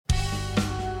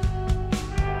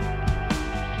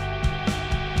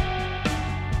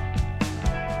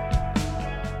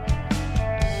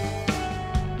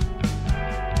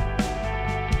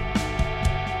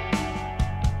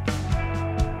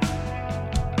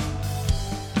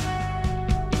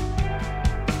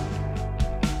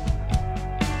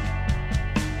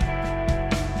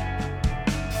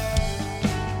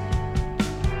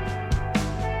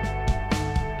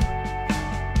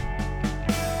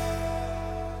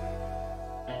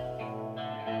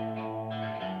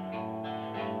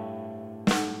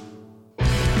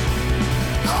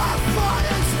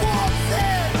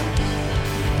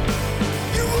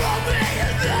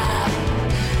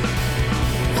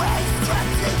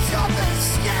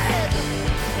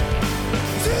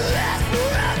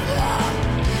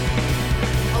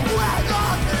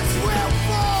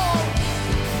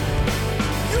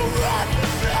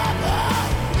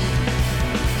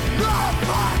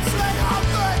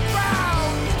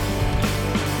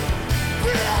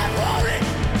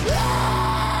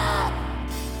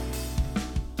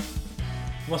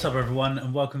What's up, everyone,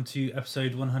 and welcome to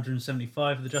episode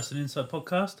 175 of the Just an Insight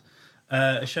podcast,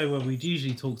 a show where we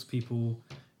usually talk to people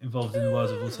involved in the world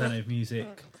of alternative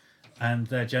music and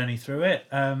their journey through it.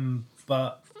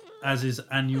 But as is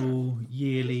annual,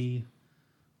 yearly,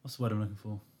 what's the word I'm looking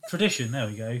for? Tradition, there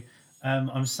we go.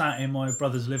 I'm sat in my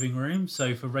brother's living room,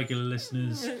 so for regular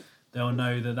listeners, they'll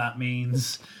know that that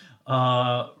means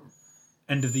our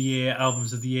end of the year,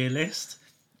 albums of the year list.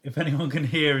 If anyone can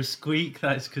hear a squeak,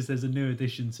 that's because there's a new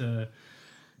addition to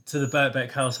the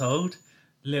Birkbeck household.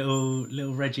 Little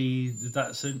Reggie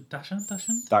Dachshund.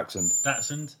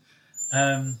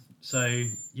 So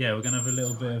yeah, we're gonna have a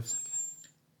little bit of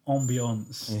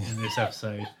ambience in this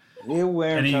episode. He'll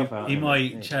wear And himself out. he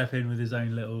might chirp in with his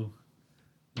own little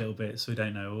bits. We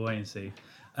don't know. We'll wait and see.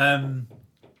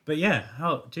 But yeah,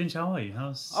 Ginge, how are you?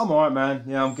 I'm alright, man.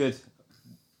 Yeah, I'm good.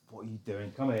 What are you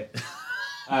doing? Come here.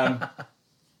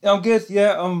 Yeah, I'm good.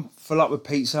 Yeah, I'm full up with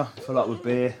pizza, full up with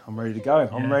beer. I'm ready to go.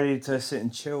 I'm ready to sit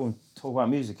and chill and talk about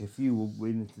music. If you were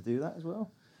willing to do that as well,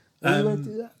 are you willing to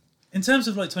do that? In terms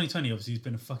of like 2020, obviously it's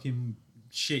been a fucking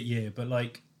shit year. But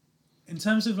like, in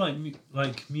terms of like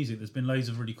music, there's been loads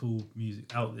of really cool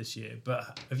music out this year.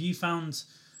 But have you found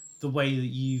the way that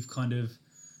you've kind of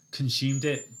consumed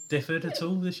it differed at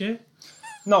all this year?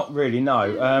 Not really,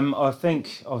 no. I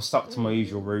think I've stuck to my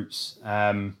usual roots.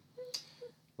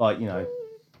 Like, you know,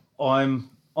 I'm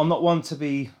not one to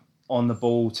be on the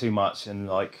ball too much, and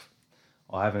like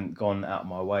I haven't gone out of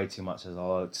my way too much, as I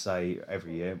like to say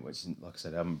every year, which, like I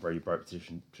said, I haven't really broke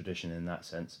tradition in that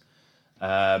sense.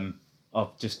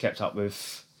 I've just kept up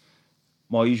with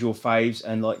my usual faves,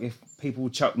 and like if people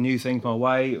chuck new things my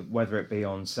way, whether it be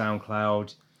on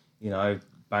SoundCloud, you know,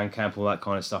 Bandcamp, all that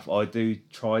kind of stuff, I do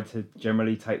try to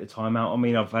generally take the time out. I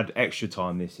mean, I've had extra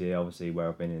time this year, obviously, where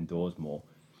I've been indoors more,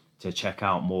 to check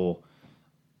out more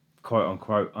quote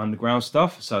unquote underground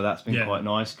stuff, so that's been quite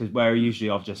nice, because where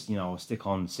usually I've just, you know, I'll stick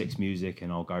on 6 music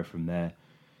and I'll go from there.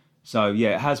 So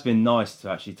yeah, it has been nice to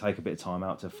actually take a bit of time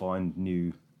out to find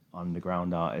new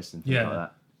underground artists and things like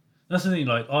that. That's the thing,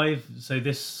 like so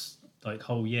this like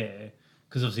whole year,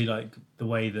 because obviously like the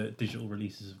way that digital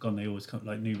releases have gone, they always come,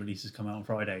 like new releases come out on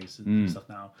Fridays and stuff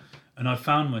now, and I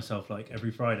found myself like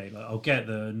every Friday, like I'll get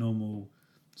the normal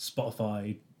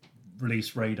Spotify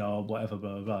release radar, whatever,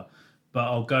 blah blah blah, but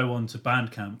I'll go on to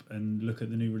Bandcamp and look at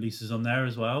the new releases on there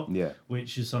as well. Yeah,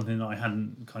 which is something that I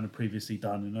hadn't kind of previously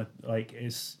done, and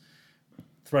it's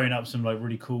throwing up some like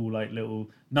really cool like little,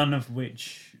 none of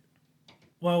which,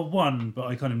 well, one, but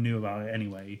I kind of knew about it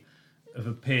anyway, have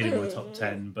appeared in my top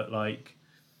 10. But like,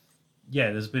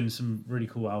 yeah, there's been some really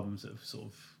cool albums that have sort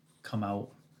of come out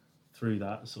through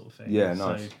that sort of thing. Yeah,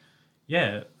 nice. So,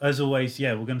 yeah, as always,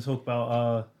 yeah, we're going to talk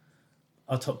about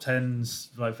our top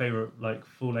 10s, like favourite like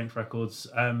full-length records.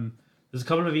 There's a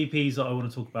couple of EPs that I want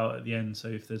to talk about at the end, so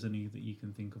if there's any that you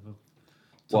can think of.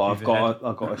 Well, I've got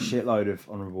a shitload of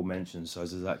honourable mentions, so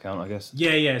does that count, I guess?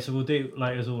 Yeah, so we'll do,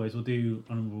 like as always, we'll do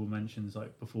honourable mentions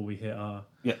like before we hit our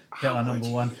number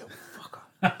one.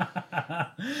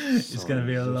 It's going to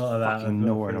be a lot of that. Fucking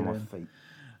gnawing on my feet.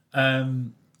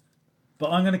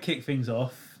 But I'm going to kick things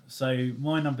off. So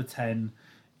my number 10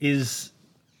 is,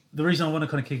 the reason I want to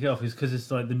kind of kick it off is because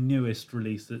it's like the newest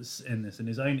release that's in this, and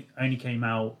it's only came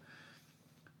out.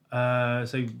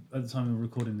 So at the time we were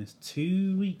recording this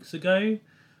 2 weeks ago,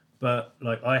 but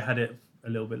like I had it a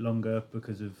little bit longer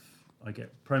because of I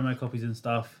get promo copies and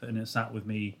stuff, and it sat with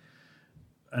me.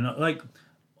 And like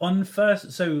on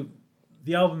first, so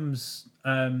the album's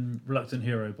Reluctant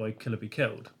Hero by Killer Be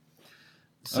Killed.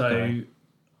 So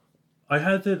I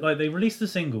heard that like they released the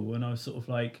single, and I was sort of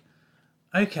like,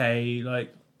 okay,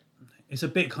 like it's a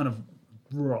bit kind of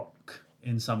rock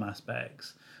in some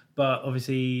aspects, but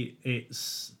obviously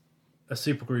it's a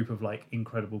super group of like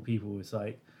incredible people. It's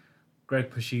like Greg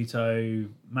Prosciutto,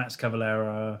 Max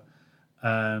Cavalera,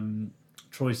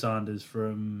 Troy Sanders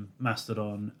from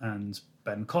Mastodon, and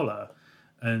Ben Collar.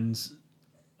 And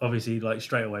obviously, like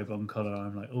straight away, Ben Collar,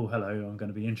 I'm like, oh, hello, I'm going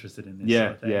to be interested in this. Yeah,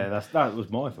 sort of thing. yeah, that was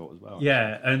my thought as well.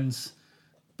 Yeah,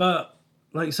 but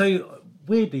like, so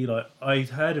weirdly, like I'd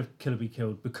heard of Killer Be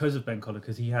Killed because of Ben Collar,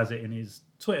 because he has it in his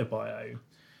Twitter bio.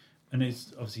 And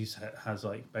it's obviously has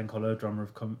like Ben Collar, drummer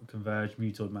of Converge,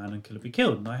 Mutoid Man, and Killer Be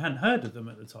Killed, and I hadn't heard of them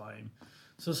at the time.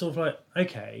 So sort of like,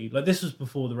 okay, like this was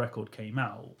before the record came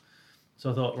out.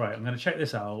 So I thought, right, I'm going to check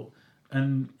this out.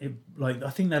 And it, like,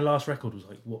 I think their last record was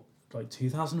like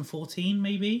 2014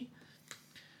 maybe.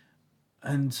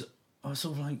 And I was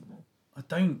sort of like, I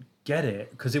don't get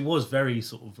it, because it was very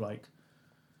sort of like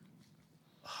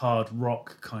hard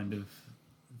rock kind of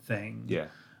thing. Yeah.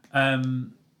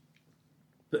 And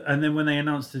then when they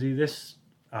announced to do this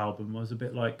album, I was a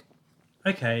bit like,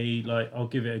 okay, like I'll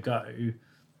give it a go. And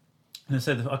I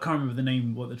said I can't remember the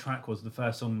name, what the track was, the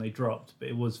first song they dropped, but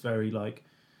it was very like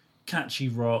catchy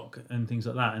rock and things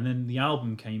like that. And then the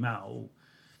album came out,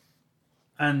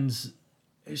 and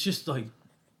it's just like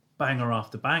banger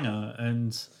after banger,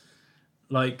 and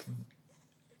like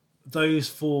those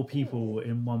four people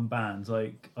in one band.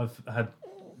 Like I've had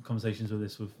conversations with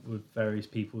this with various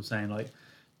people saying like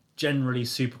generally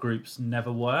supergroups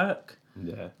never work,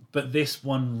 but this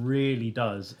one really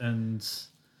does, and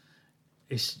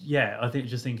I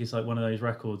think it's like one of those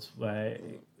records where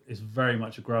it's very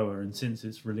much a grower, and since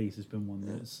its release, it's been one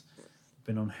that's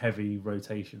been on heavy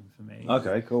rotation for me.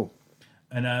 Okay, cool.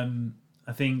 And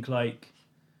I think like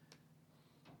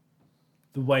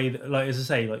the way that, like as I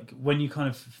say, like when you kind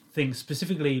of think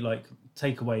specifically, like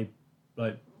take away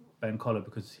like Ben Collar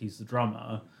because he's the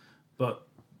drummer, but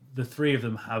the three of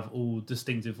them have all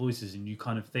distinctive voices, and you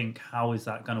kind of think, how is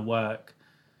that going to work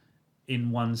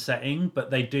in one setting?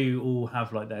 But they do all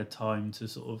have like their time to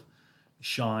sort of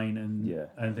shine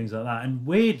and things like that. And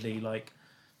weirdly, like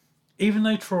even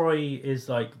though Troy is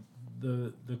like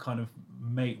the kind of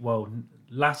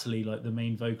latterly like the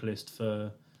main vocalist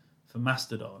for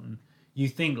Mastodon, you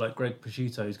think like Greg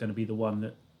Prosciutto is going to be the one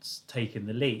that's taking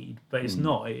the lead, but it's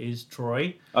not. It is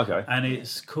Troy. Okay. And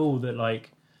it's cool that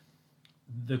like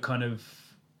the kind of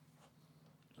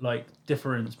like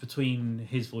difference between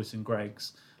his voice and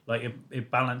Greg's, like it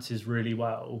balances really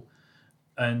well.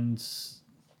 And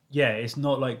yeah, it's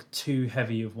not like too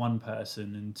heavy of one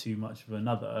person and too much of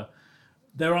another.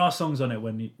 There are songs on it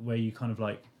where you kind of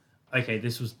like, okay,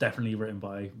 this was definitely written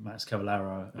by Max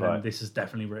Cavalera, and this is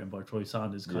definitely written by Troy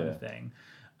Sanders, kind of thing.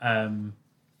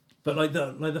 But like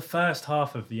the first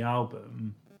half of the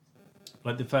album,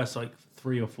 like the first like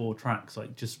 3 or 4 tracks,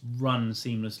 like just run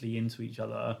seamlessly into each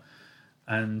other,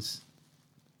 and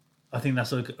I think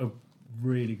that's like a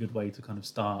really good way to kind of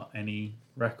start any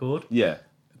record. Yeah,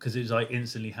 because it's like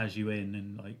instantly has you in,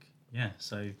 and like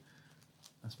so.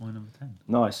 That's my number 10.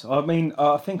 Nice. I mean,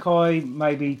 I think I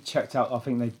maybe checked out. I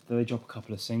think they drop a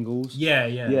couple of singles. Yeah.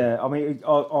 I mean,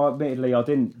 I admittedly I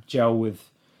didn't gel with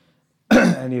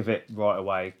any of it right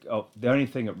away. The only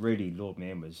thing that really lured me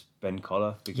in was Ben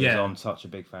Collar, because I'm such a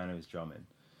big fan of his drumming.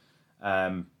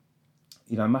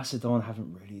 Mastodon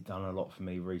haven't really done a lot for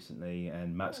me recently,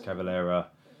 and Max Cavalera,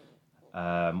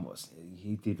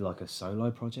 he did like a solo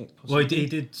project. Possibly? Well, he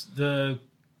did the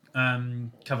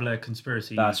Cavalier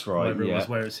Conspiracy. That's right. It was,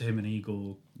 where it's him and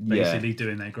Igor basically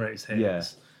doing their greatest hits. Yeah.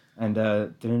 And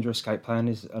Dillinger Escape Plan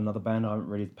is another band I haven't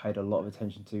really paid a lot of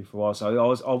attention to for a while, so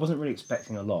I wasn't really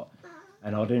expecting a lot,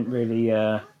 and I didn't really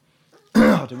I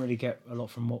didn't really get a lot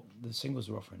from what the singles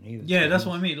were offering either. Yeah, that's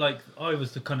what I mean. Like I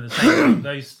was the same.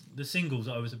 The singles,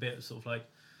 I was a bit sort of like,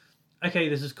 okay,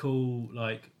 this is cool.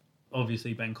 Like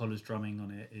obviously Ben Collar's drumming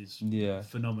on it is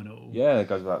phenomenal. Yeah, that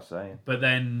goes without saying. But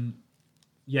then,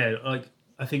 like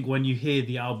I think when you hear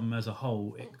the album as a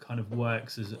whole, it kind of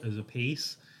works as a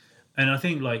piece. And I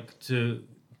think like to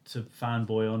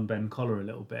fanboy on Ben Collar a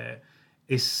little bit,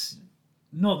 it's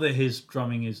not that his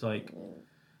drumming is like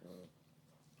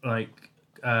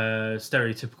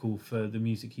stereotypical for the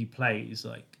music he plays.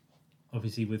 Like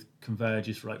obviously with Converge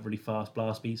is like really fast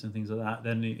blast beats and things like that.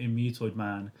 Then in Mutoid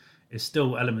Man, it's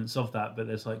still elements of that, but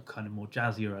there's like kind of more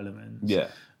jazzier elements. Yeah.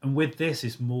 And with this,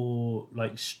 it's more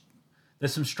like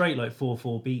there's some straight like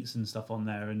 4/4 beats and stuff on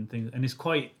there and things, and it's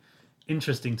quite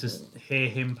interesting to hear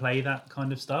him play that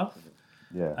kind of stuff.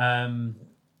 Yeah. And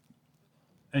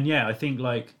I think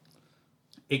like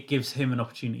it gives him an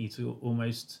opportunity to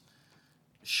almost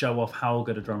show off how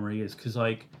good a drummer he is, because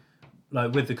like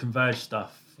with the Converge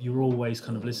stuff, you're always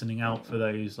kind of listening out for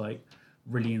those like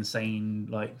really insane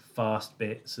like fast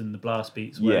bits and the blast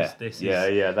beats, whereas this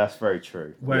is that's very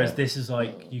true. Whereas this is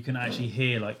like you can actually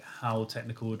hear like how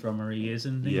technical a drummer he is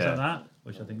and things like that,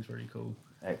 which I think is really cool.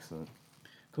 Excellent.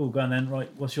 Cool, go on then.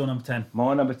 Right, what's your number 10?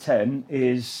 My number 10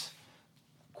 is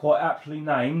quite aptly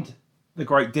named The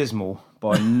Great Dismal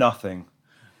by Nothing.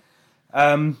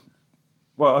 Well,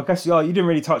 I guess you didn't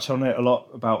really touch on it a lot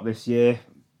about this year.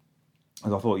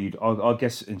 As I thought I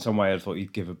guess in some way I thought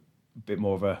you'd give a bit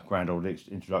more of a grand old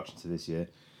introduction to this year.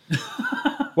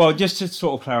 Well, just to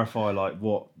sort of clarify, like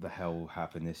what the hell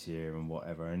happened this year and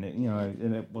whatever, and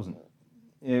it wasn't.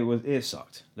 It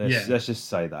sucked. Let's just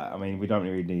say that. I mean, we don't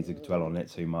really need to dwell on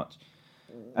it too much.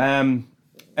 And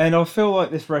I feel like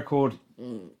this record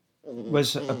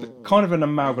was kind of an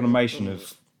amalgamation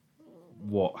of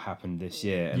what happened this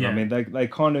year. And I mean, they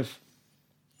kind of,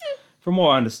 from what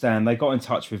I understand, they got in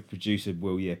touch with producer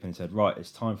Will Yip and said, right,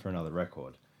 it's time for another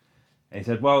record. And he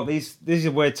said, well, these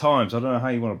are weird times. I don't know how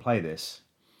you want to play this.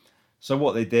 So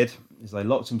what they did is they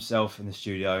locked himself in the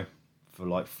studio for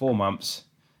like 4 months,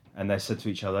 and they said to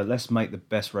each other, "Let's make the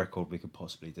best record we could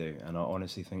possibly do." And I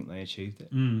honestly think they achieved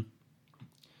it.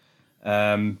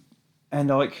 And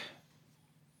like,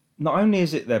 not only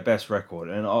is it their best record,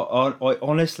 and I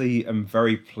honestly am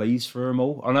very pleased for them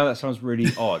all. I know that sounds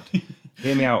really odd.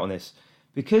 Hear me out on this,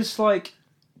 because like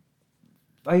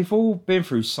they've all been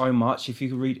through so much. If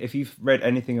you've read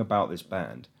anything about this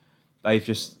band, they've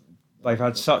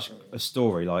had such a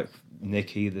story. Like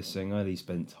Nicky, the singer, he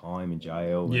spent time in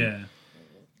jail. Yeah.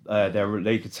 Their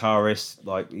lead guitarist,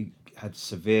 like he had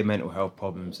severe mental health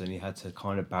problems, and he had to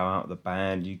kind of bow out of the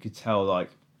band. You could tell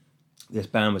like this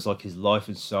band was like his life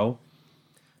and soul.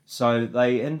 So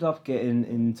they end up getting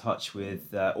in touch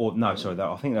with, I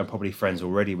think they're probably friends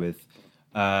already with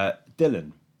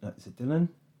Dylan. Is it Dylan?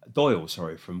 Doyle,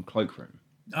 sorry, from Cloakroom.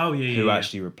 Oh yeah. Who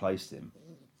actually replaced him.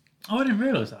 Oh, I didn't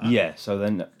realise that. Yeah. So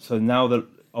now that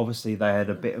obviously they had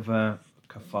a bit of a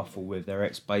kerfuffle with their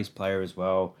ex bass player as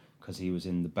well, because he was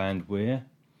in the band Weir.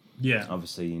 Yeah.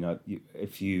 Obviously,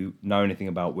 if you know anything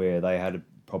about Weir, they had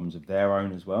problems of their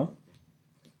own as well.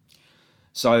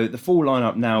 So the full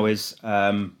lineup now is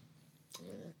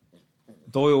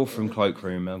Doyle from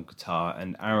Cloakroom on guitar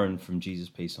and Aaron from Jesus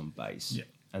Peace on bass. Yeah.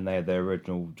 And they had their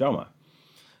original drummer.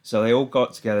 So they all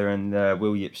got together in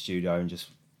Will Yip studio and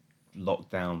just locked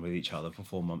down with each other for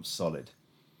 4 months solid.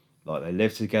 Like they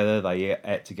lived together, they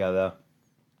ate together,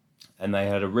 and they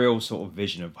had a real sort of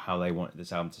vision of how they wanted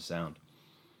this album to sound.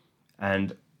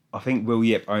 And I think Will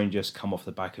Yip only just come off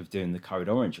the back of doing the Code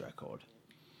Orange record.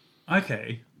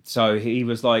 Okay. So he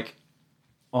was like,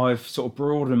 I've sort of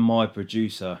broadened my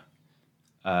producer.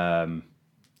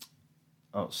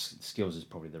 Skills is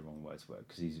probably the wrong word to work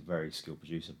because he's a very skilled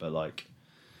producer, but like,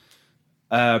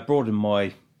 broadened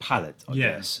my palette, I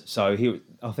guess. So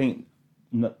I think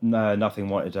Nothing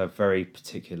wanted a very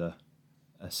particular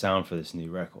sound for this new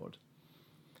record,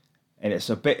 and it's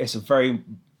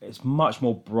much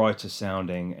more brighter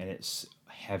sounding, and it's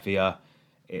heavier,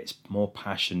 it's more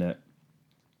passionate.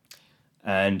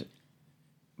 And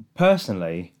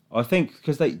personally, I think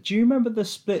because do you remember the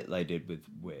split they did with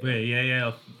Weir?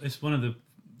 Yeah. It's one of the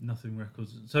Nothing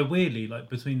records. So weirdly, like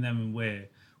between them and Weir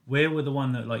were the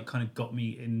one that like kind of got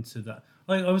me into that.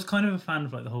 Like I was kind of a fan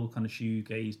of like the whole kind of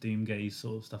shoegaze, doomgaze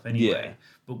sort of stuff anyway. Yeah.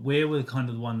 But Weir were kind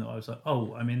of the one that I was like,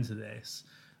 oh, I'm into this.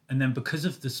 And then because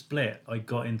of the split, I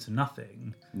got into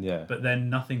Nothing. Yeah. But then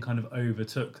Nothing kind of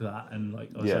overtook that, and like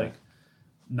I was like,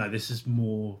 no, this is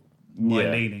more my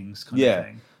leanings kind of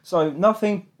thing. So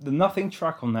the Nothing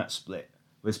track on that split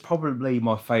was probably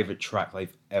my favourite track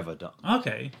they've ever done.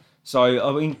 Okay. So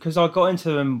I mean, because I got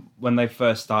into them when they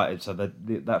first started, so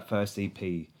that first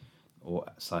EP or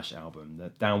 / album, the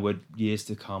Downward Years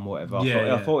to Come, or whatever.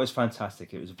 I thought it was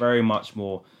fantastic. It was very much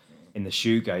more in the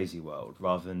shoegazy world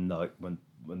rather than like when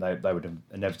they would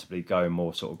inevitably go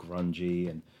more sort of grungy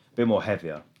and a bit more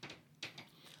heavier.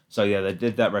 So yeah, they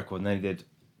did that record, and then they did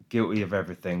Guilty of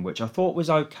Everything, which I thought was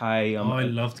okay. I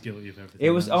loved Guilty of Everything. It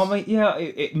was.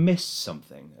 It missed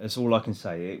something. That's all I can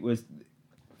say. It was,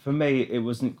 for me, it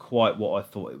wasn't quite what I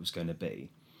thought it was going to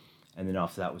be. And then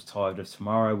after that was Tired of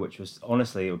Tomorrow, which was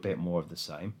honestly a bit more of the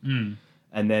same. Mm.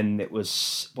 And then it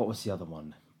was, what was the other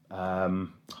one?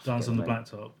 Dance on the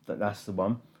Blacktop. That's the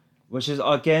one. Which is,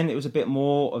 again, it was a bit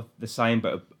more of the same,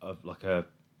 but of like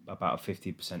about a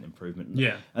 50% improvement.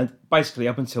 Yeah. And basically,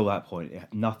 up until that point,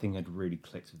 nothing had really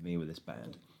clicked with me with this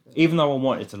band. Even though I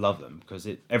wanted to love them, because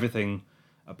everything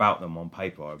about them on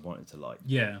paper I wanted to like.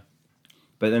 Yeah.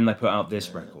 But then they put out this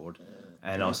record,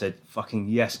 and I said, fucking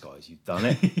yes, guys, you've done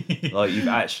it. Like, you've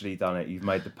actually done it. You've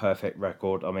made the perfect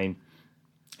record. I mean,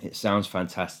 it sounds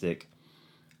fantastic.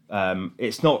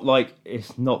 It's not like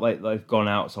they've gone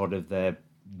outside of their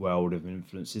world of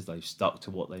influences. They've stuck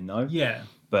to what they know. Yeah.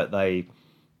 But they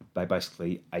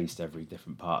basically aced every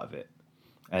different part of it.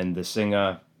 And the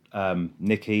singer,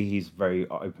 Nicky, he's very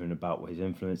open about his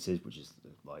influences, which is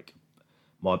like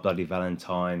My Bloody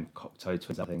Valentine, Cocteau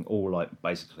Twins, I think, all like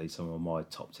basically some of my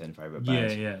top 10 favourite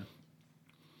bands. Yeah.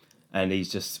 And he's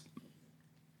just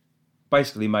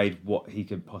basically made what he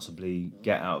could possibly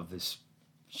get out of this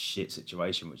shit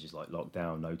situation, which is like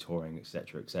lockdown, no touring,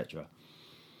 etc., etc.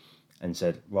 And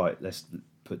said, right, let's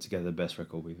put together the best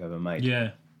record we've ever made.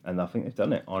 Yeah. And I think they've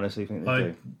done it. Honestly, I think they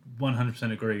do.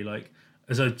 100% agree. Like,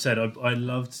 as I said, I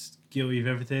loved Guilty of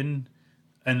Everything.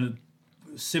 And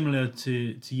similar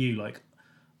to you, like,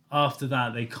 after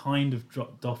that, they kind of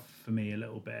dropped off for me a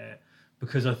little bit.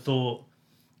 Because I thought...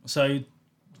 So,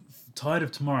 Tired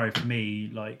of Tomorrow, for me,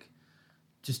 like,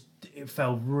 just... It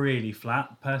fell really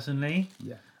flat, personally.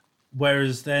 Yeah.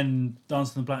 Whereas then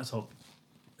Dance on the Blacktop,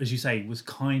 as you say, was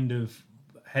kind of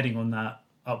heading on that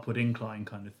upward incline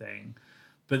kind of thing.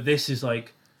 But this is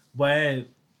like where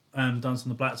Dance on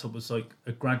the Blacktop was like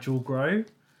a gradual grow.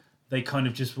 They kind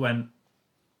of just went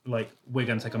like, we're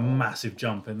going to take a massive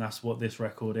jump, and that's what this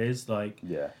record is like.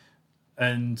 Yeah.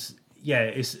 And yeah,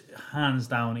 it's hands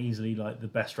down easily like the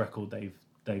best record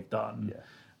they've done. Yeah.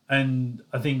 And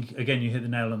I think again you hit the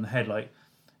nail on the head. Like,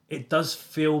 it does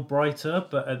feel brighter,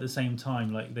 but at the same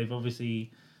time, like they've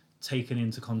obviously taken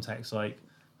into context like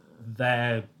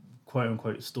their quote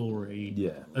unquote story,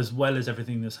 Yeah. as well as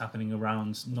everything that's happening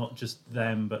around not just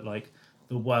them but like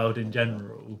the world in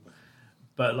general.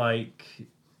 But like,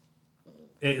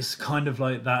 it's kind of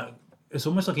like that. It's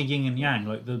almost like a yin and yang.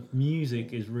 Like the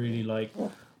music is really like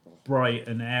bright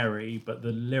and airy, but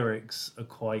the lyrics are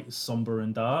quite somber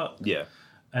and dark. Yeah.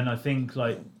 And I think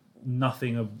like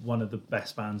nothing of one of the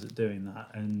best bands at doing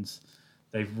that, and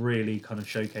they've really kind of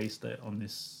showcased it on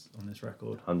this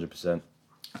record. 100%.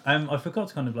 I forgot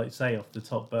to kind of like say off the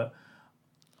top, but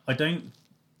I think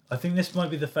this might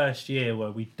be the first year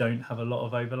where we don't have a lot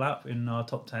of overlap in our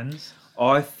top tens.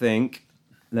 I think.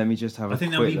 Let me just have a I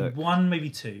think quick there'll be look. one, maybe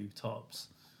two tops.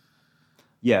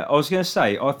 Yeah, I was going to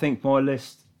say. I think my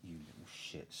list. You little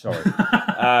shit. Sorry.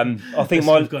 I think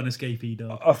We've got an escapee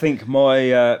dog. I think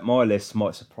my list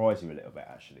might surprise you a little bit.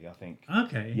 Actually, I think.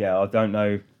 Okay. Yeah, I don't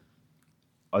know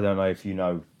if you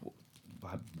know,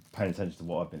 paying attention to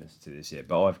what I've been listening to this year,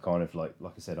 but I've kind of like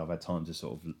I said, I've had time to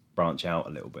sort of branch out a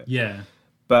little bit. Yeah.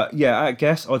 But yeah, I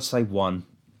guess I'd say one.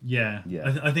 Yeah.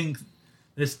 Yeah. I think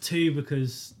there's two,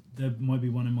 because there might be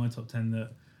one in my top 10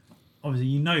 that obviously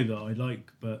you know that I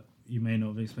like, but you may not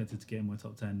have expected to get in my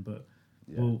top 10. But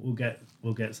Yeah. we'll get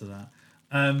to that.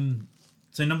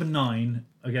 So number 9,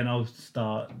 again, I'll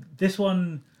start. This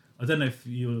one, I don't know if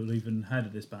you'll even heard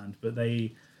of this band, but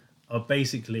they are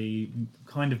basically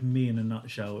kind of me in a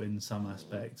nutshell in some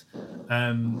aspect.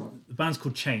 The band's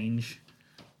called Change.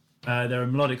 They're a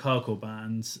melodic hardcore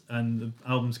band, and the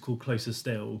album's called Closer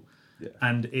Still. Yeah.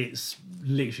 And it's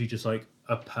literally just like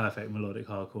a perfect melodic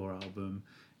hardcore album.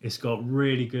 It's got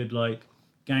really good like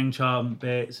gang chant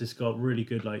bits. It's got really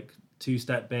good like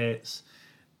two-step bits.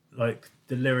 Like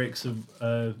the lyrics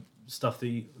of stuff that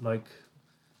you, like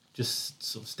just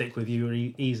sort of stick with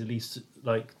you easily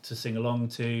like to sing along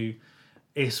to.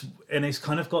 It's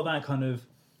kind of got that kind of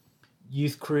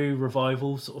Youth Crew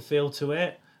revival sort of feel to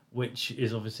it, which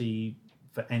is obviously,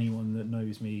 for anyone that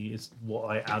knows me, is what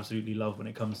I absolutely love when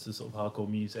it comes to sort of hardcore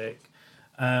music.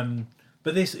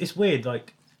 But it's weird.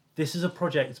 Like, this is a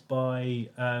project by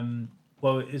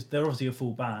they're obviously a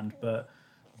full band, but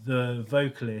the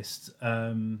vocalist,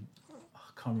 I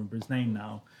can't remember his name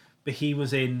now, but he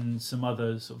was in some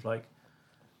other sort of like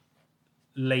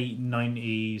late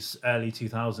 90s, early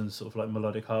 2000s sort of like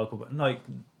melodic hardcore, but like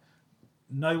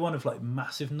no one of like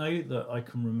massive note that I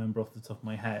can remember off the top of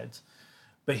my head.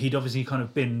 But he'd obviously kind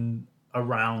of been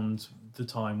around the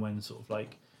time when sort of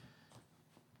like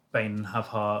Bane and Have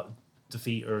Heart,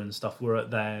 Defeater and stuff were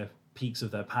at their peaks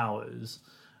of their powers.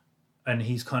 And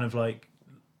he's kind of like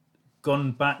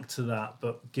gone back to that,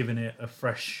 but given it a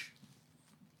fresh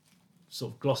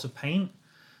sort of gloss of paint.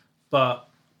 But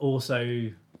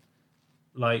also,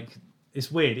 like,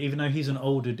 it's weird. Even though he's an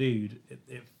older dude,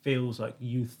 it feels like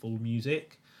youthful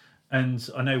music. And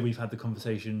I know we've had the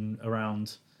conversation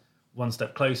around One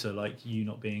Step Closer, like you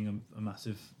not being a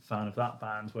massive fan of that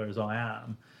band, whereas I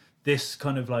am. This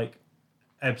kind of like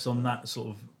ebbs on that sort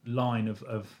of line of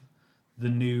the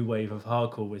new wave of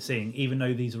hardcore we're seeing. Even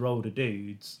though these are older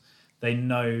dudes, they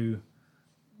know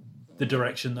the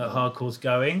direction that hardcore's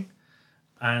going.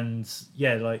 And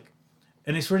yeah, like,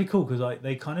 and it's really cool because like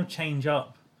they kind of change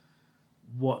up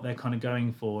what they're kind of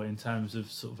going for in terms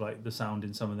of sort of like the sound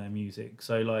in some of their music.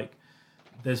 So like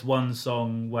there's one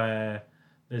song where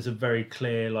there's a very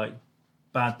clear like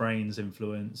Bad Brains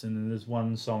influence, and then there's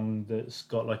one song that's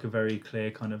got like a very clear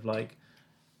kind of like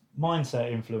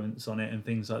Mindset influence on it and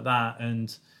things like that.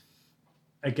 And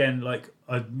again, like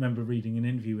I remember reading an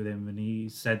interview with him and he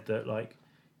said that like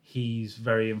he's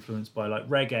very influenced by like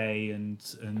reggae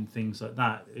and things like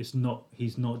that. He's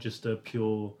not just a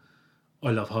pure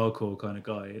I love hardcore kind of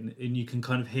guy, and you can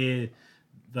kind of hear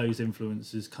those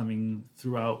influences coming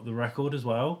throughout the record as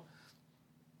well.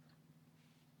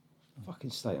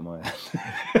 Fucking state of my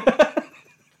head.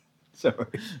 Sorry.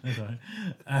 That's right.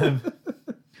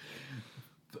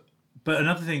 But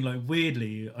another thing, like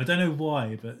weirdly, I don't know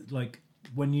why, but like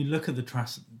when you look at the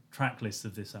track list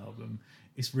of this album,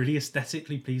 it's really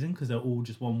aesthetically pleasing because they're all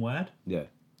just one word. Yeah.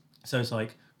 So it's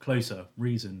like Closer,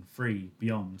 Reason, Free,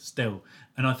 Beyond, Still.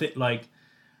 And I think like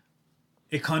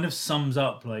it kind of sums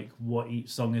up like what each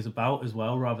song is about as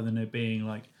well, rather than it being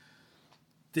like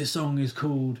this song is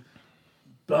called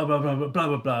blah blah blah blah blah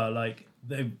blah blah. Like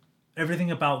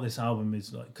everything about this album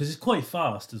is like, because it's quite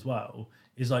fast as well,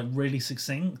 is like really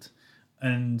succinct.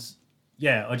 And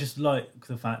yeah, I just like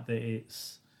the fact that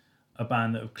it's a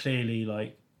band that have clearly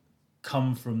like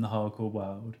come from the hardcore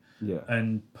world Yeah.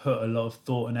 and put a lot of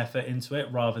thought and effort into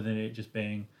it, rather than it just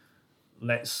being,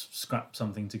 let's scrap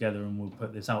something together and we'll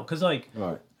put this out. Because like,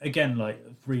 Right. again, like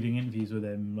reading interviews with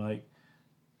him, like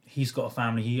he's got a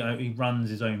family, he runs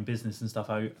his own business and stuff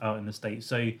out in the States,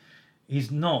 so he's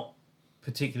not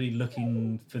particularly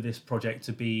looking for this project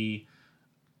to be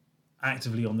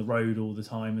actively on the road all the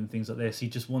time and things like this. He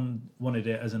just wanted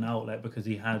it as an outlet because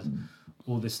he had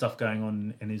all this stuff going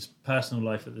on in his personal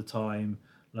life at the time.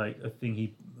 Like, I think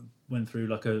he went through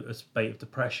like a spate of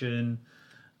depression,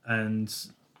 and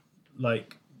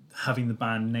like having the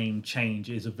band name change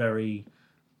is a very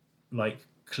like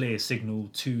clear signal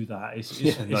to that. It's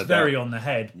very on the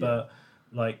head, but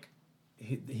like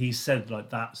he said,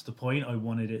 like that's the point. I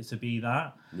wanted it to be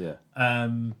that. Yeah.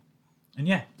 And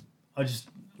yeah, I just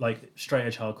like straight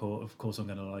edge hardcore. Of course, I'm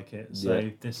gonna like it.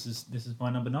 So this is my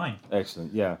number 9.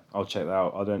 Excellent. Yeah, I'll check that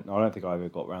out. I don't think I ever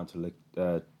got around to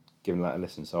giving that a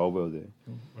listen, so I will do.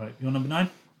 Right, your number 9.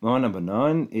 My number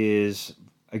 9 is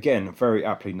again very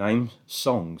aptly named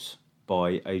 "Songs"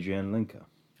 by Adrienne Linker.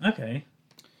 Okay.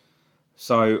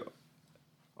 So,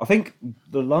 I think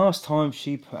the last time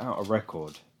she put out a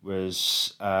record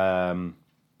was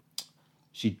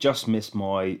she just missed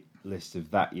my list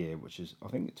of that year, which is I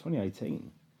think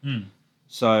 2018.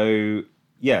 So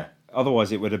yeah,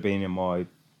 otherwise it would have been in my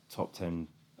top 10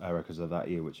 records of that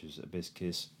year, which was Abyss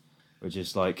Kiss, which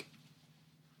is like,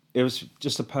 it was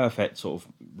just a perfect sort of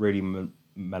really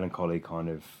melancholy kind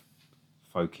of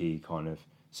folky kind of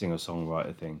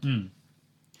singer-songwriter thing.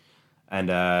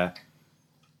 And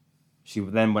she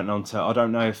then went on to, I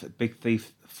don't know if Big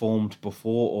Thief formed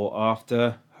before or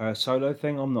after her solo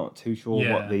thing. I'm not too sure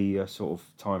what the sort of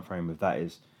time frame of that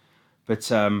is.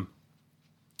 But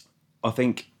I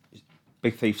think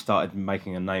Big Thief started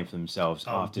making a name for themselves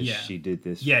after she did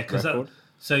this record.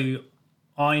 So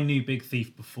I knew Big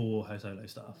Thief before her solo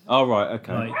stuff. Oh, right,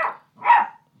 okay.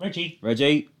 Like,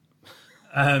 Reggie.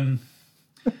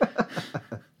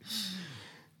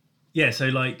 Yeah, so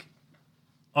like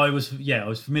I was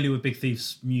familiar with Big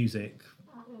Thief's music,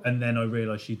 and then I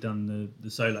realised she'd done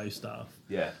the solo stuff.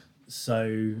 Yeah.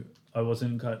 So I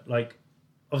wasn't like,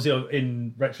 obviously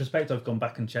in retrospect I've gone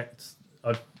back and checked.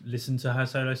 I've listened to her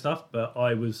solo stuff, but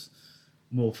I was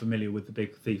more familiar with the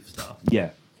Big Thief stuff.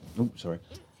 Yeah. Oh, sorry.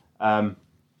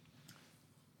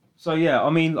 So yeah,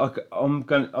 I mean, like I don't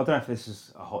know if this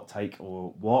is a hot take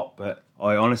or what, but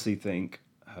I honestly think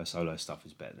her solo stuff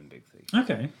is better than Big Thief.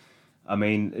 Okay. I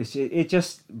mean, it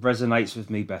just resonates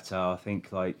with me better. I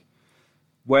think like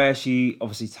where she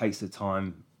obviously takes the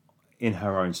time in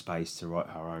her own space to write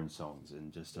her own songs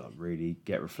and just really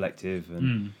get reflective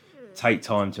and take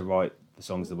time to write the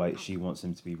songs the way she wants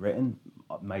them to be written,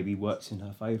 maybe works in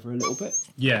her favour a little bit.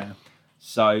 Yeah.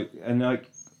 So, and like,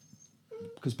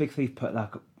 because Big Thief put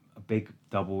like a big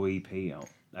double EP out,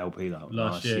 LP out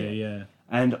last year. Yeah.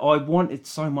 And I wanted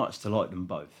so much to like them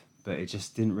both, but it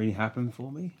just didn't really happen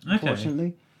for me,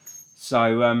 unfortunately.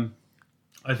 So,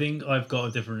 I think I've got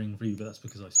a differing view, but that's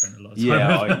because I spent a lot of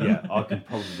time I can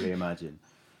probably imagine.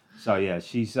 So yeah,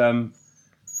 she's I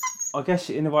guess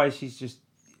in a way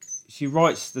she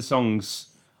writes the songs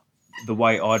the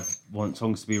way I'd want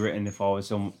songs to be written if I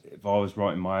was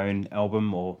writing my own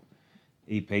album or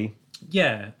EP.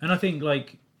 Yeah, and I think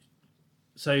like,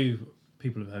 so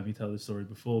people have heard me tell this story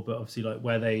before, but obviously like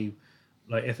where they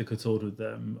like Ithaca toured with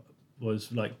them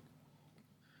was like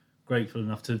grateful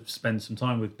enough to spend some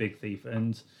time with Big Thief,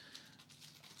 and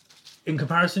in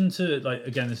comparison to like,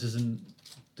 again, this isn't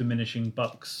diminishing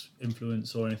Buck's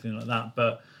influence or anything like that,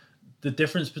 but the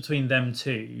difference between them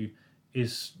two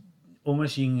is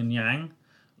almost yin and yang.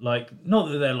 Like, not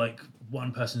that they're like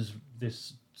one person's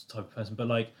this type of person, but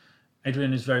like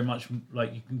Adrienne is very much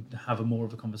like, you can have a more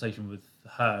of a conversation with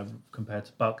her compared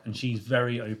to Buck, and she's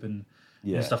very open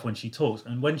and stuff when she talks,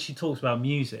 and when she talks about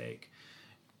music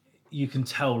you can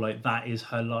tell like that is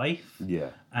her life. Yeah.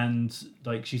 And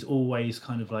like she's always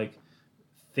kind of like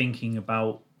thinking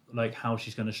about like how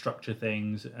she's going to structure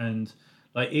things, and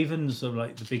like even sort of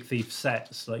like the Big Thief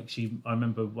sets, like I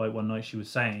remember like one night she was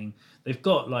saying they've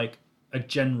got like a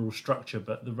general structure,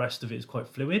 but the rest of it is quite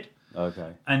fluid.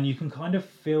 Okay. And you can kind of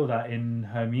feel that in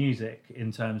her music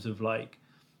in terms of like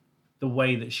the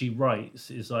way that she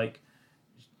writes is like,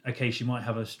 okay, she might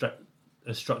have a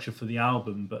structure for the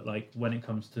album, but like when it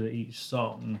comes to each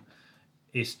song,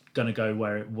 it's going to go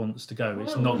where it wants to go.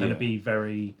 It's not going to be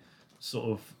very sort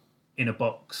of in a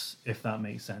box, if that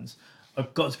makes sense.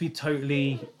 I've got to be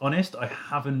totally honest, I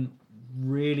haven't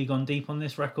really gone deep on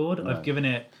this record. No. I've given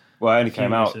it. Well, it only few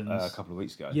came out listens. a couple of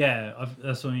weeks ago. Yeah,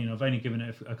 that's what I mean. I've only given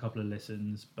it a couple of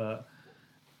listens, but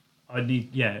I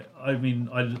need. Yeah, I mean,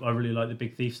 I really like the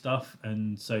Big Thief stuff,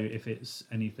 and so if it's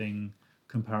anything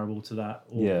comparable to that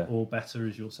or better,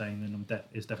 as you're saying, then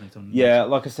it's definitely on. Yeah,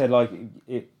 like I said, like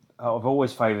I've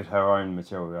always favoured her own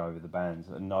material over the band's,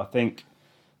 and I think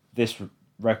this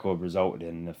record resulted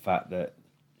in the fact that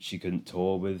she couldn't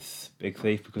tour with Big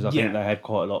Thief because I think they had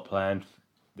quite a lot planned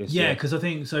this year. Yeah, because I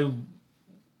think so.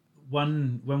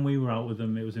 When we were out with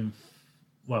them, it was in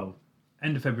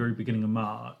end of February, beginning of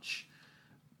March,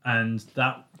 and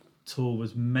that tour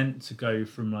was meant to go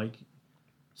from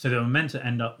so they were meant to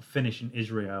end up finish in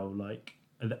Israel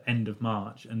at the end of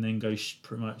March, and then go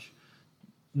pretty much.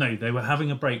 No, they were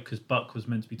having a break because Buck was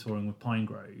meant to be touring with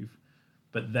Pinegrove,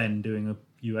 but then doing a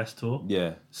US tour.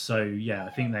 Yeah. So yeah, I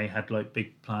think they had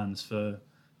big plans for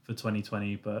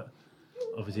 2020, but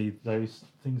obviously those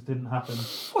things didn't happen.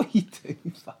 What are you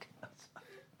doing? Fucking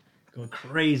Got a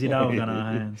crazy dog on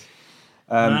our hands.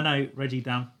 No, Reggie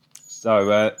down.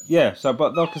 So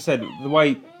but like I said,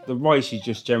 the way she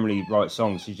just generally writes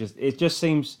songs,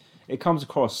 it comes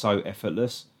across so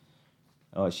effortless.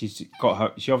 She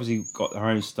obviously got her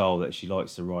own style that she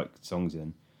likes to write songs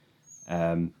in,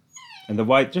 and the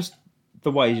way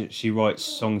she writes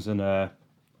songs and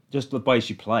just the way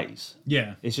she plays,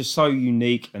 it's just so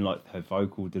unique, and her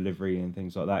vocal delivery and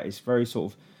things like that. It's very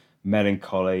sort of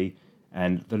melancholy,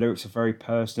 and the lyrics are very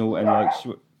personal and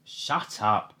shut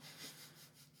up.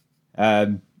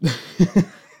 And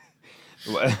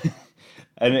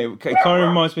it kind of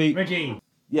reminds me, Reggie.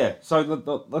 Yeah, so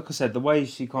like I said, the way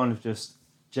she kind of just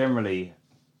generally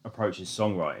approaches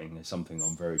songwriting is something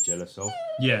I'm very jealous of.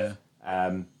 Yeah.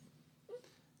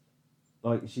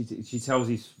 She tells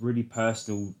these really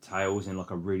personal tales in a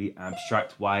really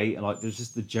abstract way, and there's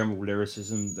just the general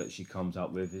lyricism that she comes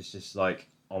up with is just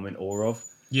I'm in awe of.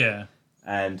 Yeah.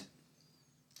 And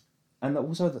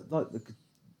also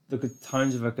the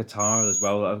tones of her guitar as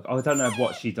well. I don't know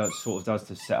what she does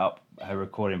to set up her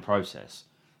recording process,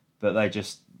 but it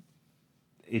just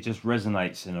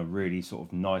resonates in a really sort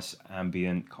of nice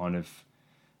ambient kind of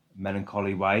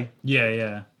melancholy way.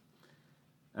 Yeah.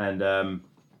 And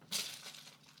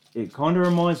it kind of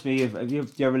reminds me of, have you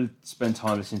ever spent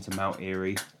time listening to Mount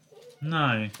Eerie?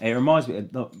 No. It reminds me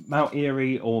of Mount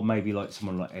Eerie, or maybe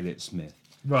someone like Elliott Smith.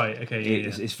 Right, okay.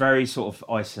 It's very sort of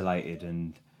isolated,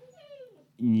 and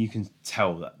you can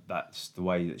tell that that's the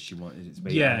way that she wanted it to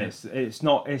be. Yeah. And it's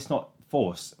not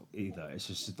forced either. It's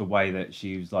just the way that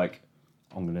she was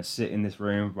I'm going to sit in this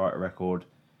room, write a record,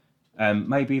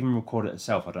 maybe even record it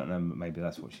herself. I don't know. Maybe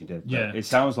that's what she did. But yeah. It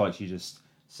sounds like she just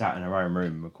sat in her own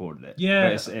room and recorded it. Yeah.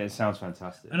 But it sounds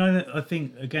fantastic. And I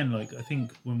think again, I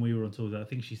think when we were on tour, I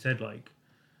think she said I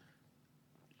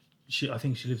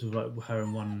think she lives with her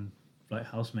and one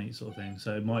housemate sort of thing.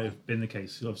 So it might have been the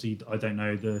case. Obviously, I don't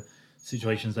know the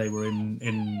situations they were in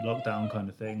lockdown kind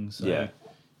of thing. So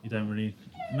you don't really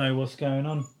know what's going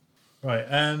on. Right.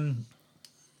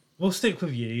 We'll stick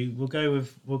with you. We'll go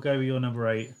with your number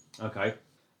 8. Okay.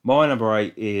 My number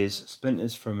 8 is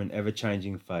Splinters from an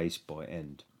Ever-Changing Face by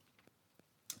End.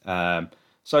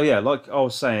 So yeah, like I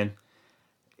was saying,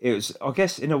 it was, I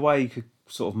guess in a way you could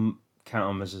sort of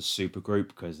count them as a super group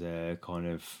because they're kind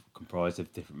of comprised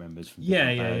of different members from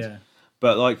different bands. Yeah.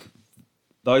 But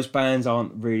those bands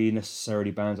aren't really necessarily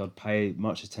bands I'd pay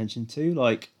much attention to.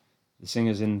 The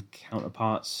singers in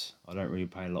Counterparts, I don't really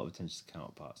pay a lot of attention to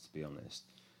Counterparts, to be honest.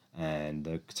 And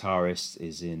the guitarist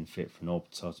is in Fit for an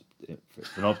Autopsy.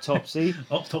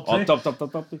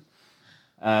 Autopsy.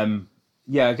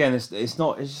 Yeah, again, it's just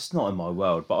not in my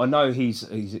world. But I know he's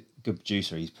a good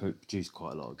producer. He's produced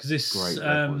quite a lot of great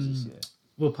records this year.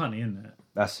 Will Putney, isn't it?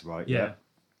 That's right. Yeah.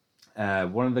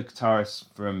 One of the guitarists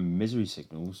from Misery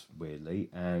Signals, weirdly,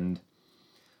 and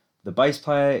the bass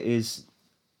player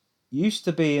used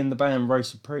to be in the band Ray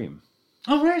Supreme.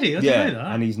 Oh, really? I didn't know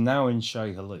that. And he's now in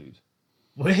Shea Halud.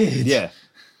 Weird. Yeah.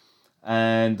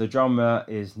 And the drummer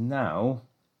is now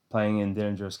playing in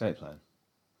Dillinger Escape Plan.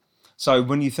 So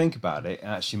when you think about it, it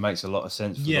actually makes a lot of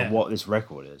sense for what this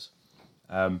record is.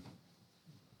 And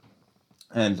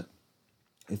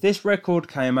if this record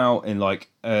came out in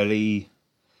early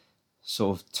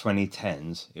sort of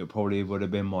 2010s, it probably would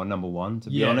have been my number 1, to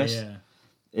be honest. Yeah.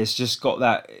 It's just got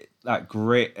that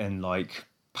grit and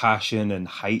passion and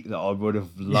hate that I would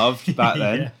have loved back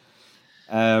then.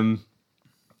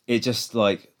 It just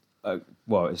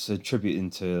it's a tribute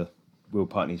into Will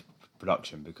Putney's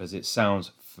production because it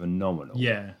sounds phenomenal.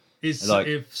 Yeah, it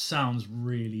sounds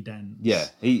really dense. Yeah,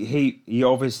 he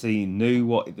obviously knew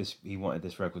what he wanted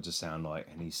this record to sound like,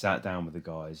 and he sat down with the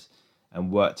guys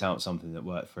and worked out something that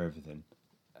worked for everything,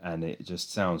 and it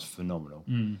just sounds phenomenal.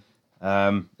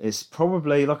 It's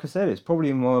probably, like I said, it's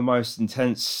probably one of the most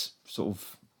intense sort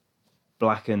of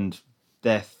blackened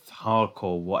death,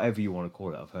 hardcore, whatever you want to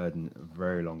call it, I've heard in a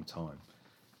very long time.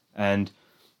 And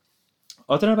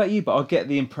I don't know about you, but I get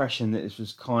the impression that this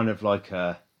was kind of like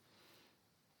a,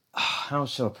 how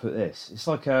shall I put this? It's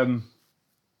like I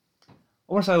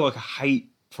want to say like a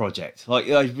hate project. Like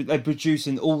they're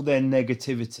producing all their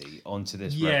negativity onto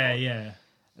this record. Yeah.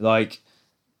 Like,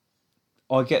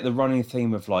 I get the running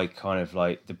theme of like kind of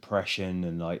like depression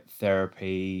and like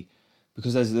therapy,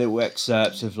 because there's little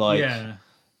excerpts of like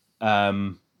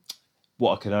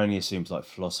what I can only assume is like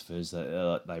philosophers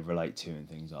that they relate to and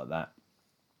things like that.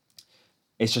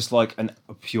 It's just like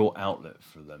a pure outlet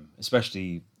for them,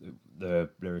 especially the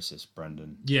lyricist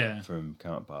Brandon from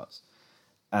Counterparts.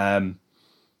 And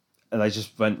they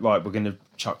just went, right, we're going to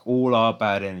chuck all our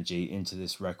bad energy into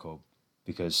this record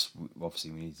because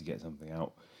obviously we need to get something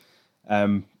out.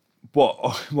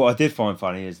 What I did find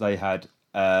funny is they had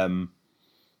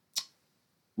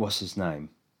what's his name,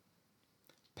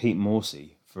 Pete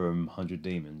Morsey from 100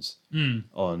 Demons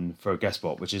on for a guest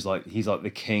spot, which is like he's like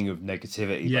the king of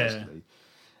negativity basically.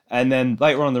 And then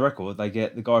later on the record, they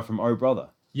get the guy from Oh Brother.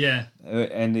 Yeah.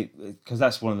 And because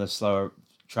that's one of the slower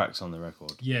tracks on the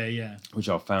record. Yeah. Which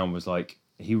I found was like,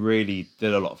 he really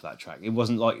did a lot for that track. It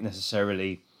wasn't like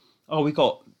necessarily, oh, we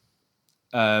got,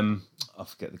 I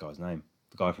forget the guy's name.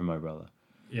 The guy from Oh Brother.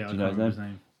 Yeah, I can't remember his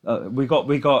name. We got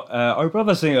Oh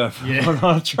Brother singer on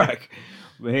our track.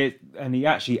 And he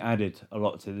actually added a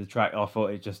lot to the track. I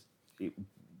thought it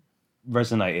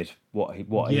resonated what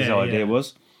his idea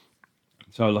was.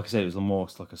 So, like I said, it was more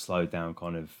like a slowed down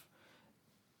kind of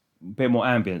bit more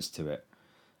ambience to it.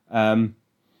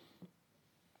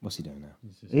 What's he doing now?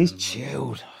 He's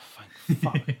chilled. Oh, thank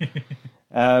fuck.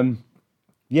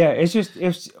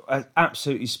 It's an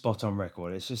absolutely spot on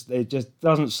record. It just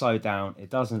doesn't slow down. It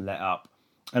doesn't let up.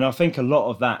 And I think a lot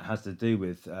of that has to do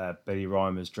with Billy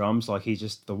Reimer's drums. Like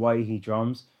the way he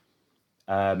drums,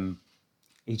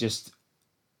 he just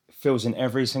fills in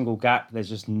every single gap. There's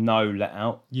just no let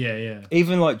out. Yeah.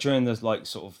 Even like during the like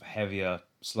sort of heavier,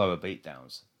 slower beat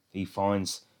downs, he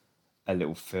finds a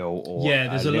little fill or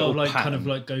there's a lot of like pattern. kind of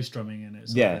like ghost drumming in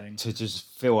it. To just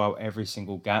fill out every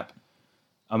single gap.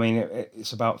 I mean,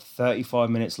 it's about 35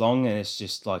 minutes long, and it's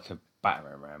just like a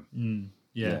battering ram.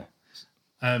 Yeah.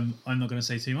 I'm not going to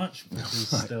say too much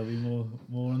because there'll be more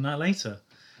on that later.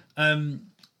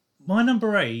 My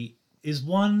number 8 is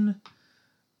one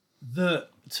that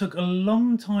took a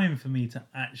long time for me to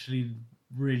actually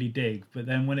really dig, but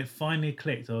then when it finally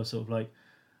clicked, I was sort of like,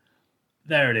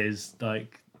 there it is,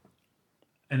 like,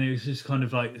 and it was just kind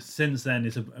of like, since then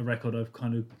it's a record I've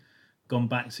kind of gone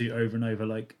back to over and over.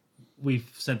 Like, we've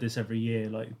said this every year,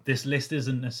 like, this list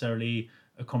isn't necessarily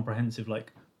a comprehensive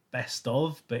like best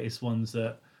of, but it's ones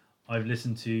that I've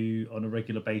listened to on a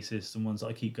regular basis and ones that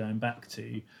I keep going back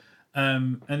to.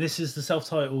 And this is the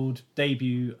self-titled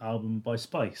debut album by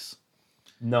Spice.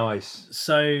 Nice.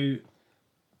 So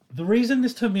the reason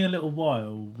this took me a little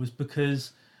while was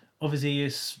because obviously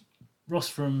it's Ross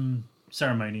from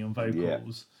Ceremony on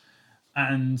vocals,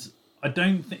 and I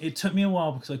don't think it took me a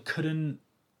while because I couldn't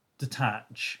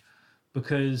detach,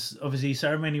 because obviously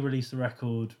Ceremony released the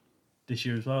record this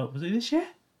year as well. Was it this year?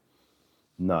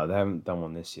 No, they haven't done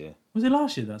one this year. Was it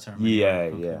last year that Ceremony?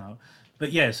 Yeah.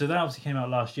 But yeah, so that obviously came out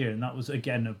last year, and that was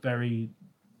again a very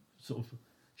sort of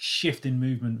shift in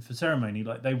movement for Ceremony.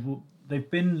 Like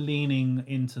they've been leaning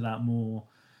into that more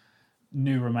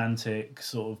new romantic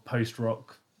sort of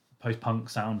post-rock, post-punk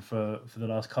sound for the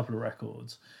last couple of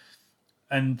records,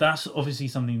 and that's obviously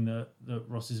something that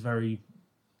Ross is very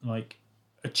like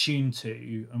attuned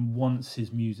to and wants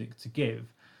his music to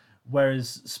give,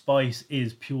 whereas Spice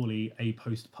is purely a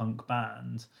post-punk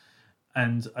band.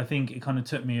 And I think it kind of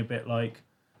took me a bit like,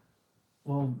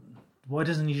 well, why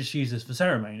doesn't he just use this for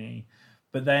Ceremony?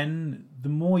 But then the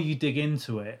more you dig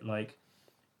into it, like,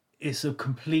 it's a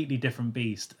completely different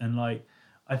beast. And like,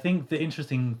 I think the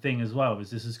interesting thing as well is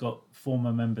this has got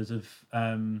former members of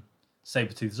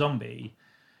Sabretooth Zombie,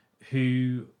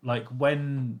 who, like,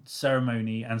 when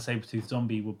Ceremony and Sabretooth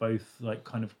Zombie were both like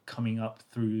kind of coming up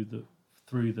through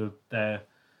their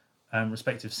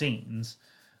respective scenes,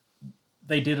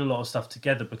 they did a lot of stuff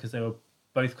together because they were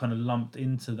both kind of lumped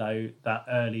into that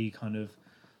early kind of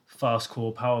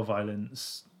fastcore power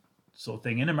violence sort of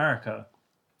thing in America.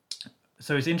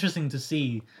 So it's interesting to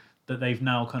see that they've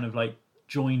now kind of like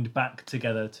joined back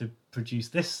together to produce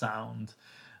this sound.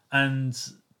 And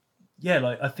yeah,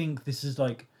 like, I think this is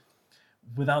like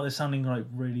without it sounding like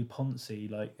really poncy.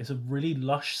 Like it's a really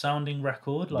lush sounding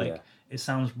record. Like Yeah. it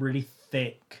sounds really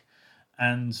thick,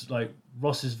 and like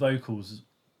Ross's vocals,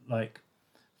 like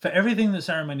for everything that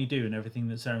Ceremony do and everything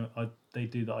that they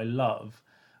do that I love,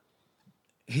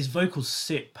 his vocals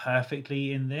sit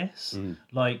perfectly in this.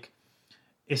 Like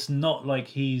it's not like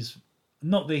he's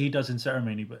not that he does in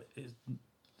Ceremony, but it's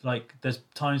like there's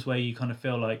times where you kind of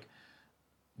feel like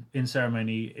in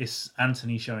Ceremony it's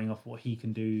Anthony showing off what he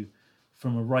can do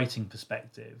from a writing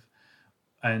perspective,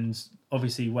 and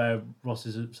obviously where Ross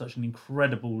is such an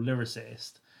incredible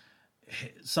lyricist,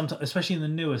 sometimes especially in the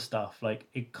newer stuff, like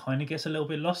it kind of gets a little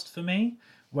bit lost for me,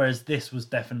 whereas this was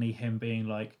definitely him being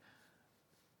like,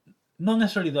 not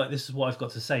necessarily like this is what I've got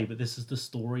to say, but this is the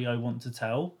story I want to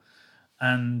tell.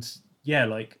 And yeah,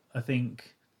 like I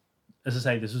think, as I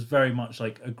say, this was very much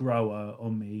like a grower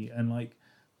on me, and like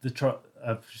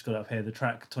I've just got it up here, the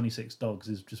track 26 Dogs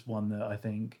is just one that I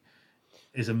think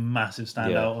is a massive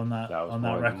standout on that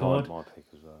record. My pick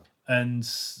as well. And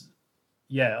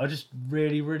yeah, I just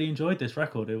really, really enjoyed this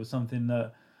record. It was something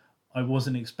that I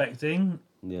wasn't expecting.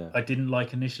 Yeah. I didn't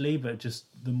like initially, but just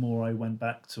the more I went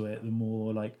back to it, the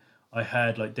more like I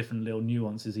heard like different little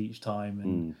nuances each time,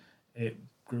 and it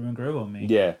grew and grew on me.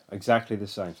 Yeah, exactly the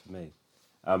same for me.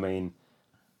 I mean,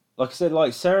 like I said,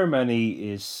 like Ceremony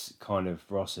is kind of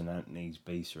Ross and Anthony's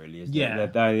beast, really, isn't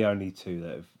it? They're the only two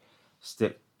that have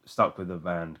stuck with the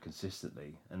band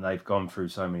consistently, and they've gone through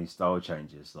so many style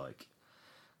changes, like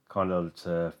kind of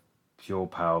to pure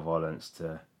power violence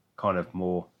to kind of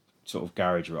more sort of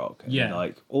garage rock, and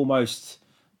like almost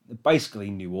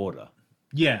basically New Order.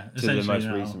 Yeah, to the most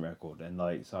recent record, and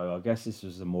like so, I guess this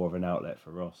was more of an outlet for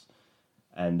Ross.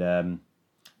 And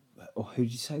who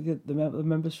did you say the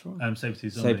members from?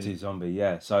 Sabretooth Zombie. Sabretooth Zombie,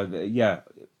 yeah. So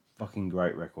fucking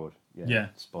great record. Yeah,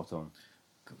 spot on.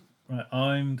 Right,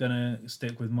 I'm gonna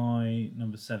stick with my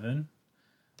number 7,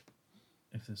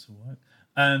 if this will work.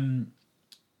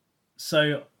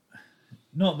 So,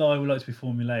 not that I would like to be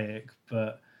formulaic,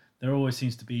 but there always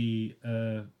seems to be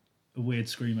a weird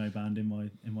screamo band in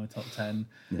my top 10.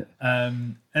 Yeah.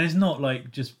 And it's not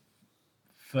like just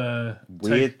for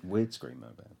weird screamo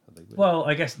band. Are they weird? Well,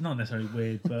 I guess not necessarily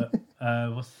weird, but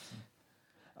what's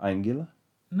Angular?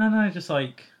 No, just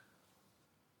like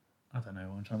I don't know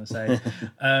what I'm trying to say.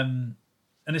 And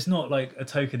it's not like a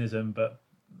tokenism, but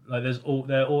like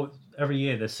every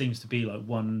year there seems to be like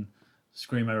one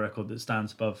screamo record that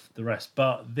stands above the rest.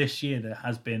 But this year there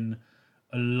has been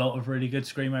a lot of really good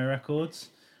screamo records,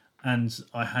 and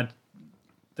I had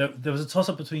there was a toss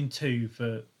up between two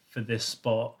for this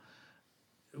spot.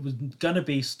 It was gonna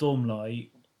be Stormlight,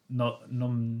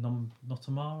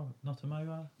 Notamara,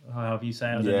 however you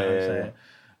say it. I don't know how to say it.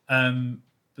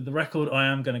 But the record I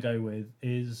am going to go with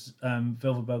is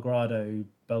Velvet Belgrado,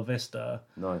 Bel Vista.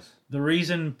 Nice. The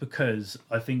reason, because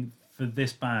I think for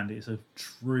this band it's a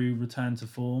true return to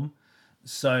form.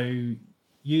 So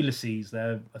Ulysses,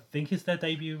 I think it's their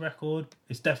debut record.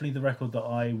 It's definitely the record that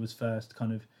I was first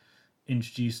kind of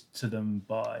introduced to them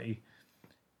by.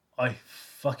 I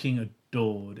fucking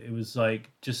adored. It was like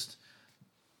just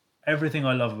everything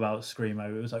I love about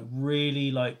screamo. It was like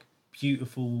really like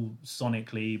beautiful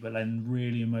sonically, but then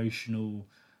really emotional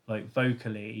like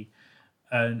vocally,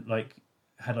 and like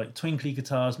had like twinkly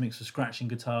guitars mixed with scratching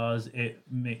guitars. It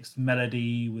mixed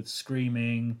melody with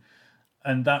screaming,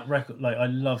 and that record, like I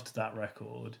loved that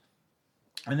record.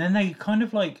 And then they kind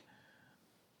of like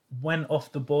went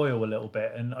off the boil a little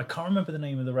bit, and I can't remember the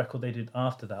name of the record they did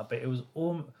after that, but it was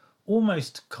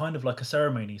almost kind of like a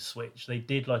Ceremony switch. They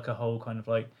did like a whole kind of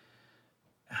like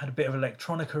had a bit of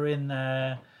electronica in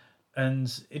there,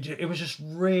 and it was just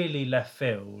really left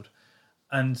field.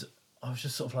 And I was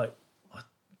just sort of like,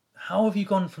 how have you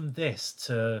gone from this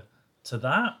to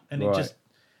that? And right.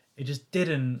 it just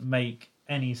didn't make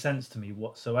any sense to me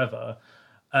whatsoever.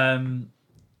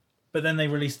 But then they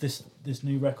released this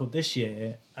new record this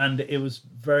year, and it was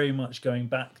very much going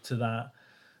back to that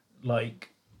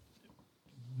like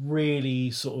really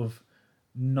sort of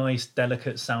nice,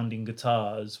 delicate sounding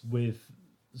guitars with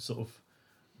sort of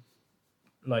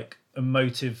like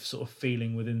emotive sort of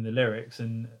feeling within the lyrics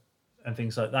and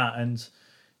things like that. And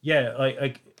yeah,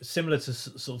 like similar to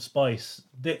sort of Spice,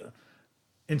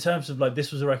 in terms of like,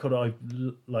 this was a record I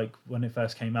like when it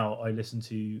first came out, I listened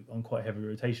to on quite heavy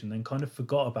rotation, then kind of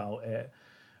forgot about it,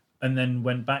 and then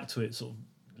went back to it sort of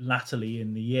latterly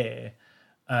in the year,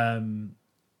 and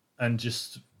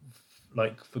just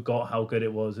like forgot how good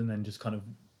it was, and then just kind of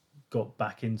got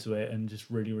back into it and just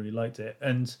really, really liked it.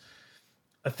 And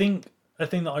I think a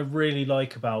thing that I really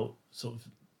like about sort of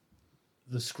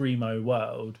the screamo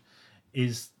world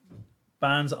is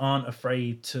bands aren't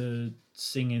afraid to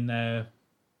sing in their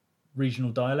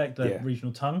regional dialect, their Yeah.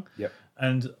 regional tongue. Yep.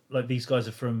 And like these guys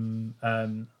are from, I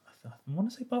want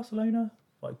to say Barcelona,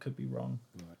 but I could be wrong.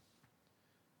 Right.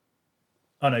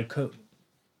 Oh no,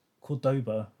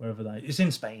 Cordoba, wherever that is. It's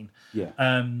in Spain. Yeah.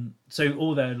 So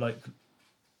all their like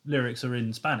lyrics are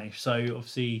in Spanish. So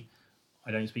obviously,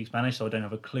 I don't speak Spanish, so I don't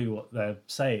have a clue what they're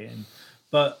saying.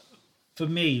 But for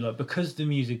me, like because the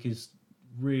music is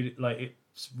really like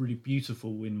it's really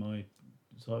beautiful in my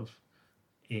sort of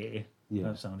ear. Yeah.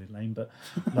 That sounded lame, but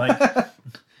like,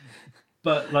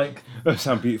 but like, That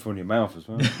sounds beautiful in your mouth as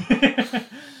well.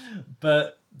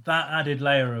 but that added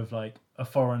layer of like a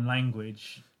foreign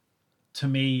language, to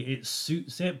me, it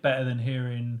suits it better than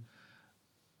hearing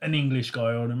an English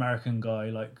guy or an American guy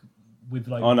like with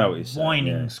like I know what you're saying,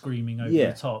 whining, yeah. screaming over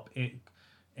Yeah. the top. It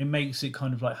makes it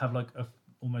kind of like have like a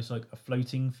almost like a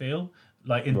floating feel,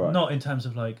 like in Right. not in terms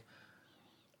of like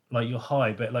you're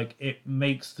high, but like it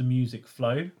makes the music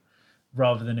flow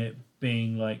rather than it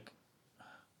being like.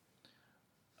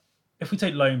 If we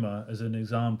take Loma as an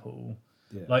example,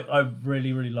 Yeah. like I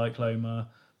really really like Loma,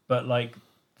 but like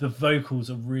the vocals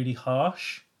are really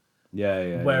harsh.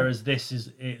 Yeah. Whereas this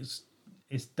is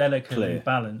it's delicate Clear. and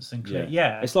balanced and clear.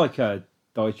 Yeah. Yeah, It's like Ditro.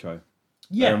 They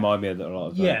yeah, remind me of that a lot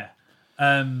of that. yeah.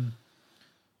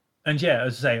 And yeah,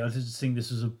 as I say, I just think this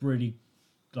was a really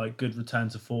like good return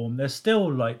to form. There's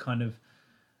still like kind of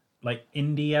like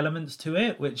indie elements to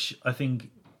it, which I think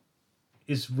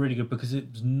is really good because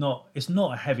it's not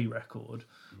a heavy record,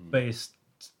 but it's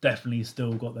definitely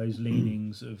still got those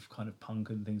leanings of kind of punk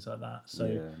and things like that. So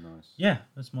Yeah, nice. yeah,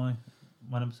 that's my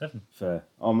number 7. Fair.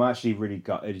 I'm actually really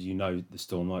gutted, you know, the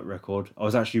Stormlight record. I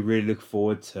was actually really looking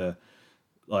forward to,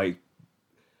 like,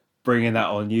 bringing that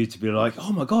on you to be like,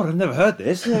 oh my god, I've never heard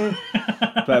this.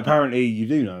 But apparently you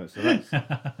do know it. So that's...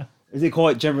 Is it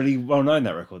quite generally well known,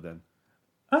 that record then?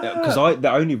 Because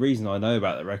the only reason I know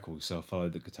about the record is I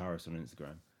followed the guitarist on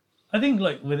Instagram. I think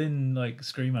like within like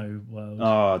screamo world,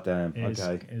 Oh damn! it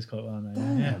is quite well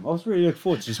known. Yeah. I was really looking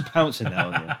forward to just pouncing that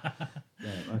on you.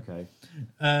 Damn,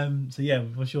 okay. So yeah,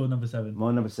 what's your number 7?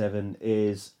 My number 7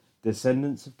 is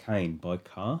Descendants of Cain by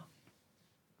Car.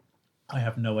 I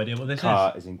have no idea what this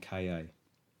Car is in Ka.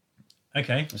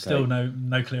 Okay, still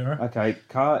no clearer. Okay,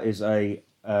 Car is a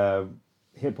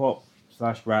hip hop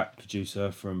 / rap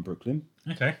producer from Brooklyn.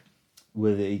 Okay.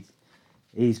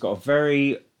 He's got a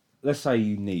very, let's say,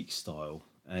 unique style,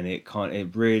 and it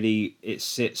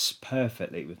sits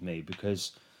perfectly with me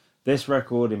because this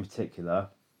record in particular.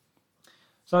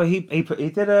 So he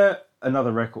did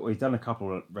another record. He's done a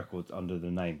couple of records under the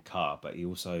name Car, but he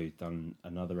also done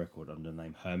another record under the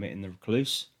name Hermit and the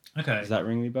Recluse. Okay. Does that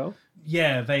ring any bell?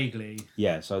 Yeah, vaguely.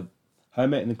 Yeah. So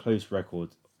Hermit and the Recluse record,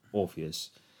 Orpheus,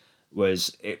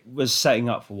 was setting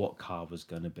up for what Car was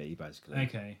going to be basically.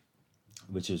 Okay.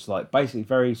 Which is like basically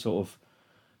very sort of.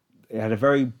 It had a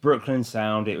very Brooklyn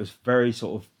sound. It was very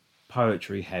sort of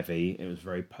poetry heavy. It was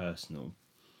very personal.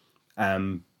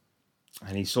 And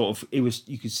you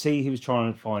could see he was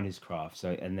trying to find his craft.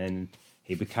 So, and then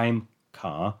he became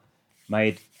Car,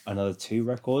 made another 2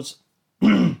 records,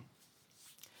 and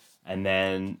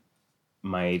then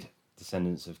made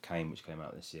Descendants of Cain, which came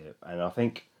out this year. And I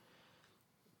think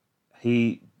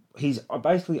he's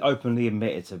basically openly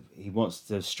admitted he wants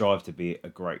to strive to be a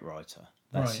great writer.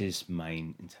 That's Right. his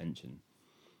main intention.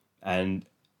 And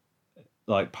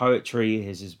like poetry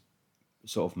is his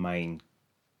sort of main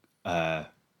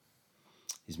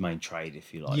trade,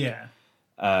 if you like. Yeah.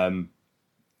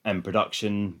 And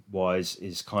production wise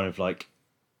is kind of like,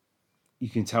 you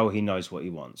can tell he knows what he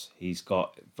wants. He's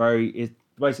got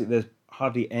basically there's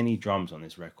hardly any drums on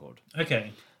this record.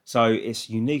 Okay. So it's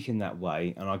unique in that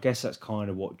way, and I guess that's kind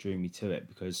of what drew me to it,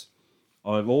 because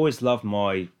I've always loved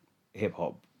my hip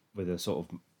hop with a sort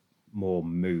of more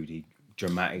moody,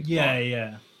 dramatic Yeah, vibe.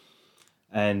 yeah.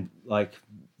 And like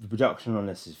the production on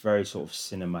this is very sort of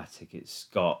cinematic. It's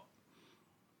got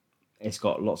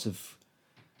lots of.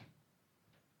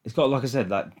 It's got, like I said,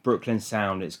 that Brooklyn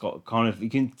sound. It's got kind of you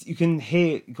can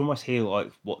almost hear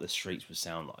like what the streets would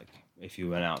sound like if you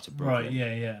went out to Brooklyn. Right.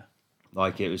 Yeah, yeah.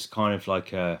 Like it was kind of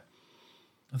like a.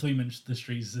 I thought you mentioned the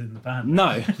streets in the band.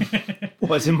 No.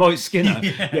 Well, it's in Mike Skinner.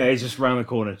 Yeah. Yeah, he's just round the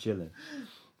corner chilling.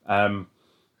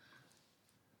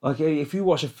 Like if you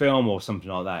watch a film or something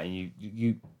like that, and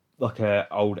you like a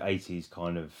old 80s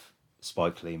kind of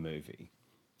Spike Lee movie,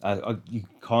 you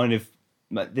kind of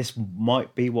this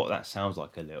might be what that sounds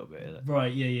like a little bit.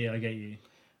 Right. Yeah, yeah. I get you.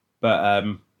 But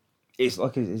it's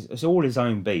like it's all his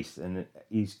own beast, and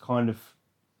he's kind of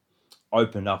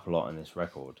opened up a lot in this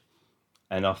record,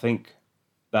 and I think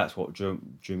that's what drew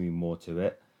me more to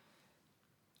it.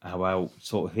 how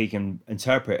sort of he can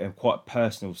interpret a quite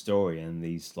personal story in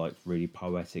these like really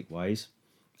poetic ways,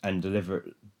 and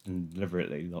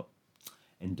deliberately like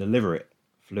and deliver it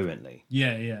fluently.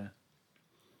 Yeah.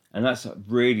 And that's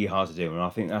really hard to do, and I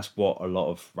think that's what a lot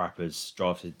of rappers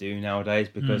strive to do nowadays.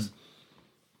 Because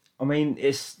I mean,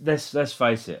 it's let's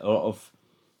face it, a lot of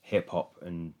hip hop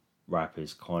and rap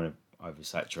is kind of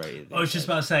oversaturated. I was just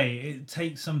about to say, it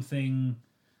takes something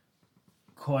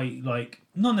quite like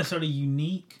not necessarily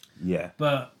unique, yeah,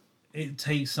 but it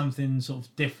takes something sort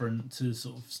of different to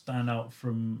sort of stand out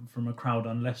from a crowd,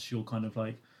 unless you're kind of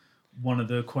like one of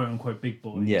the quote unquote big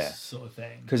boys, sort of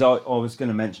thing. Because I was going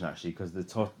to mention actually, because the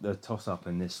toss up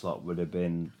in this slot would have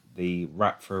been the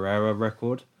Rap Ferreira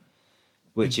record,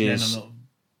 which is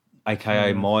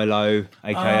AKA Milo,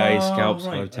 AKA Scalps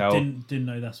Hotel. I didn't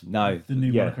know that's the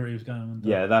new moniker he was going on.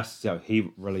 Yeah, that's he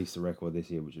released a record this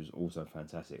year, which was also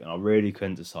fantastic, and I really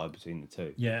couldn't decide between the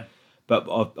two. Yeah, but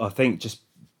I think just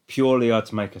purely I had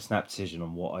to make a snap decision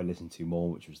on what I listened to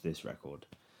more, which was this record.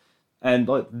 And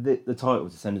like the title,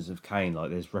 Descendants of Cain,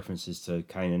 like there's references to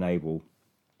Cain and Abel,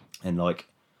 and like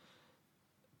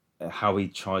how he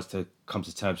tries to come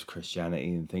to terms with Christianity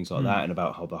and things like that, and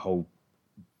about how the whole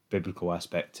biblical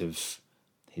aspect of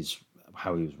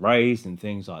how he was raised and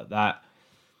things like that.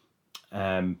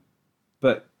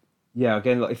 But yeah,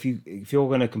 again, like if you're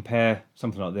going to compare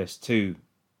something like this to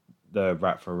the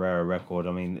Rap Ferreira record,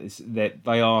 I mean,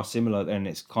 they are similar, and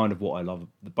it's kind of what I love.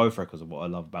 Both records are what I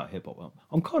love about hip hop.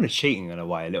 I'm kind of cheating in a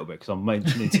way a little bit because I'm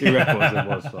mentioning two records in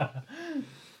one slot,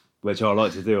 which I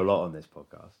like to do a lot on this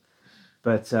podcast.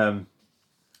 But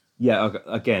yeah,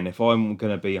 again, if I'm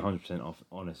going to be 100%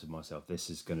 honest with myself,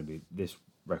 this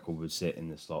record would sit in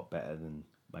the slot better than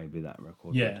maybe that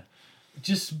record. Yeah,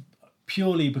 just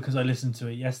purely because I listened to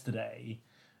it yesterday.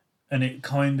 And it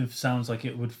kind of sounds like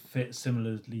it would fit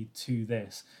similarly to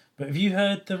this. But have you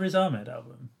heard the Riz Ahmed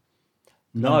album?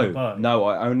 No,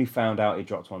 I only found out he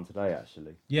dropped one today,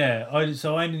 actually. Yeah, I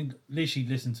literally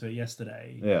listened to it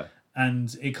yesterday. Yeah.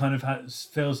 And it kind of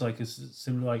feels like it's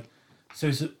similar, like,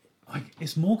 so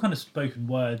it's more kind of spoken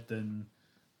word than,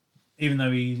 even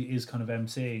though he is kind of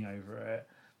emceeing over it,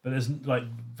 but there's like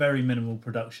very minimal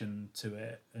production to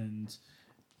it, and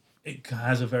it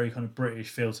has a very kind of British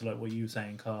feel to like what you were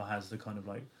saying. Carl has the kind of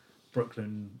like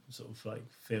Brooklyn sort of like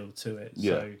feel to it.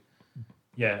 Yeah. So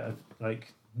yeah,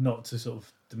 like not to sort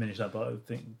of diminish that, but I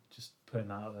think just putting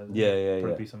that out there, would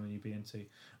probably be something you'd be into.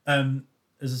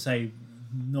 As I say,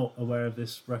 not aware of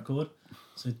this record,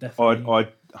 so definitely.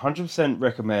 I'd 100%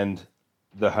 recommend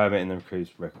the Hermit and the Recluse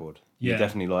record. You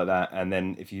definitely like that, and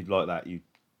then if you like that, you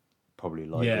probably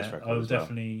like this record. I would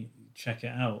definitely check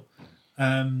it out.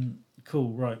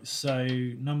 Cool, right. So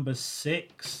number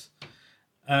 6.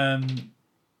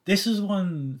 This is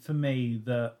one for me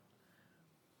that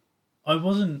I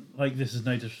wasn't like. This is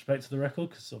no disrespect to the record,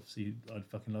 because obviously I'd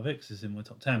fucking love it because it's in my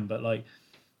top 10. But like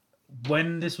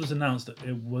when this was announced,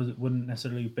 it wouldn't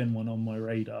necessarily have been one on my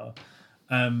radar.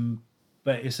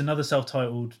 But it's another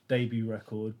self-titled debut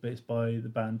record, but it's by the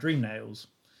band Dream Nails.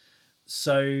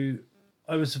 So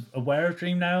I was aware of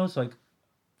Dream Nails, like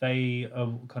they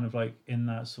are kind of like in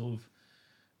that sort of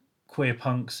queer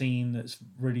punk scene that's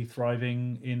really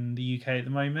thriving in the UK at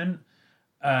the moment.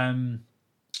 And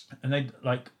they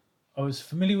like, I was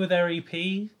familiar with their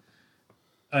EP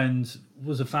and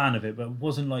was a fan of it, but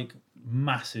wasn't like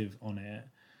massive on it.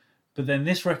 But then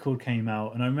this record came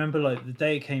out, and I remember like the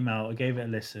day it came out, I gave it a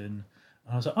listen,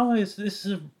 and I was like, oh, this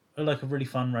is a really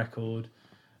fun record.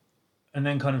 And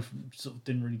then kind of sort of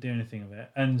didn't really do anything of it.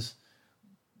 And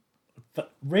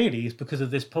really, it's because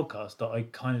of this podcast that I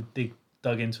kind of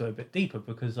dug into it a bit deeper,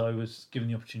 because I was given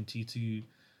the opportunity to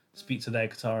speak to their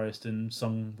guitarist and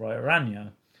songwriter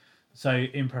Anya. So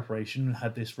in preparation,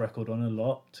 had this record on a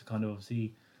lot to kind of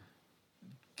obviously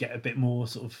get a bit more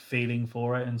sort of feeling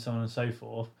for it and so on and so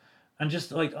forth. And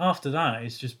just like after that,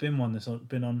 it's just been one that's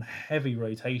been on heavy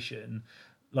rotation.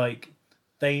 Like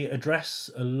they address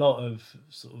a lot of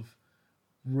sort of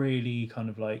really kind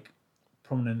of like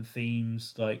prominent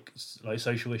themes, like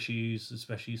social issues,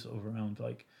 especially sort of around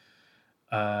like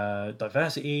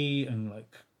diversity and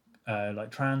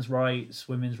like trans rights,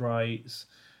 women's rights,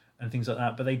 and things like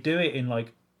that. But they do it in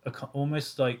like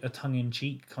almost like a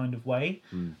tongue-in-cheek kind of way.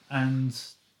 And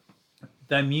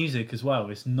their music as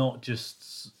well, it's not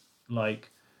just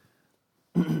like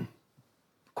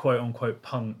quote unquote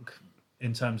punk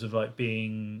in terms of like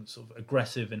being sort of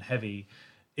aggressive and heavy.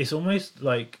 It's almost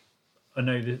like, I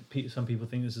know that some people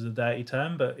think this is a dirty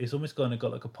term, but it's almost got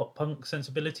like a pop punk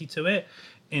sensibility to it,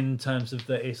 in terms of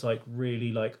that it's like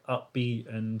really like upbeat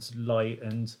and light,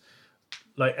 and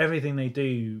like everything they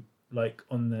do like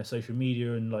on their social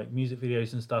media and like music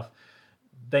videos and stuff,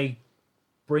 they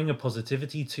bring a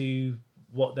positivity to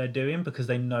what they're doing because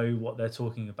they know what they're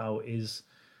talking about is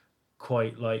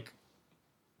quite like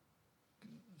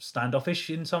standoffish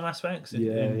in some aspects.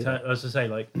 As I say,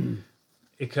 like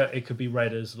it could be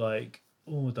read as like,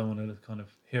 oh, I don't want to kind of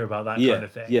hear about that kind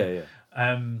of thing. Yeah.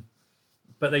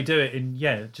 But they do it in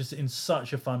just in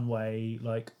such a fun way.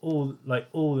 Like all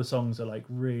the songs are like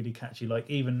really catchy. Like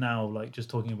even now, like just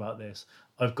talking about this,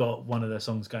 I've got one of their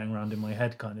songs going around in my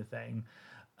head, kind of thing.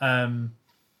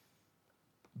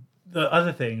 The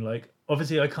other thing, like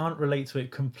obviously, I can't relate to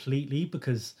it completely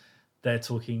because they're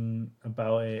talking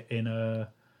about it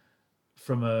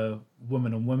from a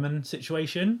woman on woman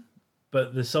situation.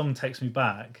 But the song Takes Me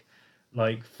Back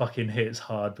like fucking hits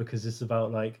hard because it's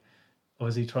about like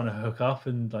obviously trying to hook up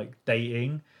and like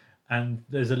dating, and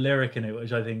there's a lyric in it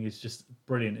which I think is just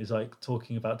brilliant. Is like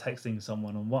talking about texting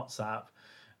someone on WhatsApp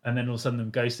and then all of a sudden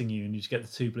them ghosting you and you just get the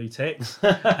 2 blue ticks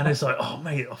and it's like, oh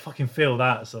mate, I fucking feel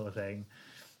that sort of thing.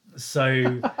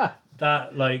 So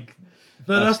that like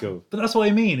that's cool. But that's what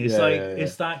I mean. It's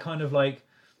it's that kind of like,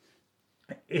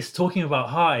 it's talking about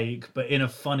Hike, but in a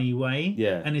funny way.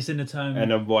 Yeah. And it's in a term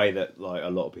and a way that like a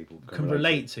lot of people can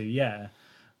relate to. Yeah.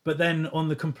 But then on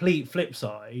the complete flip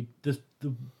side, the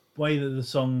way that the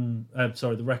song,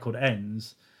 the record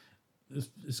ends,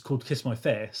 is called "Kiss My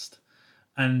Fist,"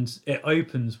 and it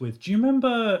opens with. Do you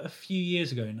remember a few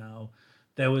years ago now?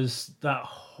 There was that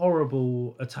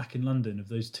horrible attack in London of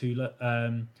those two.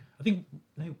 I think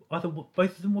both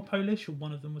of them were Polish, or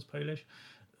one of them was Polish.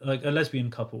 Like a lesbian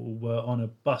couple were on a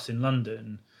bus in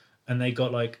London, and they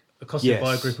got like accosted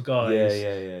by a group of guys,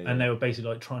 and they were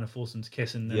basically like trying to force them to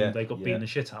kiss, and then they got beaten the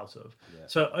shit out of. Yeah.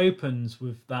 So it opens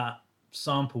with that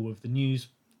sample of the news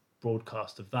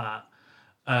broadcast of that,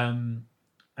 and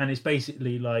it's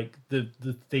basically like the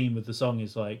theme of the song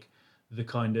is like the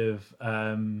kind of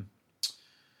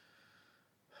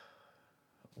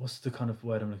what's the kind of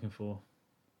word I'm looking for?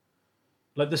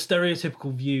 Like the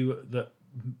stereotypical view that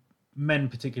men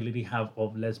particularly have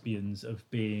of lesbians, of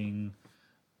being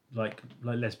like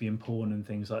lesbian porn and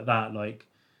things like that, like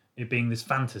it being this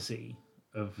fantasy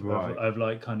of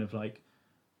like kind of like,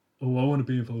 oh, I want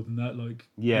to be involved in that, like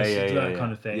that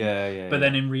kind of thing. But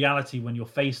then in reality, when you're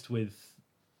faced with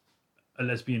a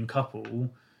lesbian couple,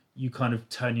 you kind of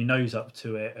turn your nose up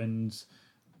to it and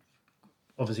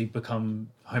obviously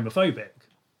become homophobic.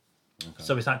 Okay.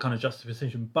 So it's that kind of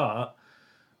juxtaposition, but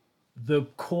the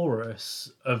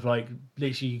chorus of like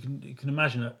literally you can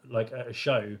imagine it like at a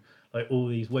show, like all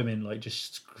these women like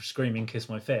just screaming "Kiss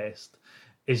My Fist"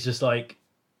 is just like,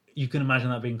 you can imagine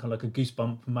that being kind of like a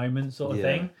goosebump moment sort of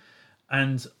thing.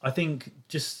 And I think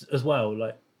just as well,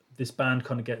 like this band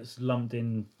kind of gets lumped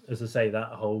in, as I say, that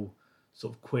whole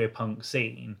sort of queer punk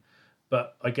scene.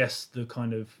 But I guess the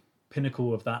kind of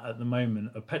pinnacle of that at the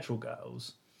moment are Petrol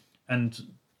Girls. And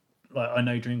like I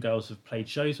know Dreamgirls have played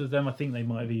shows with them. I think they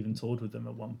might have even toured with them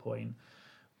at one point.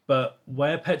 But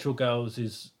where Petrol Girls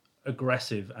is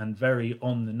aggressive and very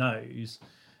on the nose,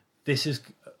 this is,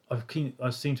 I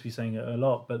seem to be saying it a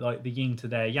lot, but like the yin to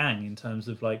their yang in terms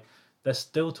of like they're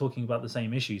still talking about the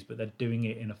same issues, but they're doing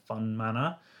it in a fun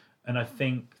manner. And I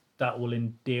think that will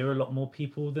endear a lot more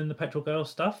people than the Petrol Girls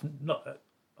stuff.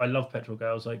 I love Petrol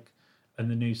Girls, like, and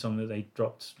the new song that they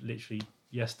dropped literally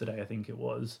yesterday, I think it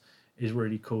was, is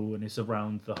really cool, and it's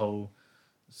around the whole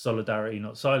solidarity,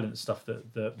 not silence stuff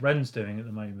that Ren's doing at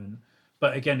the moment.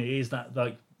 But again, it is that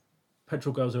like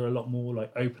Petrol Girls are a lot more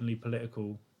like openly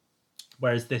political,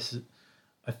 whereas this,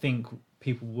 I think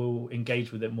people will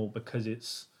engage with it more because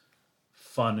it's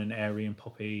fun and airy and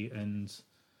poppy, and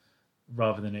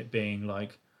rather than it being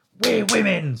like we're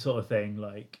women sort of thing,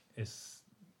 like it's,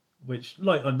 which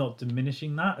like I'm not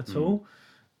diminishing that at all,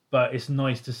 but it's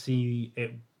nice to see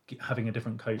it having a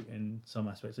different coat in some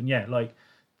aspects. And yeah, like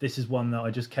this is one that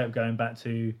I just kept going back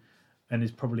to, and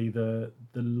is probably the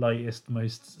lightest,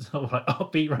 most sort of like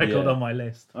upbeat record on my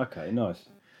list. Okay, nice.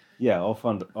 Yeah, I'll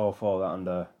follow that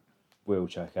under We'll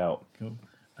Check Out. Cool.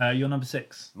 Your number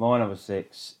 6. My number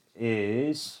 6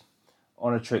 is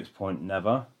On a Tricks Point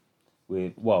Never.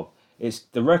 It's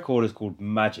the record is called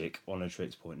Magic on a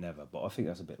Tricks Point Never, but I think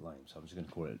that's a bit lame, so I'm just going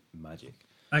to call it Magic.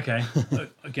 Okay.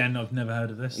 Again, I've never heard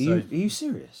of this. Are you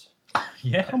serious?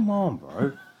 Yeah. Come on,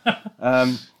 bro.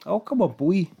 Oh, come on,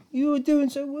 boy. You were doing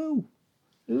so well.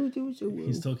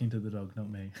 He's talking to the dog, not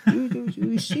me.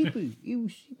 You were sheepy. There we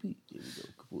go,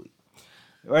 good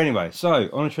boy. Anyway, so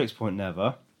On a Tricks Point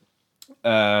Never.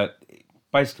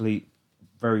 Basically,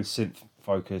 very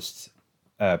synth-focused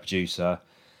producer.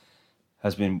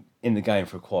 Has been in the game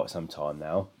for quite some time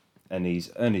now, and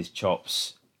he's earned his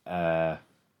chops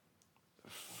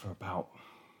for about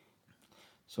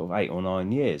sort of 8 or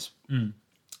 9 years. Mm.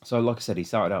 So, like I said, he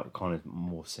started out kind of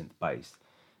more synth based,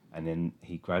 and then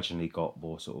he gradually got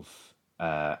more sort of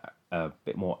a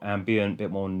bit more ambient, a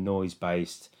bit more noise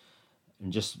based,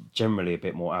 and just generally a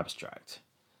bit more abstract.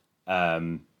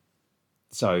 So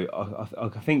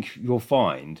I think you'll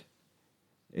find,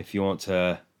 if you want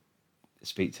to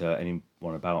speak to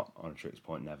anyone about Onyx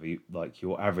Point Never, like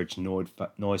your average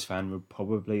noise fan would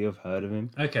probably have heard of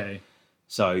him. Okay.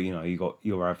 So, you got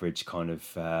your average kind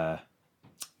of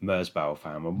Merzbow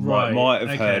fan Right, might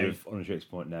have heard okay. of Onyx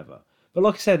Point Never. But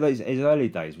like I said, his early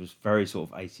days was very sort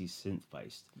of 80s synth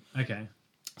based. Okay.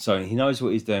 So he knows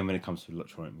what he's doing when it comes to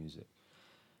electronic music.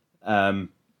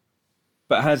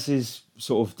 But as his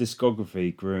sort of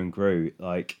discography grew and grew,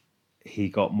 like he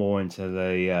got more into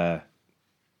the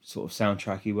sort of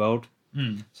soundtracky world.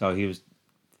 Mm. So he was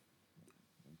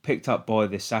picked up by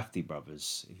the Safdie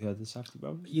brothers. Have you heard of the Safdie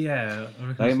brothers? Yeah. I They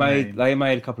recognize the name.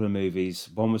 made a couple of movies.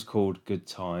 One was called Good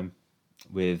Time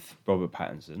with Robert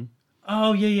Pattinson,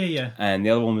 Oh, yeah. and the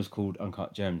other one was called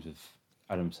Uncut Gems with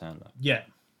Adam Sandler. Yeah.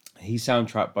 He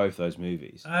soundtracked both those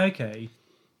movies. Okay.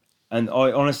 And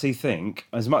I honestly think,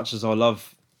 as much as I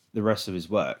love the rest of his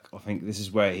work, I think this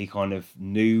is where he kind of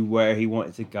knew where he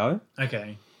wanted to go.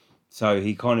 Okay. So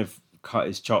he kind of cut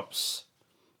his chops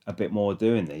a bit more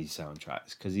doing these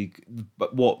soundtracks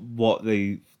but what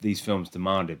these films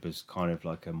demanded was kind of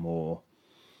like a more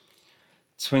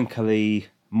twinkly,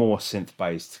 more synth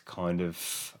based kind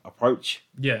of approach.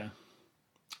 Yeah.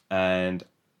 And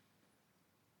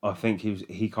I think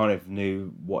he kind of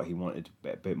knew what he wanted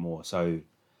a bit more. So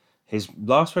his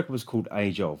last record was called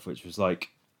Age of, which was like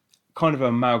kind of an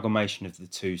amalgamation of the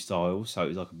two styles. So it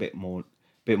was like a bit more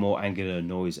angular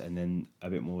noise and then a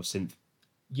bit more synth.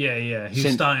 Yeah. He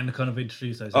was starting to kind of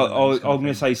introduce those. I'm elements, going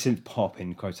to say synth pop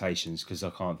in quotations because I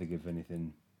can't think of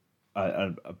anything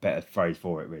a better phrase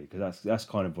for it really, because that's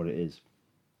kind of what it is.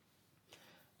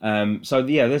 So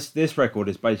yeah, this record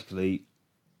is basically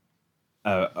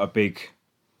a big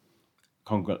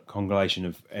congregation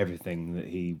of everything that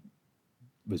he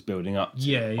was building up to.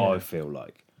 Yeah. I feel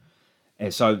like,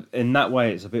 and so in that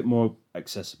way, it's a bit more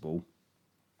accessible,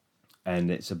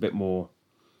 and it's a bit more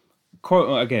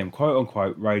quote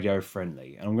unquote radio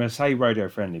friendly. And I'm going to say radio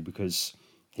friendly because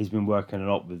he's been working a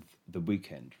lot with The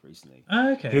Weeknd recently,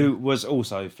 Okay. who was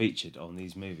also featured on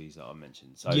these movies that I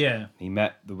mentioned. So Yeah. he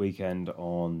met The Weeknd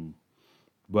on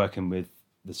working with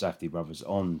the Safdie brothers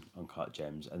on Uncut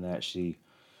Gems, and they actually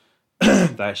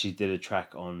did a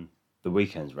track on The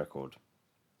Weeknd's record,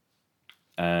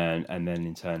 and then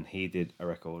in turn he did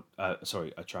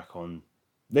a track on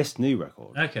this new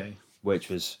record, Okay. which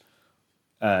was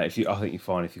I think you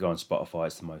find if you go on Spotify,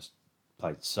 it's the most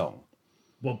played song.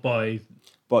 What by?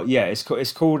 But yeah,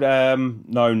 it's called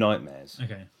No Nightmares.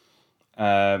 Okay.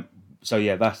 So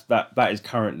yeah, that is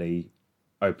currently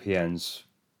OPN's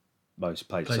most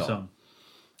played song.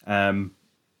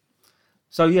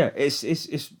 So yeah, it's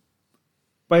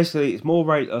basically it's more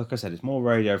like I said, it's more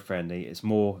radio friendly. It's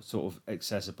more sort of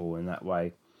accessible in that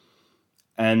way,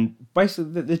 and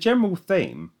basically the general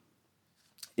theme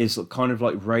is kind of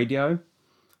like radio.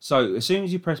 So as soon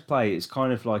as you press play, it's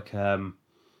kind of like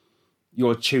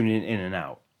you're tuning in and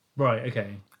out. Right.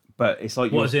 Okay. But it's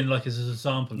like What is in like as a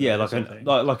sample? yeah,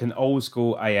 like an old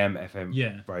school AM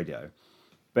FM radio.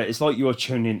 But it's like you're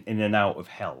tuning in and out of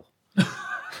hell.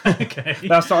 Okay.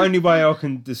 That's the only way I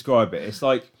can describe it. It's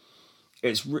like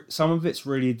some of it's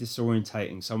really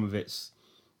disorientating, some of it's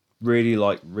really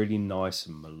nice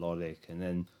and melodic, and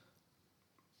then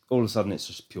all of a sudden it's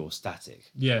just pure static.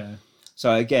 Yeah.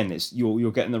 So again, it's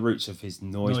you're getting the roots of his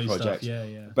noise project. Stuff,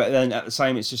 yeah. But then at the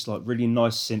same, it's just like really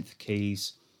nice synth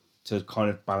keys to kind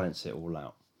of balance it all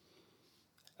out.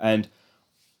 And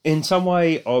in some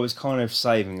way, I was kind of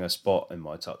saving a spot in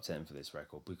my top 10 for this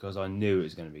record because I knew it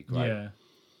was going to be great. Yeah.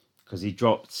 Because he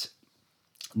dropped,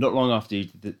 not long after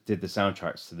he did the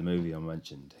soundtracks to the movie I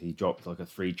mentioned, he dropped like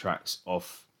 3 tracks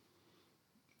off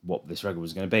what this record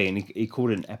was going to be, and he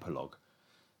called it an epilogue.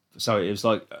 So it was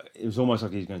almost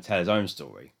like he was going to tell his own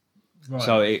story. Right.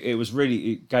 So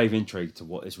it gave intrigue to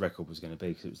what this record was going to be,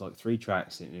 because it was like 3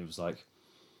 tracks, and it was like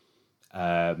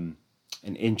an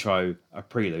intro, a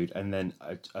prelude, and then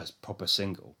a proper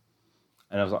single.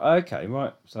 And I was like, okay,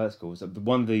 right, so that's cool. So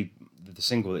the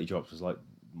single that he dropped was like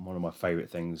one of my favourite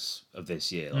things of this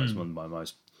year. Like, it's one of my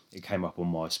most. It came up on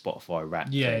my Spotify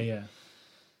Wrapped. Yeah.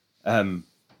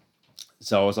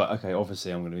 So I was like, okay,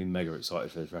 obviously I'm going to be mega excited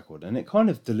for this record, and it kind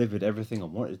of delivered everything I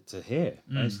wanted to hear.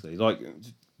 Basically, like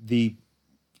the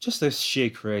sheer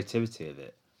creativity of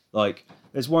it. Like,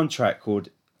 there's one track called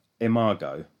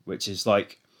Imago, which is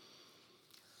like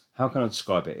how can I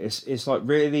describe it? It's like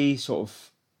really sort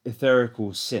of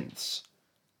ethereal synths,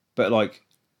 but like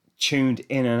tuned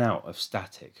in and out of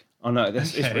static. I know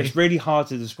it's really hard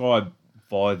to describe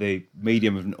by the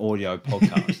medium of an audio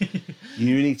podcast.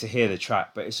 You need to hear the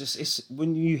track, but it's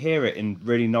when you hear it in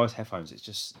really nice headphones, it's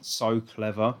just so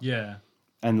clever. Yeah.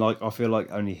 And like I feel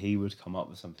like only he would come up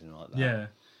with something like that. Yeah.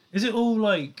 Is it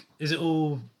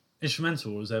all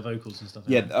instrumental, or is there vocals and stuff?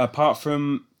 Yeah, apart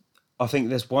from, I think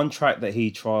there's one track that he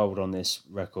trialled on this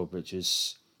record, which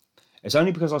is, it's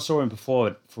only because I saw him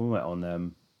perform it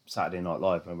on Saturday Night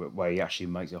Live, where he actually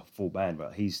makes a full band,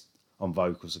 but he's on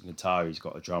vocals and guitar, he's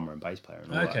got a drummer and bass player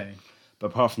and all that. But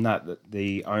apart from that,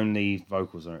 the only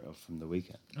vocals are from The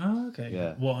Weeknd. Oh, okay.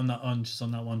 Yeah. What, on that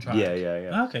one track?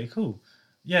 Yeah. Okay, cool.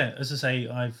 Yeah, as I say,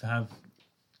 I have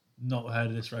not heard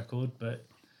of this record, but it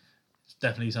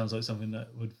definitely sounds like something that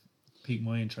would pique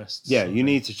my interest. Yeah, you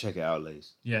need to check it out,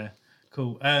 Liz. Yeah,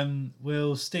 cool.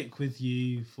 We'll stick with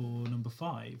you for number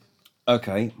 5.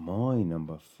 Okay, my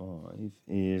number 5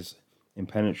 is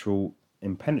Impenetrable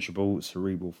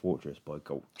Cerebral Fortress by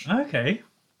Gulch. Okay.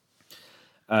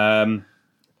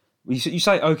 You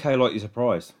say okay like you're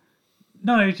surprised.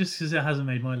 No, just because it hasn't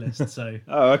made my list, so...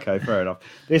 Oh, okay, fair enough.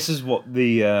 This is what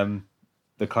the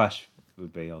Clash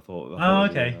would be, I thought. Oh,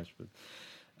 okay.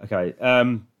 Okay,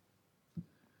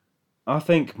 I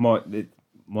think my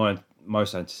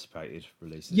most anticipated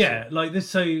release. Yeah, like this,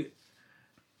 so...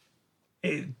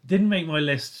 It didn't make my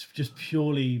list just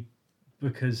purely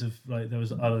because of, like, there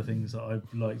was other things that I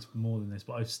liked more than this,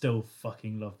 but I still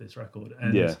fucking love this record.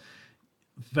 And yeah.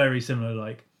 Very similar,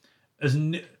 like... As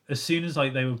soon as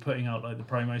like they were putting out like the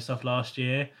promo stuff last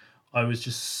year, I was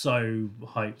just so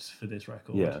hyped for this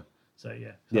record. Yeah. So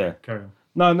yeah. Yeah. Carry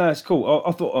on. No, it's cool.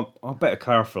 I thought I better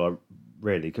clarify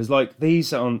really, because like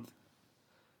these aren't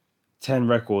 10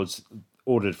 records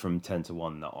ordered from 10 to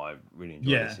 1 that I really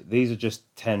enjoy. Yeah. These are just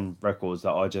 10 records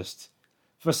that I just,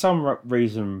 for some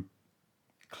reason,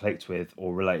 clicked with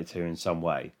or related to in some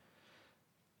way,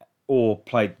 or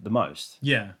played the most.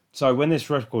 Yeah. So when this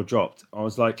record dropped, I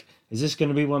was like, is this going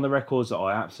to be one of the records that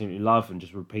I absolutely love and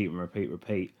just repeat and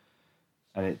repeat?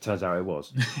 And it turns out it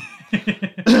was.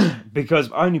 Because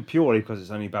purely because it's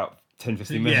only about 10,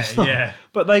 15 minutes long. Yeah.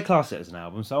 But they class it as an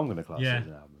album, so I'm going to class it as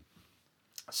an album.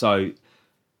 So,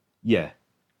 yeah.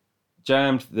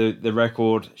 Jammed the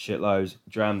record shitloads,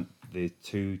 jammed the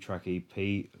 2-track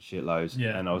EP shitloads,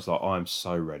 and I was like, I'm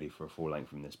so ready for a full length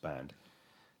from this band.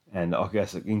 And I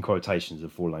guess in quotations, a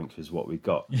full length is what we've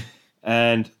got.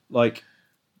 And like,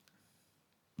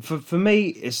 for me,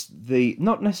 it's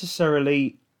not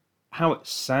necessarily how it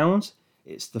sounds,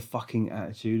 it's the fucking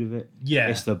attitude of it. Yeah.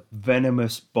 It's the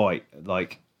venomous bite.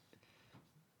 Like,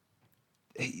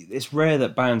 it's rare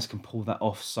that bands can pull that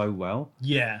off so well.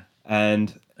 Yeah.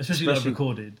 And especially like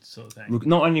recorded sort of thing.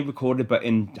 Not only recorded, but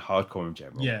in hardcore in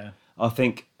general. Yeah. I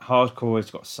think hardcore has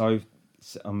got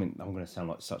I'm going to sound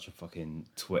like such a fucking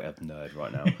Twitter nerd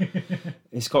right now.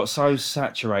 It's got so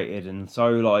saturated and so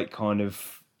like kind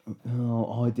of,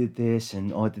 oh, I did this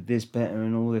and I did this better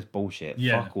and all this bullshit.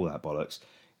 Yeah. Fuck all that bollocks.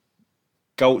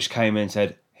 Gulch came in and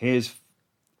said, here's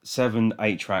 7,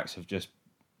 8 tracks of just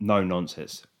no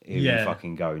nonsense. Here you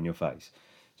fucking go in your face.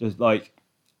 Just like,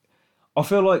 I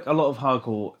feel like a lot of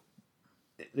hardcore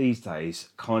these days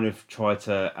kind of try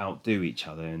to outdo each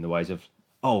other in the ways of,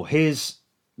 oh,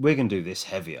 we're going to do this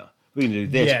heavier. We're going to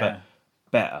do this but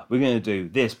better. We're going to do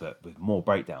this but with more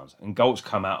breakdowns. And Gulch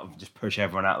come out and just push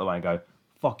everyone out of the way and go,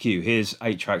 fuck you, here's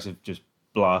 8 tracks of just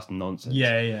blast nonsense.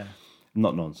 Yeah.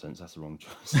 Not nonsense, that's the wrong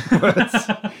choice.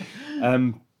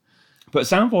 But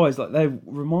sound-wise, like, they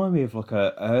remind me of like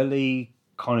a early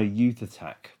kind of Youth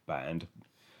Attack band.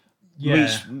 Yeah.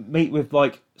 Meet with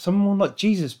like someone like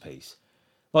Jesus Piece.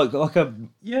 Like a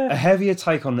heavier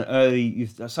take on the early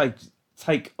Youth. Say,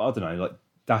 take, I don't know, like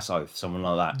Das Oath, someone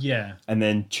like that. Yeah. And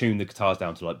then tune the guitars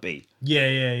down to like B.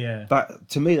 Yeah. That,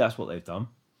 to me, that's what they've done.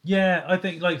 Yeah, I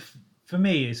think like for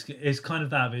me, it's kind of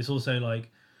that, but it's also like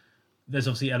there's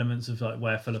obviously elements of like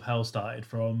where Full of Hell started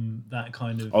from, that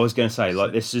kind of. I was going to say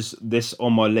like this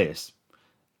on my list.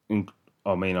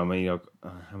 I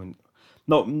mean,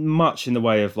 not much in the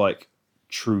way of like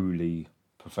truly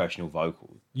professional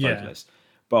vocalists,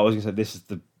 but I was going to say this is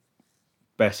the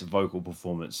best vocal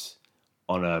performance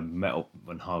on a metal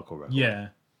and hardcore record. Yeah.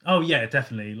 Oh yeah,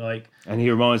 definitely. Like, and he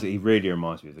really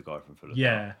reminds me of the guy from Full of Hell.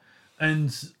 Yeah,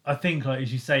 and I think like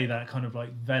as you say, that kind of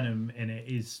like venom in it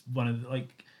is one of the,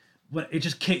 like when it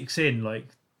just kicks in. Like,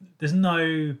 there's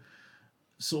no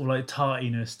sort of like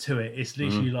tartiness to it. It's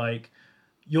literally like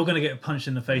you're gonna get punched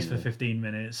in the face for 15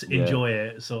 minutes. Enjoy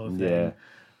it, sort of thing.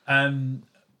 Yeah.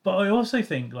 But I also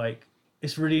think like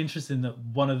it's really interesting that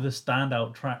one of the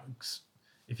standout tracks,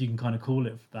 if you can kind of call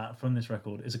it that, from this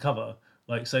record is a cover.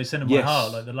 Like, so "Sin in My Yes.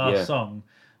 Heart," like the last Yeah. song,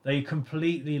 they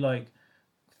completely like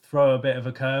throw a bit of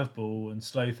a curveball and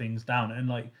slow things down, and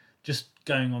like just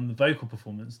going on the vocal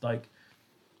performance, like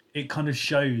it kind of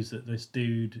shows that this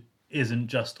dude isn't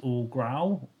just all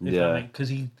growl. Yeah. Because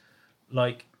he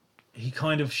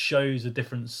kind of shows a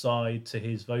different side to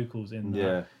his vocals in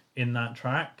that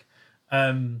track.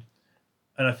 And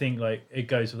I think like it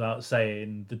goes without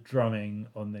saying, the drumming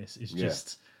on this is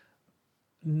just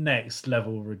next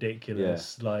level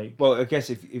ridiculous. Like, Well, I guess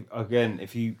if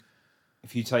you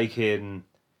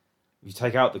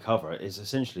take out the cover, it's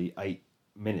essentially 8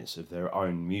 minutes of their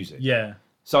own music. yeah,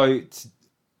 So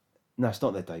no, it's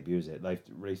not their debut, is it? They've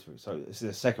released it. So it's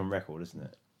their second record, isn't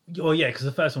it? well, yeah, because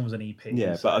the first one was an EP.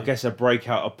 Yeah, so- but I guess a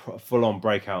full-on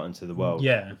breakout into the world.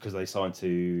 Yeah. Because they signed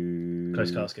to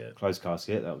Closed Casket. Closed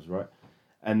Casket, that was right.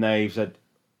 And they've said,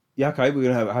 yeah, okay, we're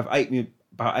going to have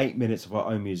about 8 minutes of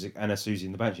our own music and a Susie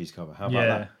and the Banshees cover. How about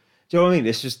that? Do you know what I mean?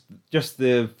 It's just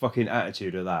the fucking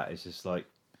attitude of that. It's just like,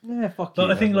 yeah, fuck you.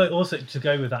 But I think like also to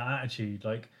go with that attitude,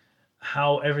 like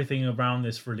how everything around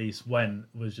this release went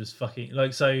was just fucking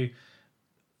like, so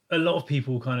a lot of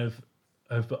people kind of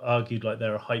have argued like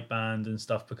they're a hype band and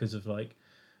stuff because of like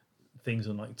things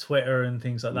on like Twitter and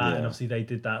things like that. Yeah. And obviously they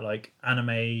did that like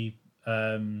anime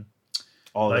the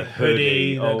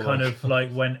hoodie that Oh, kind of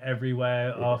like went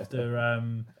everywhere after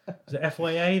was it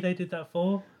FYA they did that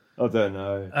for? I don't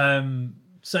know.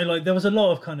 So like there was a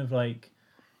lot of kind of like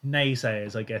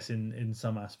naysayers, I guess, in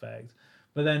some aspect.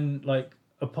 But then like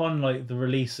upon like the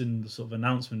release and the sort of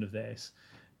announcement of this,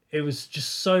 it was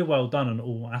just so well done on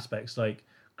all aspects. Like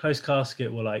Closed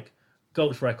Casket were like,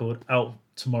 Gulch record out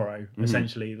tomorrow,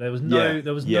 essentially. There was no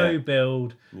no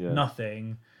build,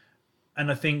 nothing.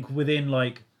 And I think within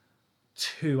like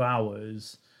 2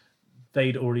 hours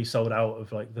they'd already sold out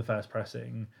of like the first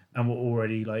pressing and were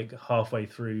already like halfway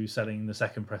through selling the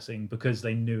second pressing because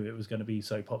they knew it was going to be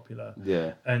so popular.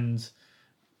 Yeah. And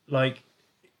like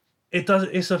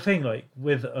it's a thing like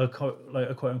with a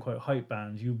quote unquote hype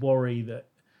band, you worry that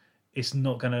it's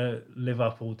not going to live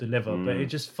up or deliver, but it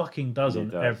just fucking does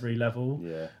on every level.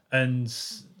 Yeah. And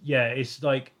yeah, it's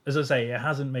like, as I say, it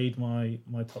hasn't made my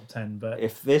top 10, but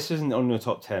If this isn't on your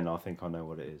top 10, I think I know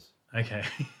what it is. okay.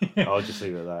 I'll just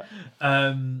leave it at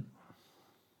that.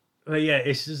 But yeah,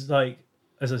 it's just like,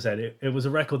 as I said, it was a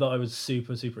record that I was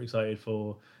super, super excited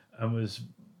for and was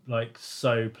like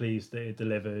so pleased that it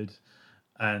delivered.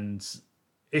 And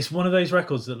it's one of those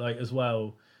records that like as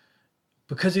well,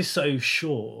 because it's so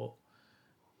short,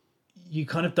 you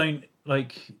kind of don't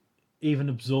like even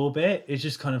absorb it. It's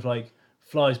just kind of like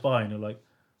flies by and you're like,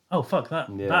 oh fuck, that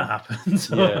happened.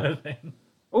 Sort of thing.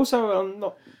 Also,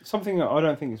 not something that I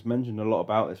don't think is mentioned a lot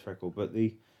about this record, but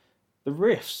the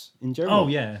riffs in general. Oh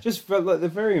yeah, just like they're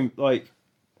very like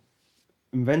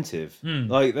inventive.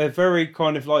 Like they're very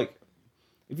kind of like,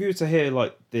 if you were to hear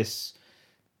like this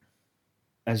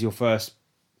as your first,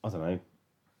 I don't know,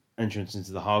 entrance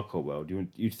into the hardcore world,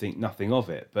 you'd think nothing of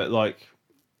it. But like,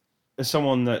 as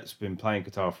someone that's been playing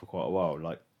guitar for quite a while,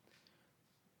 like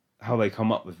how they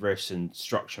come up with riffs and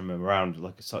structure them around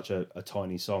like such a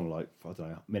tiny song, like I don't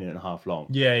know, a minute and a half long.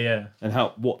 Yeah. And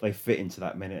what they fit into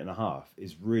that minute and a half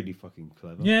is really fucking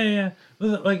clever. Yeah.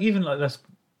 Well, like even like that's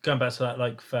going back to that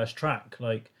like first track,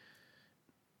 like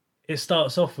it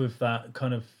starts off with that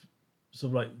kind of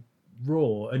sort of like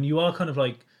raw, and you are kind of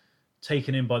like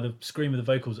taken in by the scream of the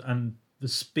vocals and the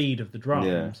speed of the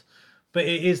drums, but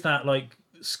it is that like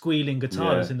squealing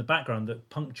guitar that's in the background that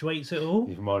punctuates it all.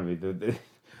 You reminded me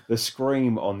the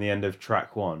scream on the end of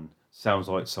track 1 sounds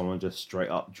like someone just straight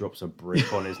up drops a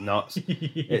brick on his nuts.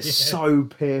 It's so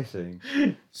piercing.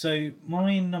 So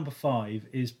my number 5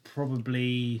 is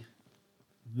probably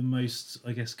the most,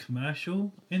 I guess,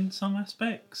 commercial in some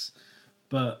aspects,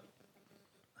 but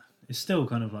it's still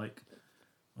kind of like,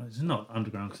 well, it's not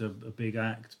underground because they're a big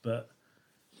act, but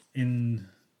in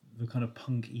the kind of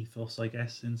punk ethos, I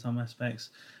guess, in some aspects.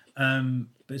 But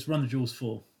it's Run the Jewels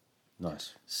 4.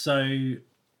 Nice. So,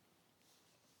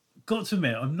 got to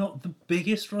admit, I'm not the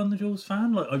biggest Run the Jewels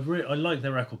fan. Like, I like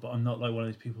their record, but I'm not like one of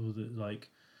those people that like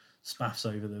spaffs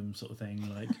over them, sort of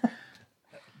thing. Like,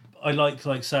 I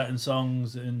like certain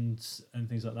songs and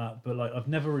things like that, but like I've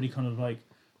never really kind of like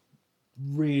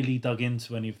really dug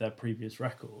into any of their previous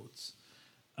records.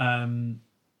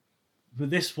 But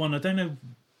this one, I don't know,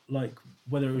 like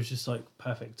whether it was just like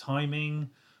perfect timing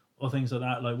or things like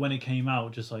that. Like when it came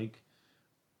out, just like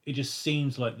it just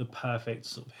seems like the perfect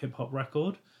sort of hip hop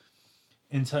record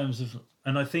in terms of,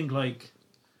 and I think like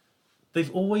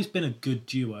they've always been a good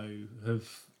duo of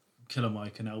Killer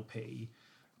Mike and LP,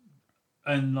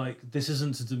 and like this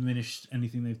isn't to diminish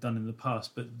anything they've done in the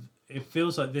past, but it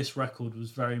feels like this record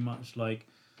was very much like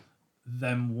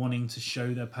them wanting to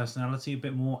show their personality a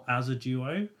bit more as a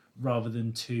duo rather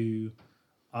than two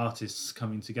artists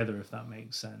coming together, if that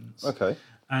makes sense. Okay.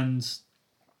 And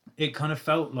it kind of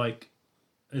felt like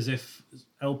as if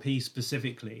LP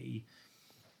specifically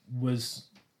was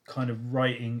kind of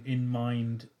writing in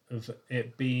mind of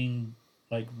it being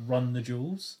like Run the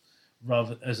Jewels,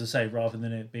 rather, as I say, rather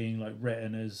than it being like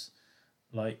written as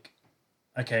like,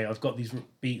 okay, I've got these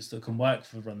beats that can work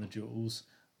for Run the Jewels,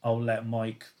 I'll let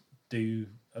Mike do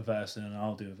a verse and then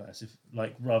I'll do a verse. If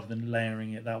like, rather than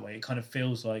layering it that way, it kind of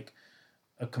feels like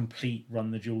a complete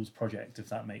Run the Jewels project, if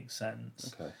that makes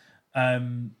sense. Okay.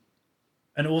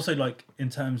 And also like in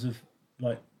terms of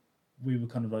like we were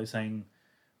kind of like saying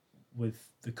with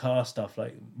the car stuff,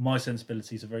 like my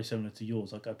sensibilities are very similar to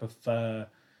yours. Like I prefer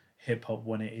hip hop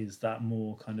when it is that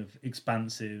more kind of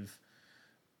expansive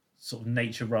sort of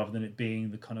nature rather than it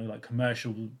being the kind of like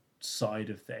commercial side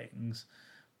of things.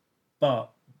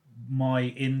 But my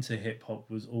into hip hop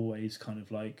was always kind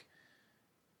of like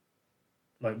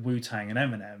Wu-Tang and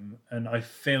Eminem, and I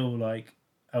feel like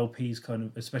LP's kind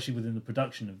of, especially within the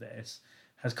production of this,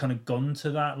 has kind of gone to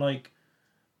that like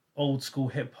old school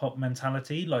hip hop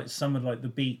mentality. Like some of like the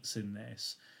beats in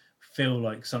this feel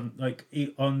like some like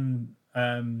on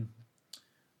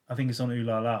I think it's on Ooh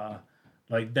La La,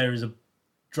 like there is a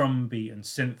drum beat and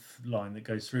synth line that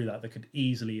goes through that could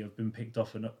easily have been picked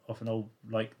off an old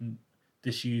like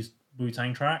disused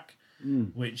Wu-Tang track,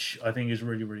 which I think is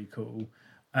really really cool.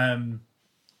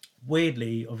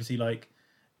 Weirdly, obviously, like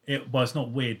it's not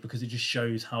weird because it just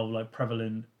shows how like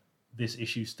prevalent this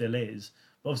issue still is.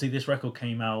 But obviously, this record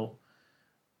came out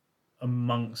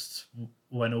amongst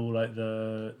when all like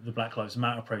the Black Lives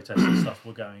Matter protests and stuff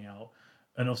were going out,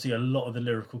 and obviously a lot of the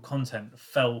lyrical content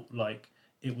felt like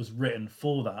it was written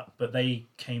for that. But they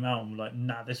came out and were like,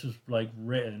 nah, this was like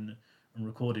written and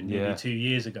recorded nearly 2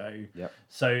 years ago. Yep.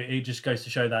 So it just goes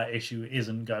to show that issue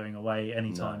isn't going away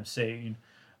anytime soon.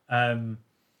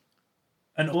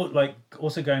 And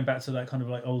also going back to that kind of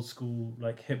like old school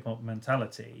like hip hop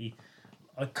mentality,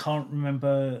 I can't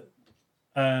remember.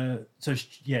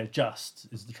 Just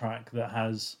is the track that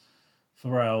has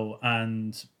Pharrell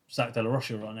and Zach De La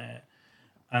Rocha on it,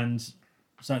 and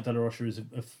Zach De La Rocha is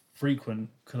a frequent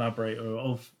collaborator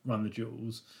of Run the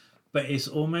Jewels, but it's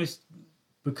almost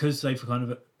because they've kind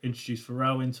of introduced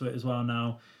Pharrell into it as well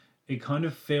now. It kind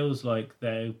of feels like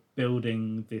they're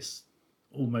building this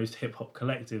almost hip hop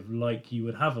collective like you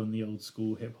would have on the old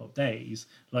school hip hop days,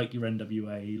 like your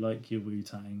NWA, like your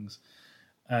Wu-Tangs.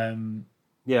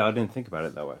 Yeah, I didn't think about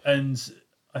it that way. And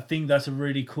I think that's a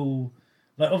really cool.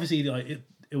 Like, obviously, like it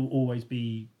will always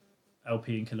be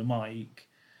LP and Killer Mike,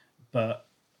 but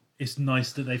it's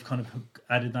nice that they've kind of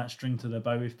added that string to their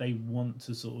bow if they want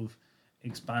to sort of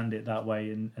expand it that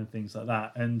way and things like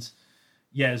that. And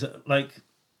yeah, like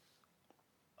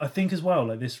I think as well,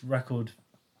 like this record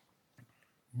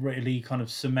really kind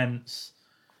of cements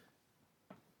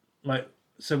like,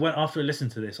 so when after I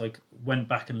listened to this, I went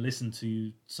back and listened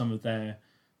to some of their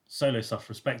solo stuff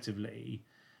respectively,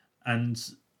 and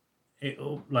it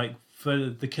like for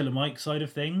the Killer Mike side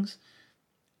of things,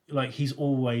 like he's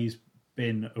always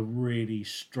been a really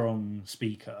strong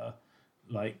speaker.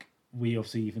 Like we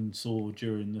obviously even saw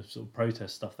during the sort of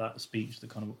protest stuff, that speech that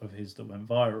kind of his that went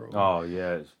viral. Oh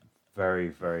yeah, it's very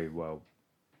very well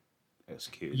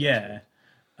executed. Yeah.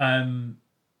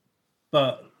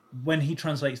 But when he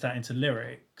translates that into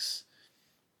lyrics,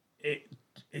 it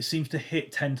seems to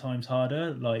hit 10 times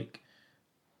harder. Like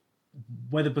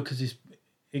whether because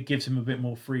it gives him a bit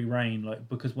more free reign, like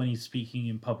because when he's speaking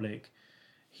in public,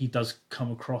 he does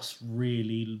come across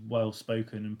really well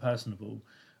spoken and personable.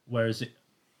 Whereas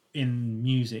in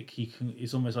music,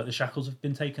 it's almost like the shackles have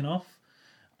been taken off.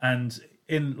 And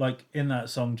in that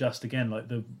song, Just Again, like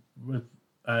the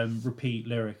repeat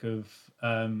lyric of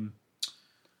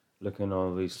looking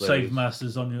on these Slave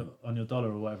Masters on your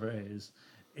dollar or whatever it is,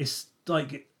 it's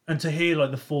like, and to hear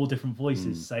like the 4 different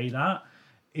voices say that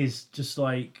is just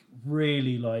like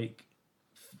really like,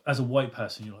 as a white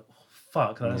person you're like, oh,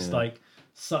 fuck, that's like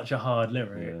such a hard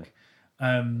lyric.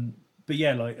 But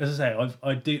yeah, like as I say,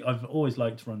 I've always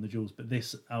liked Run the Jewels, but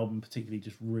this album particularly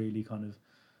just really kind of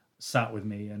sat with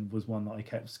me and was one that I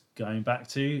kept going back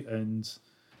to. And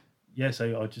yeah,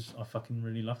 so I fucking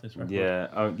really love this record.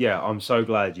 Yeah, I'm so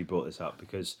glad you brought this up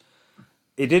because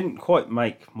it didn't quite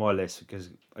make my list because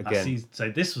again. So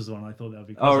this was the one I thought that would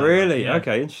be. Oh really? Yeah.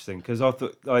 Okay, interesting. Because I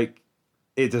thought like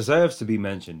it deserves to be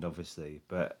mentioned, obviously,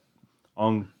 but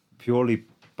on purely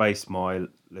based my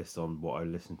list on what I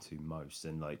listen to most,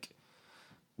 and like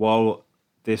while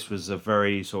this was a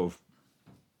very sort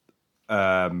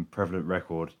of prevalent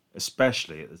record,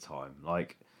 especially at the time.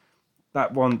 Like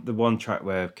the one track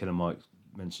where Killer Mike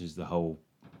mentions the whole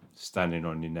standing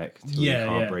on your neck until you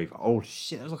can't breathe. Oh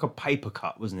shit, it was like a paper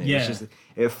cut, wasn't it? Yeah.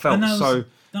 It felt so.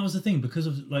 That was the thing, because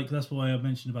of like that's why I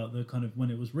mentioned about the kind of when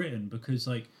it was written, because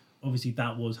like obviously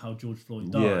that was how George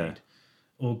Floyd died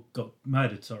or got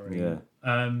murdered. Sorry. Yeah.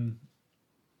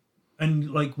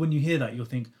 And like when you hear that, you'll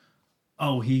think,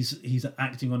 oh, he's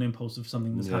acting on impulse of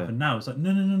something that's happened now. It's like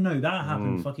no, that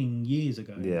happened fucking years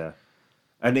ago. Yeah,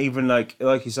 and even like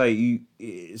you say,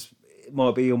 it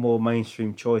might be your more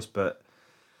mainstream choice, but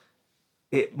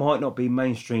it might not be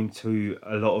mainstream to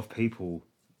a lot of people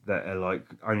that are like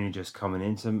only just coming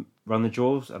in to Run the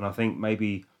Jewels. And I think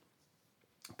maybe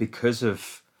because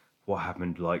of what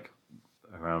happened like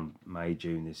around May,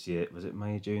 June this year, was it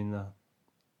May, June?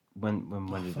 When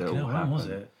did it all happen? When was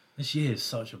it? This year is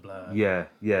such a blur.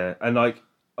 Yeah. And like,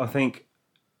 I think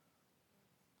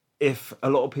if a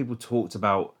lot of people talked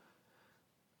about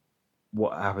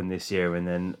what happened this year and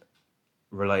then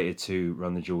related to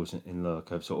Run the Jewels in like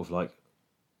a sort of like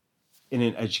in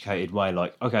an educated way,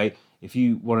 like, okay, if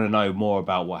you want to know more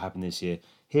about what happened this year,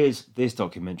 here's this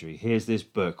documentary, here's this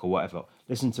book or whatever,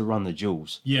 listen to Run the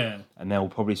Jewels. Yeah. And they'll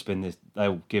probably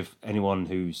they'll give anyone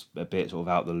who's a bit sort of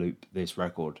out the loop this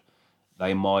record,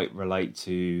 they might relate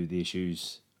to the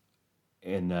issues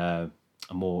in a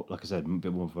more, like I said, a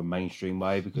bit more of a mainstream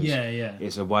way, because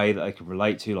it's a way that they can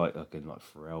relate to, like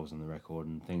Pharrell's on the record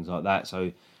and things like that.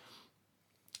 So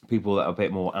people that are a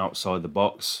bit more outside the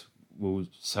box will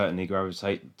certainly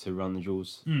gravitate to Run the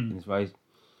Jewels in this way.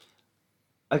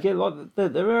 Again, like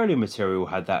the earlier material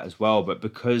had that as well, but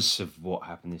because of what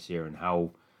happened this year and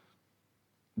how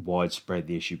widespread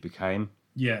the issue became,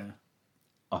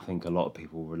 I think a lot of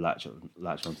people will latch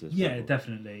onto this. Yeah,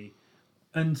 definitely.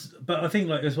 But I think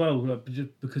like as well, like,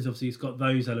 just because obviously it's got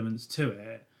those elements to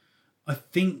it, I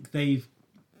think they've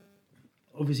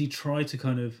obviously tried to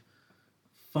kind of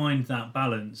find that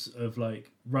balance of like,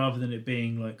 rather than it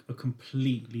being like a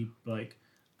completely like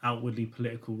outwardly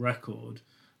political record,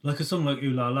 like a song like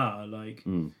Ooh La La, like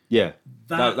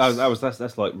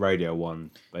that's like Radio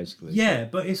 1 basically. Yeah,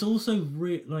 but it's also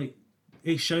like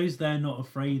it shows they're not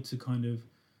afraid to kind of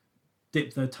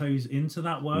dip their toes into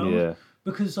that world. Yeah.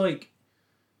 Because like,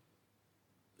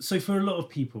 so for a lot of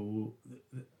people,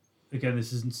 again,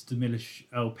 this isn't to diminish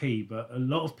LP, but a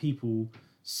lot of people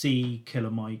see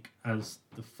Killer Mike as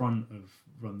the front of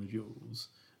Run the Jewels,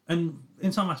 and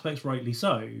in some aspects rightly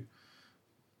so.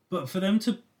 But for them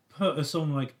to put a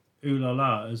song like Ooh La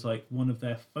La as like one of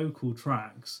their focal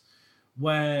tracks,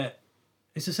 where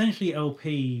it's essentially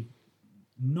LP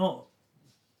not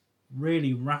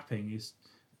really rapping,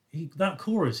 that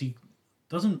chorus, he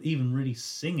doesn't even really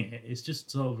sing it, it's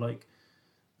just sort of like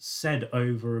said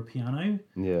over a piano.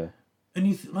 Yeah. And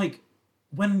you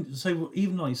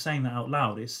even like saying that out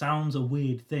loud, it sounds a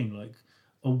weird thing, like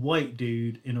a white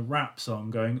dude in a rap song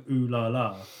going ooh la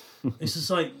la. It's just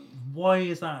like, why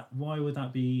would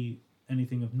that be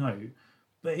anything of note?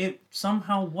 But it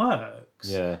somehow works.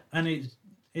 Yeah. And it's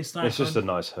just a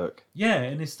nice hook. Yeah,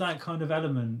 and it's that kind of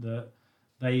element that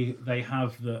they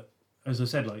have, that, as I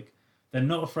said, like they're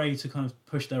not afraid to kind of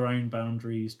push their own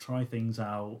boundaries, try things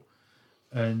out.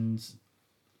 And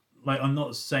like, I'm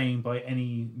not saying by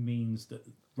any means that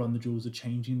Run the Jewels are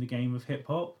changing the game of hip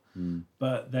hop,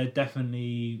 but they're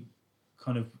definitely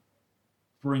kind of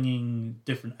bringing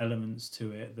different elements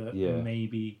to it that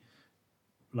maybe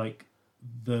like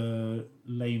the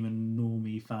layman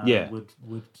normie fan would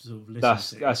sort of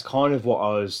listen to. That's kind of what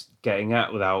I was getting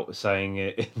at without saying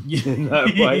it in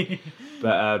that way.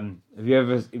 But have you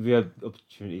had the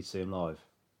opportunity to see him live?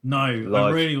 No,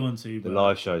 I really want to. But the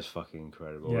live show is fucking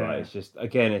incredible, right? It's just,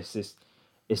 again, it's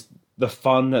the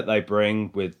fun that they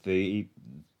bring with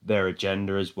their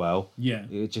agenda as well. Yeah,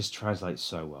 it just translates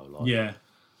so well live. Yeah.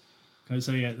 Okay,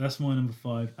 so that's my number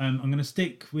 5. I'm going to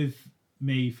stick with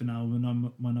me for now,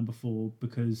 my number 4,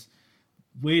 because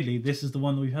weirdly this is the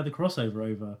one that we've had the crossover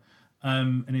over,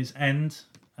 and it's End,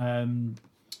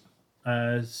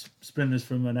 Splinters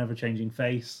from an Ever-Changing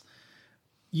Face.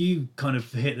 You kind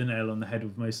of hit the nail on the head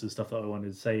with most of the stuff that I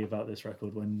wanted to say about this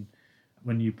record when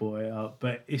you brought it up.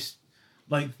 But it's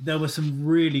like, there were some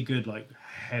really good like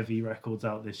heavy records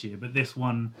out this year, but this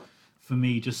one for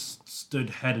me just stood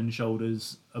head and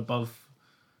shoulders above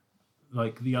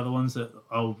like the other ones that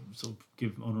I'll sort of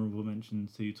give honourable mention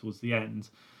to towards the end.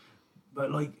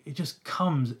 But like, it just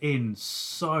comes in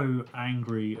so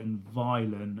angry and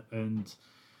violent, and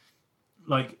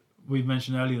like we've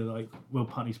mentioned earlier, like Will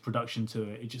Putney's production to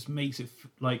it, it just makes it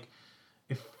like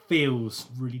it feels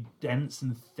really dense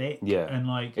and thick. Yeah. And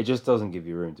like It just doesn't give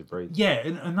you room to breathe. yeah,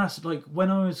 and that's like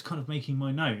when I was kind of making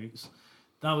my notes,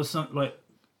 that was something like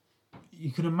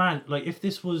you can imagine like if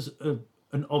this was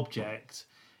an object,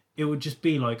 it would just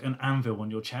be like an anvil on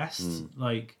your chest,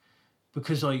 like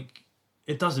because like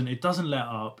it doesn't let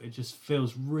up. It just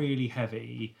feels really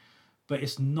heavy, but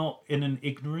it's not in an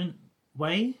ignorant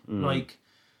way. Like,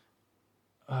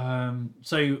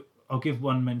 so I'll give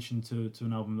one mention to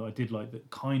an album that I did like that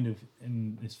kind of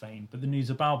in this vein, but the new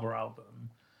Zabalba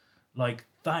album, like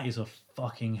that is a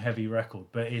fucking heavy record,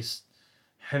 but it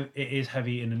is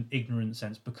heavy in an ignorant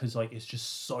sense because like it's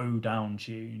just so down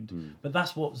tuned. But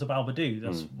that's what Zabalba do.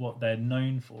 That's what they're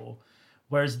known for.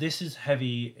 Whereas this is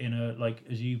heavy in a like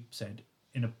as you said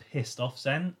in a pissed off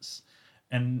sense,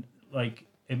 and like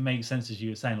it makes sense as you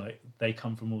were saying like they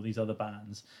come from all these other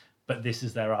bands, but this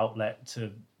is their outlet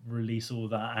to release all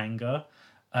that anger.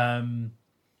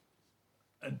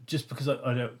 Just because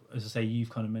I don't, as I say, you've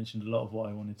kind of mentioned a lot of what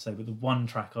I wanted to say, but the one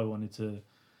track I wanted to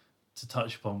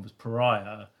touch upon was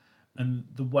Pariah, and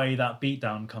the way that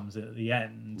beatdown comes in at the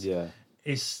end. Yeah.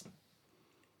 It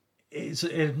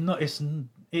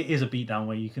is a beatdown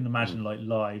where you can imagine like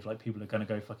live, like people are going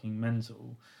to go fucking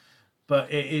mental, but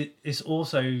it's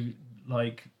also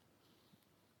like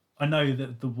I know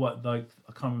that the what like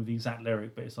I can't remember the exact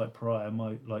lyric, but it's like Pariah,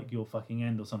 my like your fucking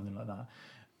end or something like that,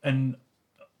 and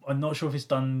I'm not sure if it's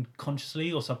done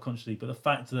consciously or subconsciously, but the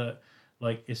fact that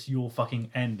like it's your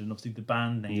fucking end and obviously the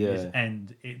band name is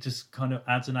End, it just kind of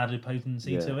adds an added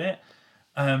potency to it.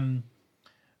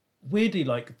 Weirdly,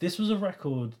 like this was a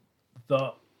record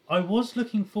that I was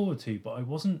looking forward to, but I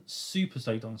wasn't super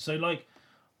stoked on. So like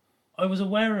I was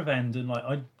aware of End and like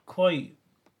I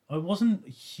wasn't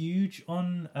huge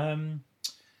on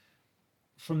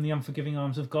From the Unforgiving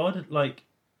Arms of God. Like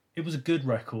it was a good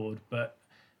record, but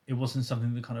it wasn't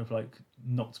something that kind of like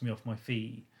knocked me off my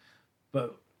feet.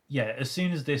 But yeah, as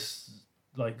soon as this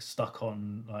like stuck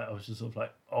on, like I was just sort of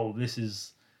like, oh, this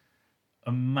is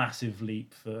a massive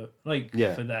leap for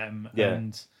for them. Yeah.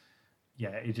 And yeah,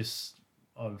 it just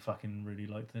I fucking really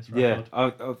liked this record.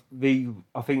 Yeah,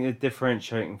 I think the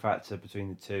differentiating factor between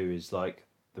the two is like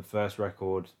the first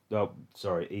record,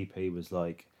 EP was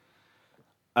like,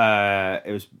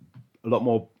 it was a lot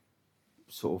more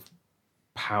sort of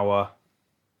power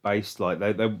based. Like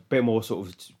they're a bit more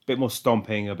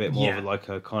stomping, a bit more of like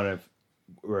a kind of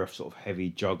or a sort of heavy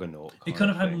juggernaut. It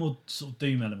kind of had more sort of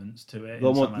doom elements to it.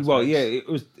 Well, yeah, it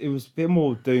was a bit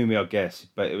more doomy, I guess,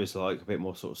 but it was like a bit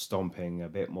more sort of stomping, a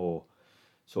bit more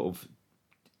sort of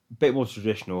bit more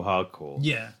traditional hardcore.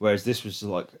 Yeah. Whereas this was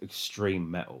like extreme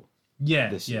metal. Yeah.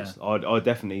 This yeah. is I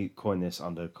definitely coin this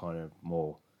under kind of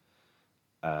more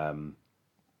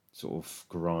sort of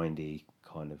grindy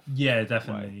kind of Yeah,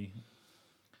 definitely.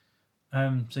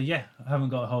 So yeah, I haven't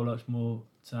got a whole lot more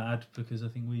to add because I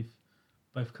think we've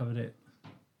both covered it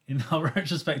in our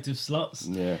retrospective slots.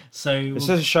 Yeah. So it's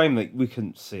just a shame that we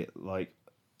couldn't see it. Like,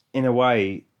 in a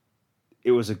way,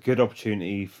 it was a good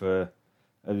opportunity for.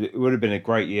 It would have been a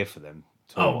great year for them.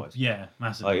 Tour-wise. Oh yeah,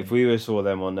 massively. Like if we saw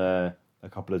them on a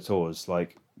couple of tours,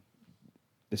 like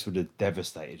this would have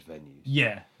devastated venues.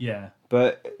 Yeah, yeah.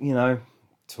 But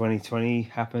 2020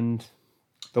 happened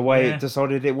the way it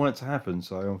decided it wanted to happen.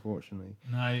 So unfortunately,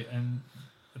 no, and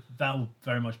that will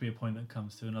very much be a point that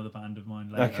comes to another band of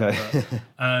mine later. Okay. But,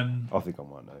 I think I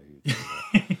might know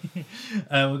who.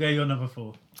 We'll go your number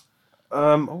 4.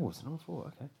 It's number 4.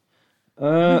 Okay.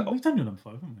 We've done your number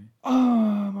 5, haven't we?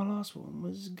 My last one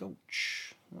was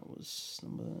Gulch. That was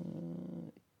number.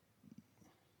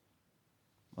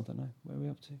 I don't know. Where are we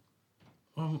up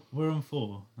to? We're on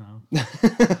 4 now.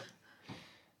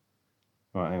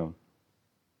 Right, hang on.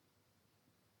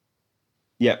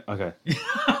 Yep. Okay.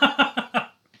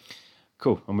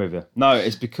 Cool. I'm with you. No,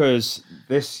 it's because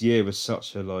this year was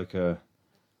such a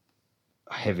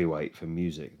heavyweight for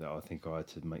music that I think I had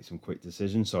to make some quick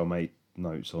decisions. So I made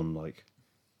notes on like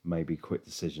maybe quick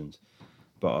decisions.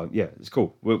 But yeah, it's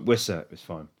cool. We're set. It's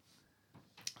fine.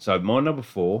 So my number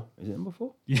 4 is it number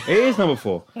 4? Yeah. It is number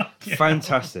 4. Okay.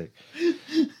 Fantastic.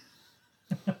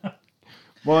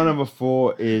 My number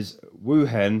 4 is Wu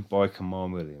Hen by Kamal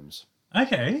Williams.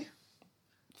 Okay.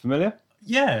 Familiar?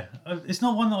 Yeah, it's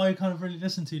not one that I kind of really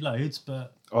listen to loads,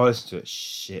 but I listen to it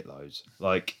shitloads.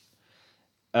 Like,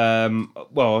 well,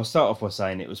 I'll start off by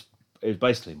saying it was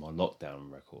basically my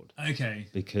lockdown record. Okay.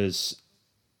 Because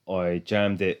I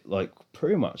jammed it like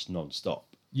pretty much non-stop.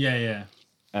 Yeah, yeah.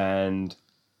 And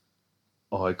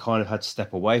I kind of had to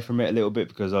step away from it a little bit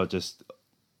because I just,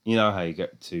 you know how you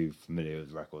get too familiar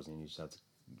with records and you just had to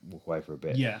walk away for a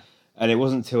bit. Yeah. And it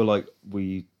wasn't until like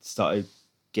we started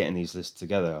getting these lists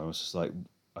together, I was just like,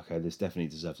 okay, this definitely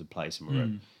deserves a place in my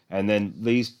room. And then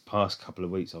these past couple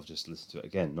of weeks, I've just listened to it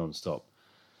again non-stop,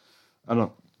 and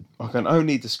I can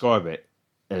only describe it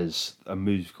as a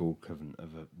musical equivalent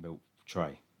of a milk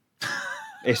tray.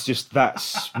 It's just that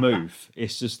smooth.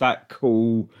 It's just that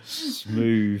cool,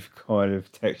 smooth kind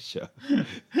of texture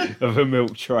of a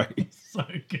milk tray. So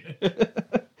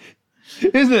good.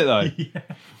 Isn't it though? Yeah.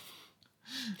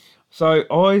 So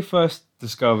I first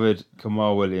discovered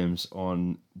Kamal Williams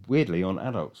weirdly on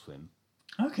Adult Swim,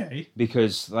 Okay.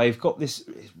 because they've got this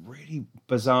really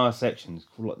bizarre section. It's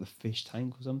called like the Fish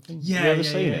Tank or something. Yeah, Have you ever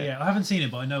seen it? yeah. I haven't seen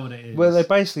it, but I know what it is. Where they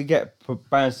basically get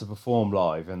bands to perform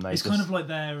live, and It's kind of like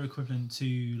their equivalent to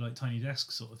like Tiny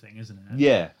Desk sort of thing, isn't it?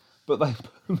 yeah, but they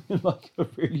put them in like a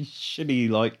really shitty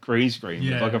like green screen with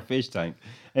Yeah. like a fish tank,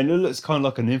 and it looks kind of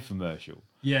like an infomercial.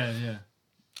 Yeah, yeah.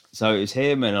 So it's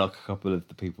him and like a couple of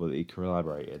the people that he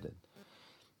collaborated in.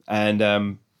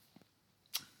 And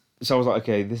so I was like,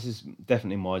 okay, this is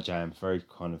definitely my jam. Very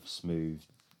kind of smooth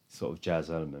sort of jazz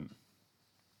element.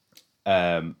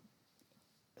 So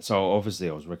obviously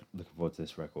I was looking forward to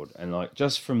this record. And like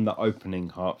just from the opening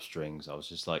harp strings, I was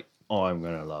just like, oh, I'm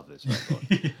going to love this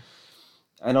record.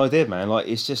 And I did, man. Like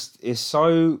it's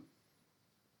so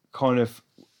kind of,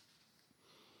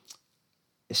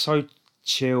 it's so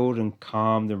chilled and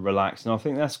calmed and relaxed, and I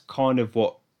think that's kind of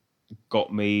what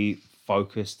got me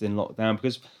focused in lockdown,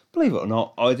 because believe it or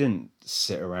not, I didn't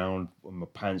sit around with my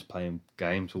pants playing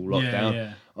games all lockdown.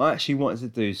 Yeah. I actually wanted to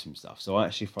do some stuff, so I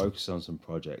actually focused on some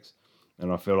projects,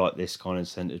 and I feel like this kind of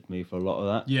centered me for a lot of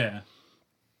that. Yeah.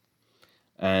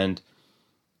 And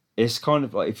it's kind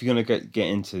of like, if you're going to get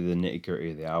into the nitty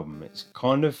gritty of the album, it's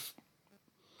kind of,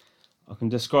 I can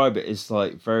describe it as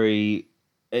like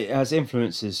it has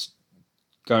influences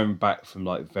going back from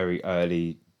like very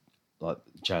early like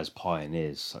jazz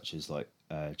pioneers such as like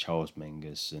Charles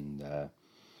Mingus and I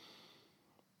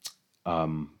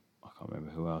can't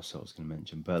remember who else I was going to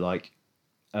mention, but like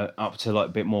up to like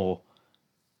a bit more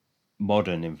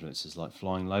modern influences like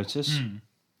Flying Lotus.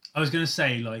 I was going to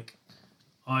say, like,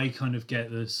 I kind of get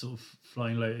the sort of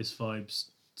Flying Lotus vibes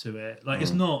to it. Like,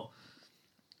 it's not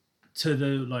to the,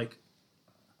 like,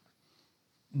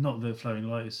 not the Flying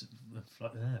Lotus.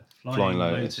 Flying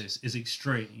Lotus is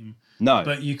extreme. No.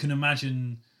 But you can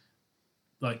imagine,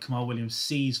 like, Kamal Williams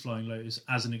sees Flying Lotus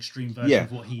as an extreme version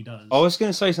of what he does. I was going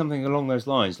to say something along those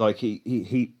lines. Like,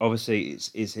 he obviously,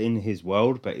 it's in his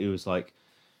world, but he was like,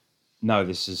 no,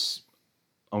 this is,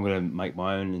 I'm going to make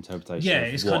my own interpretation. Yeah,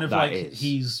 of it's what kind of that like is.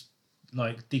 he's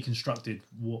like deconstructed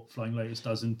what Flying Lotus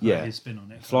does and put his spin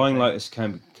on it. Flying Lotus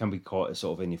can be quite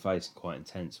sort of in your face and quite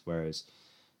intense, whereas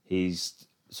he's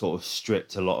sort of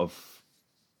stripped a lot of.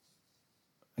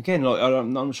 Again, like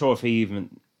I'm not sure if he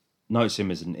even notes him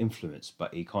as an influence,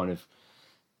 but he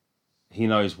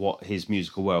knows what his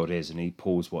musical world is, and he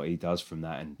pulls what he does from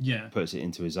that and puts it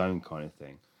into his own kind of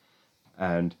thing,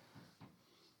 and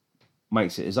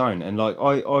makes it his own. And like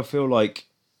I feel like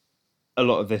a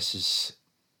lot of this is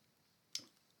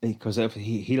because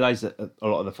he lays a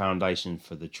lot of the foundation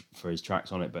for his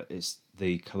tracks on it, but it's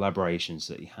the collaborations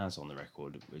that he has on the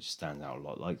record which stand out a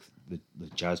lot. Like the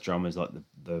jazz drummers, like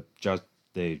the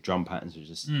drum patterns are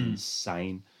just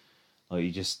insane. Like you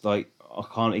just like, I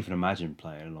can't even imagine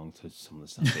playing along to some of the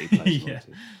stuff that he plays along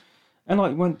to. And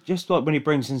like when he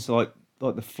brings into like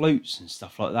the flutes and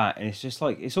stuff like that, and it's just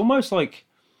like, it's almost like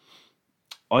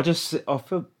I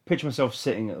picture myself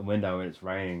sitting at the window when it's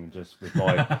raining, just with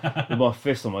my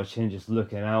fist on my chin, just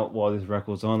looking out while this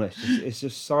record's on. It's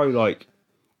just so like,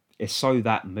 it's so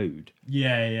that mood.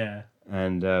 Yeah.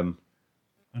 And on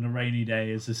a rainy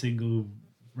day, as a single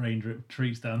raindrop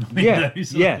treats down the window.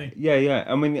 Yeah.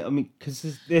 I mean,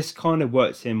 because this kind of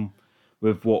works in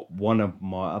with what one of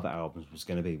my other albums was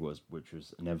going to be, which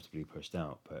was inevitably pushed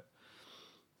out.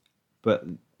 But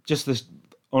just this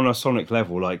on a sonic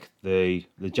level, like the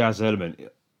jazz element.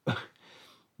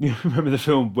 You remember the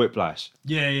film Whiplash?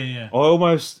 Yeah. I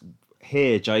almost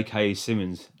hear J.K.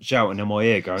 Simmons shouting in my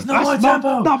ear, going, "It's not my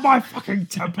tempo, not my fucking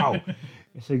tempo."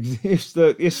 It's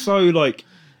so like,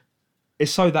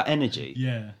 it's so that energy.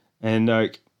 Yeah. And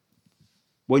like,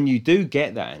 when you do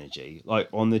get that energy, like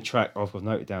on the track, I've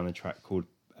noted down a track called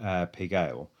Pig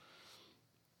Ale,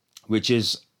 which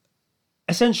is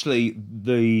essentially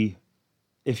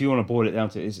if you want to boil it down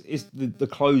to it, is the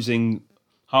closing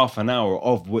half an hour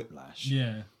of Whiplash.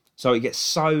 Yeah. So it gets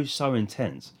so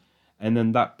intense. And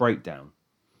then that breakdown.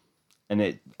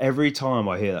 And every time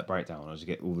I hear that breakdown, I just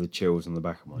get all the chills on the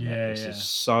back of my neck. It's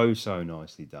just so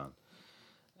nicely done.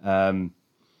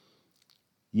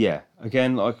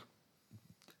 Again, like,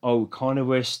 I kind of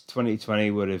wish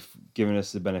 2020 would have given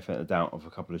us the benefit of the doubt of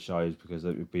a couple of shows, because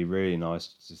it would be really nice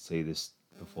to see this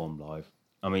perform live.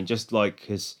 I mean, just like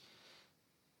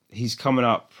he's coming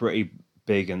up pretty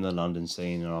big in the London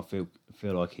scene, and I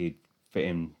feel like he'd fit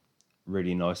in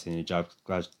really nicely in the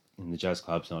jazz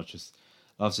clubs. And I just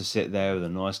love to sit there with a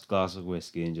nice glass of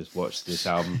whiskey and just watch this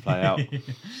album play out.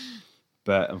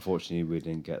 But unfortunately, we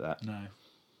didn't get that. No.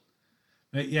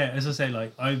 But yeah, as I say,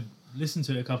 like I've listened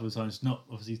to it a couple of times, not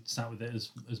obviously sat with it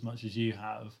as much as you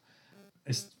have.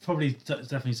 It's probably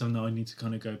definitely something that I need to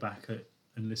kind of go back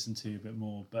and listen to a bit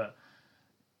more. But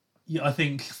yeah, I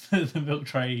think the milk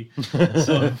tray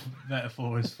sort of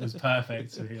metaphor was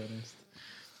perfect, to be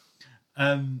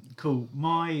honest. Cool.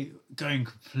 My going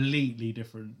completely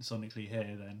different sonically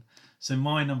here then. So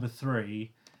my number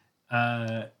 3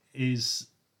 is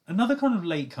another kind of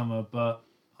latecomer, but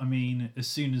I mean, as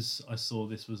soon as I saw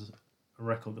this was a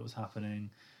record that was happening,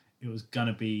 it was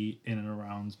gonna be in and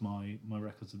around my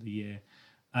records of the year.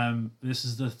 This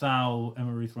is the Thou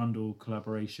Emma Ruth Rundle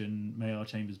collaboration, May Our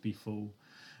Chambers Be Full.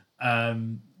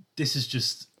 This is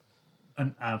just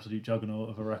an absolute juggernaut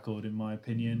of a record, in my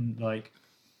opinion. Like,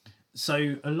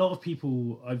 so a lot of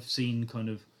people I've seen kind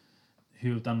of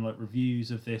who have done like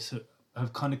reviews of this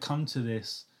have kind of come to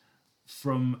this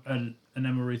from an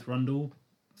Emma Ruth Rundle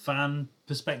fan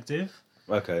perspective.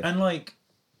 Okay. And like,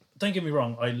 don't get me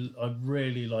wrong, I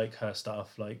really like her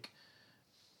stuff. Like,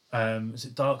 is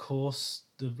it Dark Horse,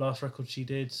 the last record she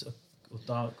did, or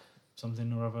Dark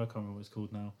something or other? I can't remember what it's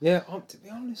called now. Yeah, to be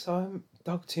honest, I haven't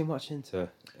dug too much into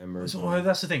Emma. So,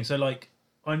 that's the thing. So like,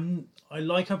 I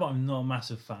like her, but I'm not a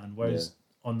massive fan. Whereas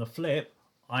on the flip,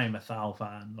 I am a Thou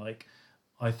fan. Like,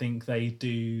 I think they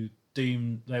do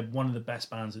Doom. They're one of the best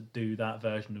bands that do that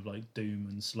version of like Doom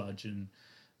and sludge and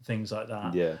things like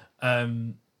that. Yeah.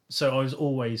 So I was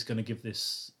always going to give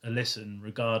this a listen,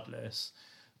 regardless.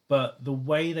 But the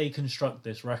way they construct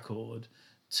this record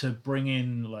to bring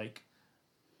in like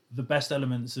the best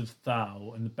elements of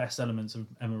Thou and the best elements of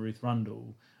Emma Ruth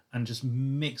Rundle and just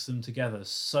mix them together.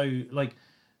 So like,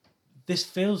 this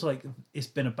feels like it's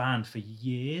been a band for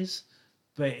years,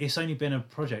 but it's only been a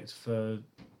project for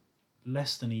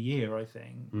less than a year, I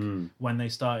think, when they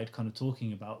started kind of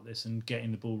talking about this and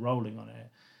getting the ball rolling on it.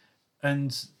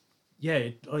 And yeah,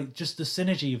 like just the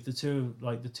synergy of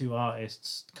the two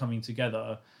artists coming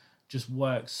together just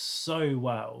works so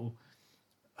well.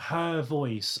 Her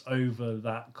voice over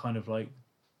that kind of like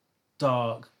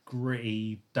dark,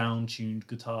 gritty, down-tuned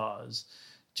guitars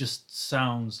just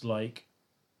sounds like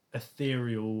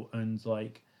ethereal and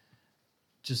like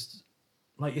just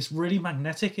like it's really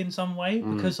magnetic in some way,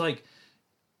 because like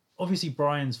obviously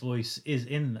Brian's voice is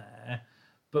in there,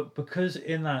 but because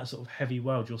in that sort of heavy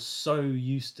world you're so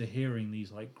used to hearing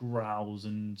these like growls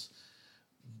and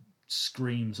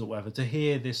screams or whatever, to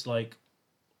hear this like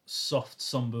soft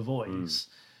somber voice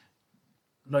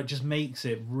like just makes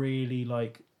it really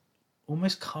like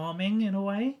almost calming in a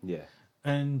way. Yeah.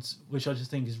 And which I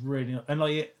just think is really, and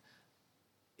like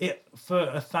it for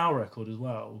a Thou record as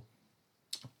well,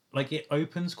 like it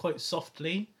opens quite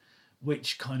softly,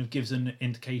 which kind of gives an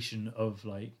indication of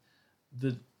like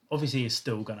the obviously it's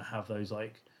still going to have those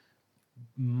like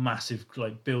massive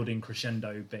like building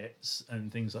crescendo bits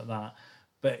and things like that,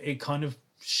 but it kind of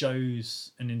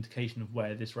shows an indication of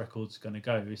where this record's going to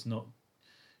go. It's not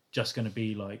just going to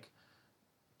be like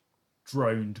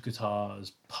droned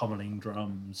guitars, pummeling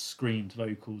drums, screamed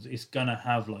vocals. It's going to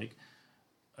have like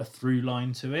a through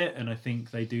line to it, and I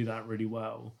think they do that really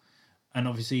well. And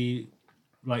obviously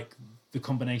like the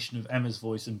combination of Emma's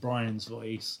voice and Brian's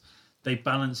voice, they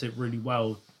balance it really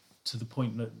well to the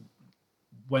point that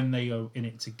when they are in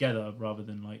it together rather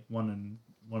than like one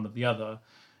or the other,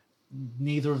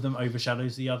 neither of them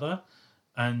overshadows the other,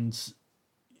 and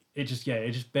it just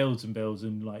builds and builds.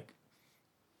 And like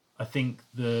I think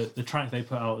the track they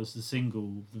put out as the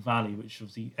single, The Valley, which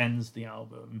obviously ends the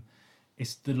album,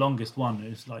 it's the longest one.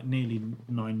 It's like nearly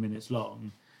 9 minutes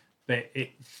long, but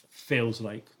it feels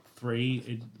like 3.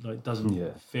 It like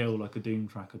doesn't feel like a Doom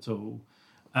track at all.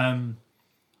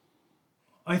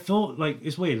 I thought like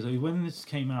it's weird. So when this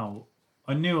came out,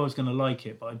 I knew I was going to like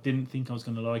it, but I didn't think I was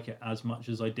going to like it as much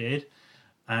as I did.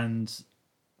 And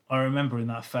I remember in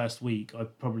that first week, I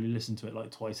probably listened to it like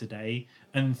twice a day.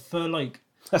 And for like,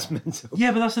 that's mental.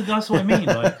 Yeah, but that's what I mean.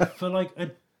 Like for like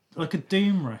a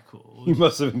Doom record, you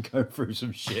must have been going through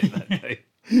some shit that day.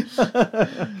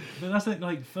 But that's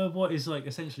like for what is like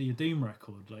essentially a Doom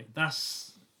record, like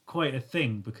that's quite a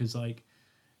thing, because like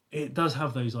it does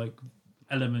have those like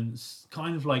elements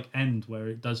kind of like end where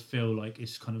it does feel like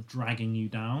it's kind of dragging you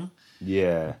down.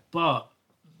 Yeah. But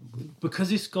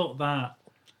because it's got that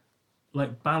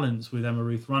like balance with Emma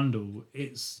Ruth Rundle,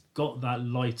 it's got that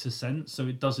lighter sense, so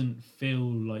it doesn't feel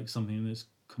like something that's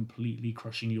completely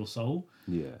crushing your soul.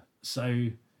 Yeah. So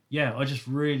yeah, I just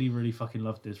really, really fucking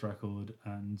loved this record,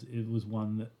 and it was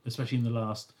one that, especially in the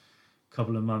last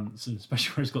couple of months, and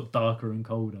especially where it's got darker and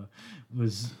colder,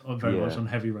 was very much on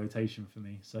heavy rotation for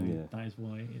me. So that is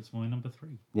why it's my number 3.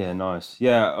 Yeah, nice.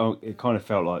 Yeah, it kind of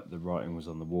felt like the writing was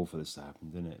on the wall for this to happen,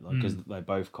 didn't it? Like, because they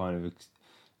both kind of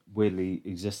weirdly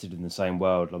existed in the same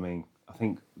world. I mean, I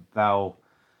think Val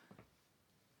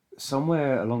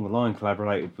somewhere along the line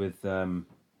collaborated with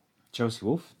Chelsea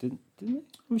Wolfe, didn't they?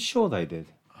 I'm sure they did.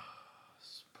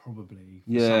 Probably.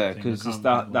 Yeah, because it's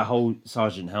that whole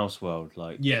Sergeant House world.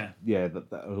 Like, yeah,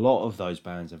 a lot of those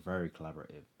bands are very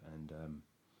collaborative, and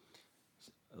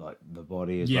like The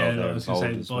Body as well. Yeah, I was going to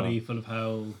say The Body, Full of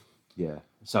Hell. Yeah.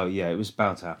 So yeah, it was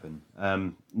bound to happen.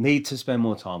 Need to spend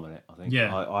more time on it, I think.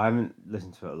 Yeah. I haven't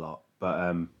listened to it a lot, but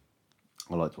I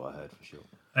liked what I heard for sure.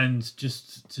 And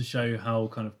just to show how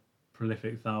kind of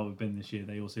prolific Thou have been this year,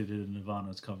 they also did a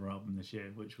Nirvana's cover album this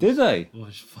year, which was, did they?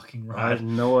 Was fucking rad. I had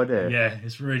no idea. Yeah,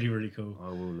 it's really, really cool. I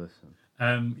will listen.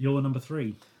 Your number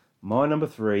 3. My number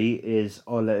 3 is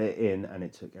I Let It In and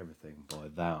It Took Everything by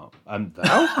Thou.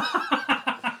 Thou?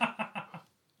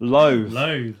 Loathe.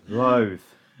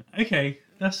 Okay,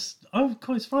 I'm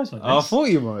quite surprised by this. I thought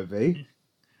you might be.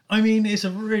 I mean, it's a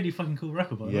really fucking cool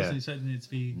record, but I wasn't expecting it to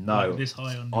be this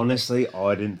high on. Honestly,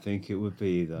 I didn't think it would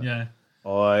be either. Yeah.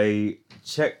 I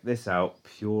checked this out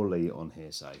purely on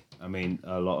hearsay. I mean,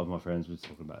 a lot of my friends were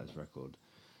talking about this record,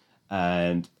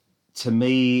 and to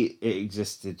me, it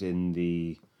existed in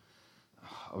the.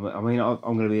 I mean,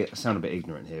 I'm going to sound a bit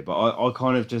ignorant here, but I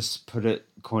kind of just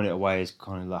coin it away as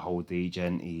kind of the whole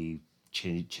degenty,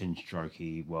 chin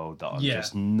strokey world that I'm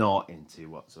just not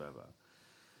into whatsoever.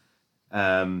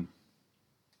 But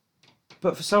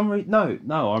for some reason,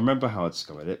 no, I remember how I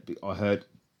discovered it. I heard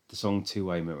the song Two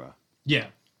Way Mirror. Yeah.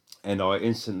 And I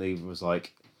instantly was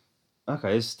like,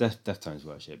 okay, it's Deftones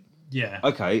worship. Yeah.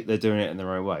 Okay, they're doing it in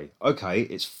their own way. Okay,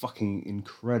 it's fucking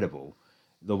incredible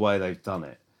the way they've done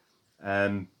it.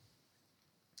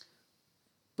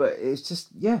 But it's just,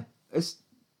 it's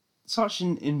such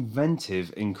an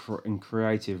inventive and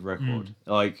creative record.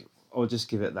 Like, I'll just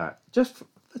give it that. Just for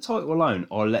the title alone,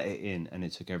 I Let It In and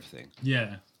It Took Everything.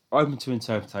 Yeah. Open to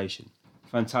interpretation.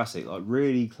 Fantastic. Like,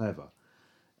 really clever.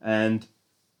 And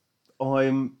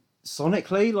I'm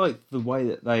sonically, like, the way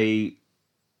that they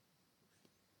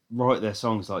write their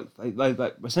songs, like, they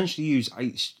essentially use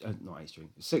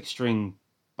 6-string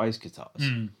bass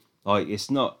guitars. Like, it's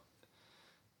like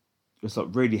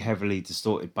really heavily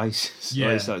distorted basses.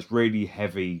 Yeah. So it's really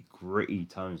heavy, gritty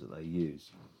tones that they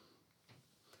use.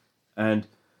 And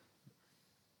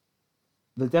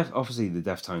obviously the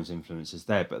Deftones influence is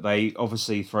there, but they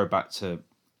obviously throw back to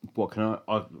what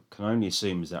I can only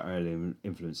assume is their early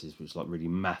influences, which is like really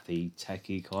mathy,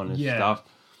 techie kind of stuff.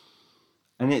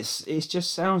 And it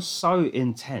just sounds so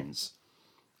intense,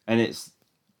 and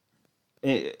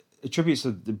it attributes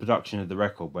to the production of the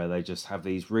record where they just have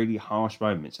these really harsh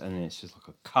moments, and then it's just like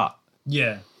a cut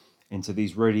into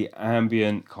these really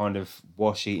ambient kind of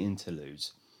washy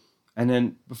interludes. And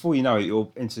then before you know it,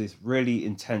 you're into this really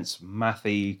intense,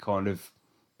 mathy kind of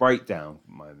breakdown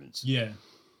moments. Yeah.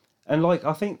 And like,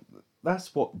 I think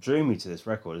that's what drew me to this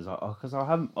record, is because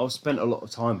I've spent a lot of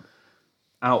time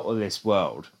out of this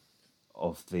world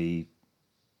of the,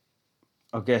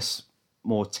 I guess,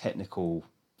 more technical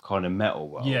kind of metal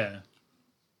world. Yeah.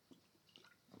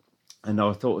 And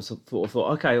I thought,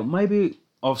 okay, maybe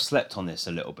I've slept on this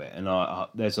a little bit, and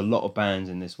there's a lot of bands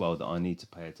in this world that I need to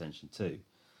pay attention to.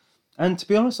 And to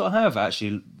be honest, I have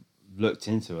actually looked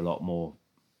into a lot more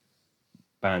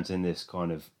bands in this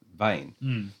kind of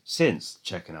vein since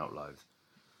checking out Loathe.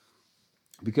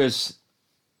 Because,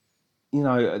 you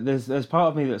know, there's part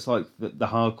of me that's like the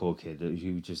hardcore kid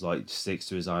who just like sticks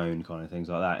to his own kind of things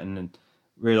like that, and then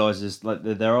realizes like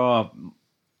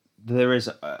there is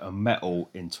a metal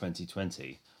in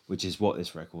 2020, which is what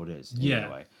this record is in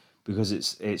a way, because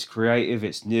it's creative,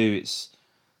 it's new,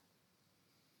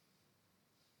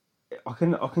 I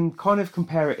can kind of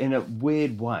compare it in a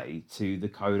weird way to the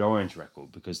Code Orange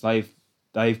record, because they've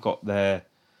got their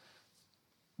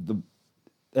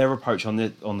approach on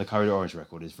the Code Orange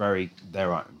record is very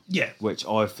their own. Yeah. Which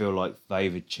I feel like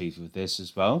they've achieved with this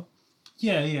as well.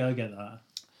 Yeah, I get that.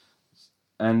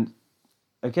 And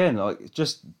again, like,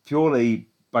 just purely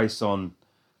based on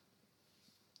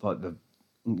like the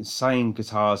insane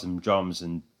guitars and drums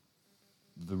and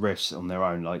the riffs on their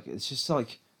own, like, it's just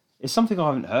like, it's something I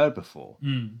haven't heard before.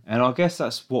 And I guess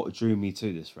that's what drew me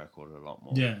to this record a lot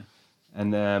more. Yeah.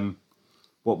 And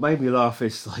what made me laugh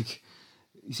is, like,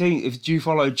 you see, do you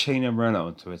follow Chino Moreno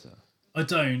on Twitter? I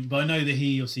don't, but I know that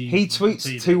he obviously He tweets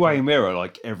tweeted Two Way it. Mirror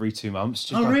like every 2 months.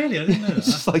 Just Oh like, really? I didn't know it's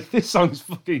just that. like, this song's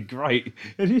fucking great.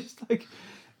 And it's like,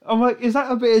 I'm like, is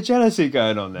that a bit of jealousy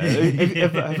going on there?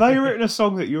 Have they written a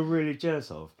song that you're really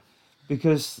jealous of?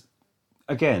 Because,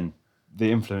 again, the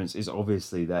influence is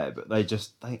obviously there, but they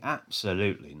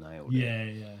absolutely nailed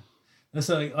it. Yeah. That's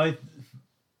like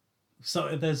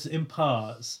so there's in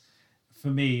parts for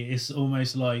me it's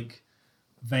almost like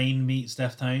Vane meets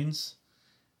Deftones.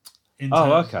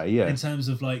 Yeah. In terms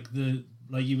of like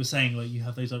like you were saying, like you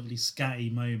have those like really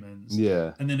scatty moments.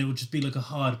 Yeah. And then it would just be like a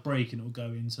hard break and it will go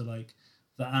into like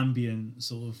the ambient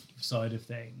sort of side of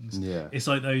things. Yeah. It's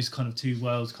like those kind of two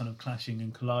worlds kind of clashing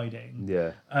and colliding.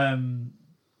 Yeah.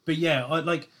 But yeah, I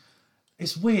like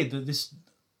it's weird that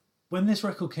when this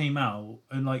record came out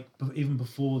and like even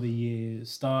before the year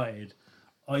started,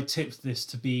 I tipped this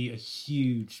to be a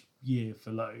huge year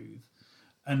for Loathe.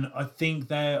 And I think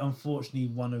they're unfortunately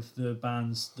one of the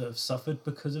bands that have suffered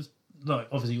because of, like,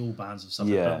 obviously all bands have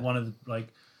suffered, but one of the like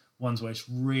ones where it's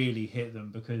really hit them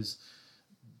because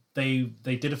they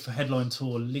did a headline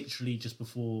tour literally just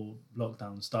before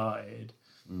lockdown started.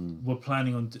 Were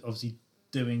planning on obviously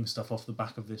doing stuff off the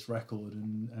back of this record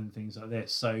and things like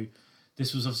this. So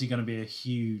this was obviously going to be a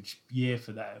huge year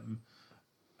for them.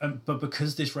 But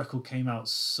because this record came out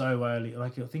so early,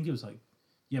 like I think it was like,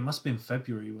 it must have been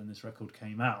February when this record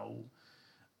came out.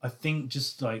 I think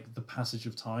just like the passage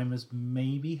of time has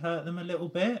maybe hurt them a little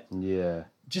bit. Yeah.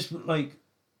 Just like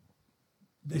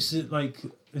this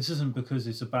isn't because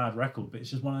it's a bad record, but it's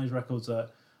just one of those records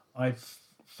that I've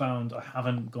found I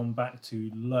haven't gone back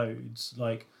to loads.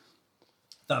 Like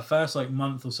that first like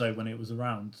month or so when it was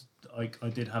around, I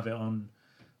did have it on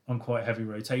quite heavy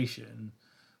rotation,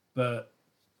 but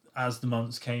as the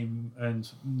months came and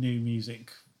new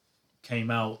music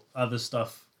came out, other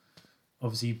stuff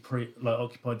obviously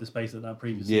occupied the space that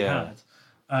previously had.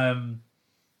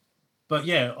 But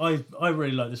yeah, I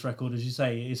really like this record. As you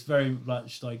say, it's very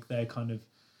much like they're kind of,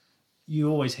 you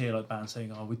always hear like bands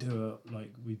saying, oh, we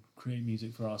create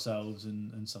music for ourselves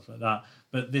and stuff like that,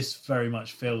 but this very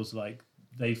much feels like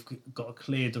they've got a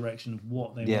clear direction of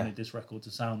what they wanted this record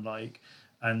to sound like,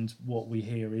 and what we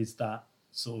hear is that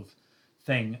sort of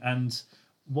thing. And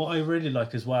what I really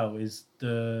like as well is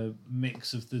the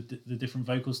mix of the different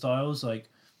vocal styles. Like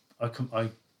I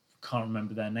can't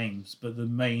remember their names, but the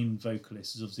main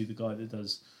vocalist is obviously the guy that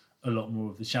does a lot more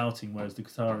of the shouting, whereas the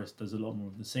guitarist does a lot more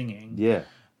of the singing. Yeah.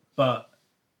 But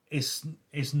it's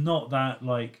not that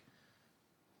like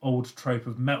old trope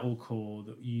of metalcore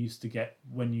that you used to get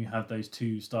when you have those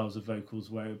two styles of vocals,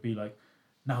 where it would be like,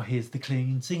 now here's the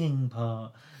clean singing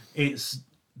part. It's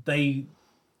they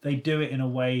do it in a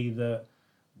way that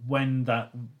when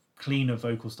that cleaner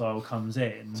vocal style comes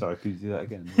in. Sorry, could you do that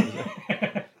again?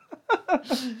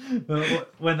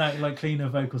 When that like cleaner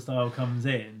vocal style comes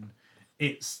in,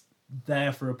 it's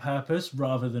there for a purpose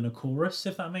rather than a chorus,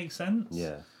 if that makes sense.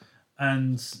 Yeah.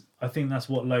 And I think that's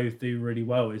what Loathe do really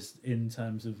well, is in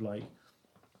terms of like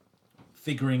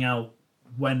figuring out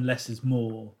when less is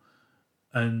more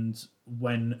and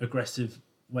when aggression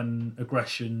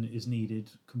is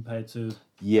needed compared to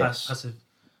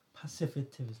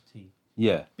passivity.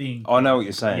 Yeah. Being, I know what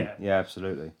you're saying. Yeah,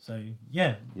 absolutely. So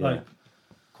like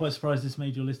quite surprised this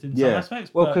made your list in some Yeah.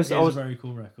 aspects, Well, but 'cause it's I was- a very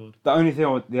cool record. The other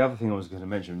thing I was going to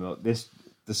mention, like this,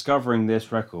 discovering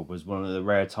this record was one of the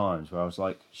rare times where I was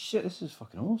like, shit, this is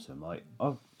fucking awesome. Like,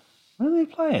 when are they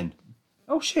playing?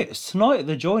 Oh shit, it's tonight at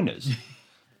the Joiners.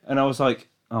 And I was like,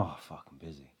 oh, fuck, I'm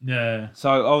busy. Yeah. So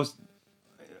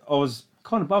I was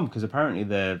kind of bummed because apparently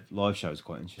their live show is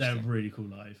quite interesting. They're really cool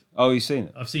live. Oh, you've seen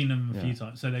it? I've seen them a few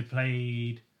times. So they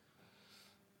played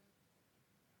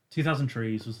 2000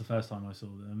 Trees was the first time I saw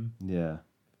them. Yeah.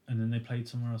 And then they played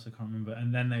somewhere else, I can't remember.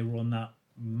 And then they were on that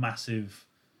massive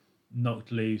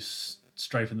Knocked Loose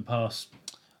Straight from the Past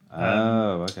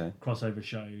okay. crossover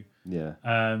show.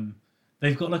 Yeah.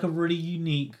 They've got like a really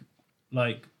unique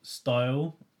like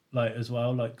style, like as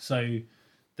well. Like, so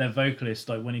their vocalist,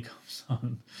 like when he comes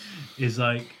on, is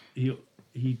like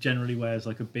he generally wears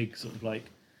like a big sort of like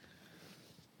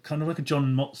kind of like a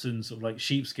John Motson sort of like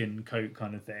sheepskin coat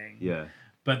kind of thing. Yeah.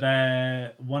 But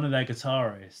one of their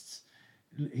guitarists,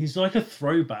 he's like a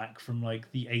throwback from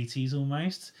like the 80s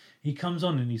almost. He comes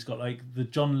on and he's got like the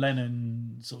John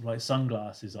Lennon sort of like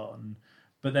sunglasses on,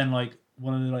 but then like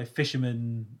one of the like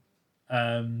fisherman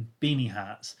beanie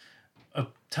hats, a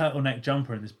turtleneck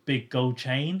jumper, and this big gold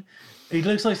chain. He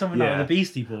looks like something out of the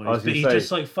Beastie Boys, but he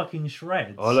just like fucking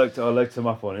shreds. I looked him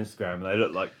up on Instagram and they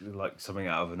look like something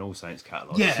out of an All Saints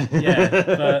catalogue. Yeah,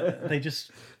 but they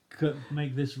just could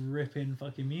make this ripping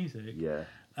fucking music. Yeah.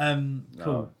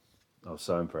 Cool. I was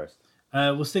so impressed.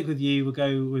 We'll stick with you. We'll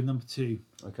go with number 2.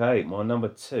 Okay, my number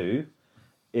 2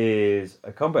 is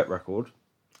a comeback record.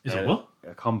 Is it what?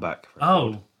 A comeback record.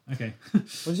 Oh, okay.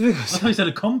 What do you I thought you said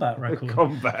a combat record.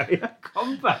 Combat.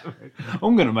 Combat record.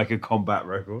 I'm going to make a combat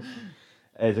record.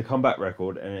 It's a comeback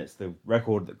record, and it's the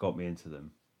record that got me into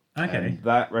them. Okay. And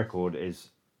that record is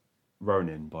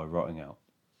Ronin by Rotting Out.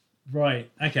 Right.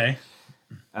 Okay.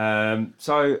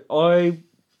 So I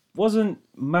wasn't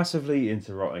massively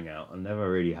into Rotting Out. I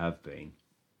never really have been.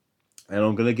 And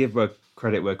I'm going to give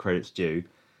credit where credit's due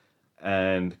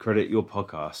and credit your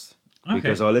podcast. Okay.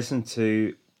 Because I listened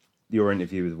to your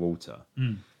interview with Walter.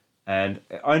 And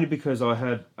only because I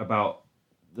heard about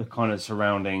the kind of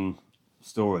surrounding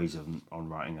stories on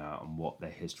Writing Out and what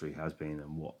their history has been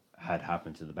and what had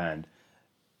happened to the band.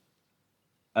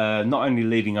 Not only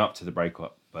leading up to the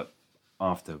breakup, but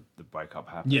after the breakup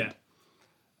happened. Yeah.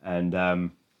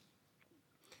 And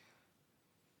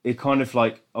it kind of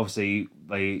like, obviously,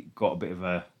 they got a bit of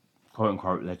a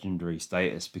quote-unquote legendary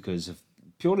status because of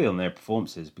purely on their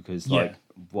performances, because like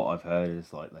what I've heard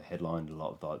is like they headlined a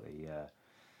lot of like the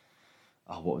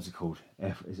what was it called?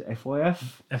 Is it FYF?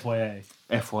 FYA.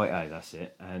 FYA, that's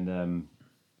it. And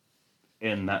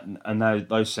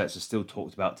those sets are still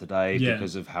talked about today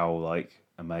because of how like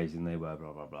amazing they were,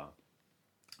 blah blah blah.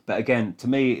 But again, to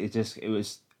me, it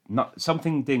was not,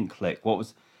 something didn't click. What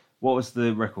was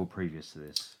the record previous to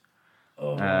this?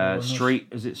 Street,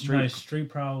 is it Street? No, Street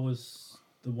Prowl was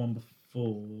the one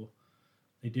before.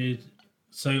 They did.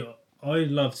 So I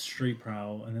loved Street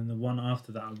Prowl, and then the one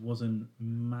after that I wasn't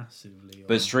massively.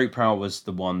 But Street Prowl was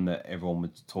the one that everyone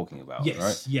was talking about, yes,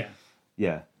 right? Yeah.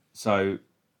 Yeah. So,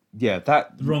 yeah,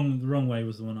 that the wrong way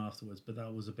was the one afterwards, but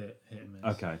that was a bit hit and miss.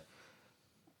 Okay.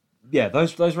 Yeah,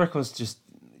 those records just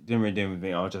didn't really do with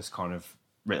me. I just kind of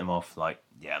writ them off like,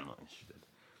 yeah, I'm not interested.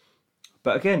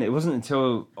 But again, it wasn't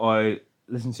until I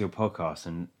listened to your podcast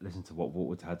and listened to what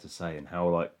Walter had to say and how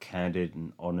like candid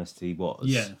and honest he was.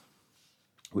 Yeah.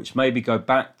 Which made me go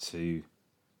back to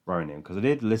Ronin, because I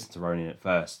did listen to Ronin at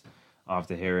first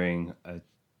after hearing a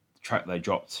track they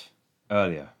dropped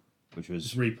earlier, which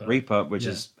was Reaper, which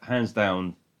is hands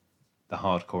down the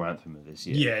hardcore anthem of this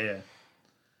year.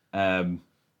 Yeah.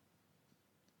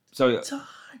 So time,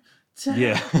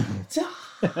 yeah,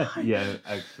 time. yeah,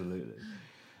 absolutely.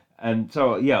 And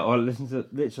so yeah, I listened to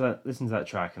that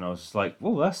track, and I was just like,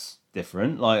 "Well, that's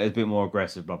different. Like it's a bit more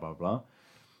aggressive, blah blah blah."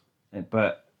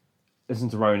 But listen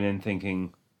to Ronin,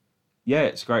 thinking, "Yeah,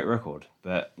 it's a great record,"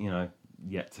 but you know,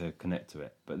 yet to connect to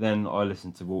it. But then I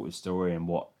listened to Walter's story and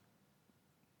what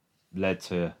led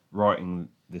to writing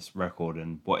this record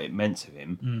and what it meant to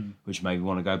him, which made me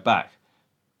want to go back,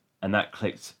 and that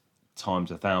clicked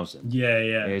times 1,000. Yeah.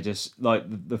 It just like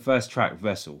the first track,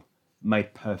 Vessel,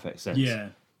 made perfect sense. Yeah.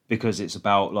 Because it's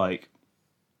about like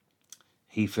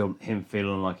him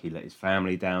feeling like he let his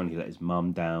family down, he let his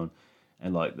mum down,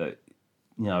 and like that,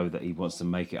 you know, that he wants to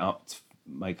make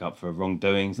up for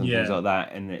wrongdoings and things like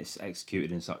that, and it's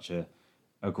executed in such a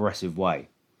aggressive way.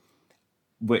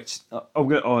 Which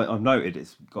I've noted,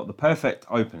 it's got the perfect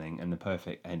opening and the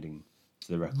perfect ending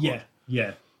to the record.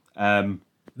 Yeah.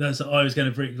 That's I was going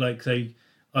to bring like so.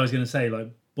 I was going to say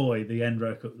like, boy, the end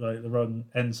record, like the wrong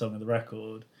end song of the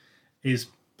record, is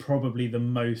probably the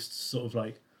most sort of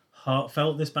like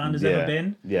heartfelt this band has ever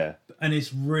been. Yeah. And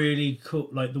it's really cool.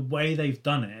 Like the way they've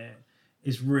done it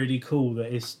is really cool.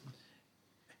 That it's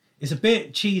a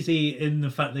bit cheesy in the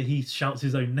fact that he shouts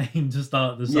his own name to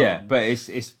start the song. Yeah, but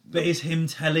it's him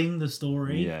telling the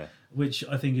story. Yeah. Which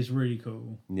I think is really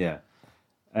cool. Yeah.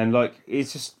 And like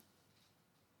it's just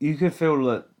you can feel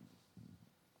that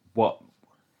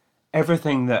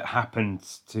everything that happened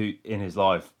in his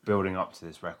life building up to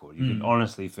this record, you can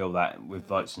honestly feel that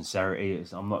with like sincerity.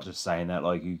 I'm not just saying that,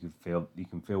 like you can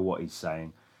feel what he's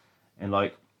saying, and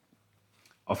like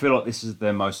I feel like this is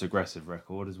their most aggressive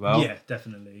record as well. Yeah,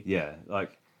 definitely. Yeah,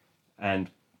 like, and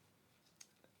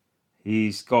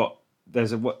he's got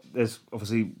there's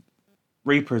obviously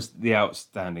Reaper's the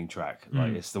outstanding track.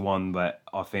 Like it's the one that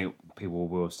I think people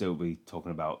will still be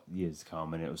talking about years to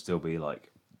come, and it will still be like.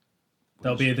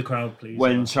 That'll be the crowd, please.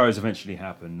 When shows eventually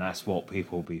happen, that's what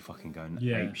people will be fucking going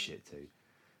ape shit to.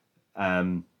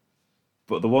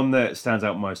 But the one that stands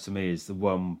out most to me is the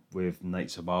one with Nate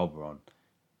Sabalba on.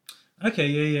 Okay,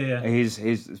 yeah. His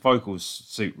vocals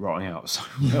suit Rotting Out so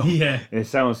well. Yeah. It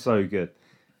sounds so good.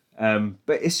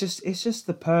 But it's just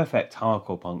the perfect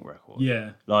hardcore punk record.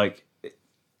 Yeah. Like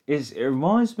it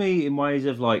reminds me in ways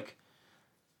of like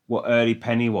what early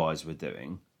Pennywise were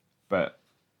doing, but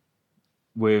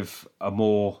with a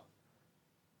more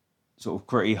sort of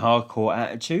gritty hardcore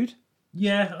attitude.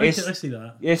 Yeah, I see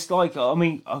that. It's like, I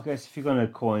mean, I guess if you're going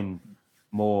to coin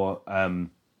more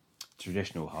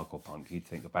traditional hardcore punk, you'd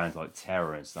think of bands like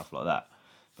Terror and stuff like that,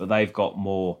 but they've got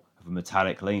more of a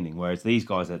metallic leaning, whereas these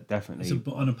guys are definitely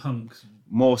on a punk.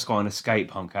 more kind of skate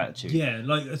punk attitude. Yeah,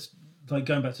 like it's like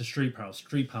going back to Street Prowl.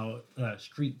 Street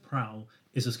Prowl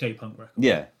is a skate punk record.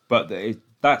 Yeah, but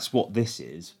that's what this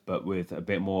is, but with a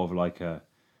bit more of like a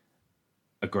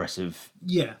aggressive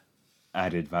Yeah.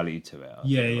 added value to it.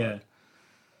 Yeah.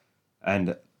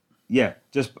 And yeah,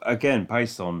 just again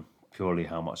based on purely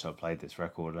how much I played this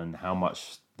record and how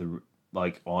much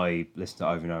I listened to it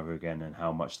over and over again, and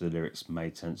how much the lyrics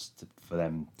made sense for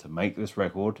them to make this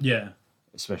record. Yeah.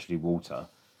 Especially Walter.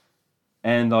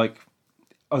 And like,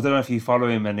 I don't know if you follow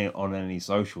him on any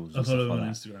socials. I follow him on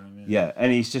that. Instagram. Yeah,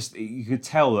 and he's just, you could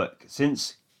tell that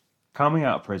since coming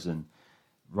out of prison,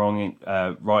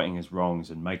 righting his wrongs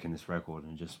and making this record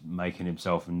and just making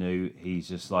himself anew, he's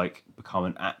just like become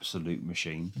an absolute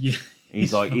machine. Yeah.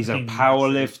 He's a power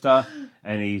lifter,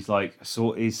 and he's like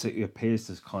he appears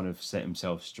to kind of set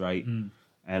himself straight, and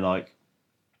like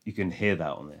you can hear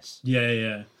that on this.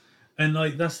 Yeah. And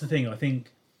like that's the thing. I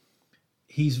think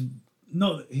he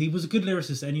was a good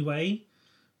lyricist anyway,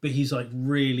 but he's like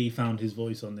really found his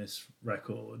voice on this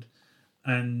record,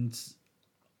 and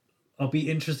I'll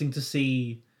be interesting to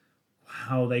see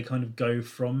how they kind of go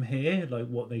from here, like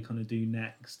what they kind of do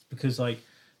next, because like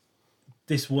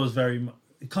this was very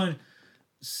kind of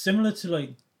similar to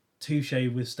like Touche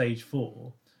with Stage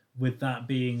 4, with that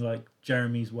being like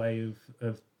Jeremy's way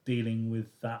of dealing with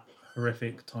that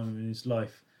horrific time in his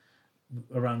life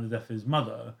around the death of his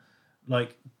mother.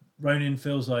 Like Ronin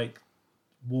feels like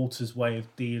Walter's way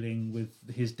of dealing with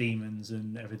his demons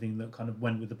and everything that kind of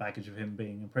went with the baggage of him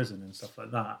being in prison and stuff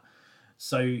like that.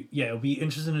 So yeah, it'll be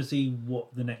interesting to see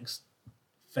what the next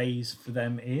phase for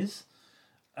them is.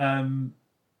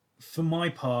 For my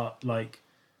part, like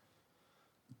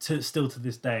still to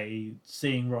this day,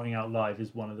 seeing Rotting Out live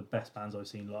is one of the best bands I've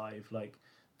seen live. Like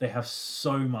they have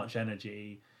so much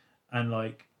energy, and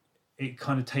like it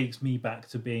kind of takes me back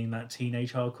to being that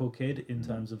teenage hardcore kid in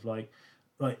terms of like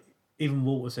even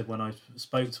Walter said when I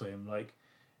spoke to him, like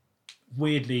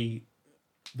weirdly,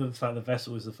 the fact that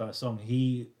Vessel is the first song,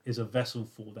 he is a vessel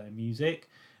for their music,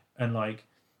 and like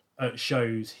at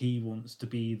shows he wants to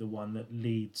be the one that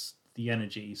leads the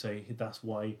energy, so that's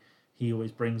why he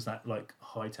always brings that like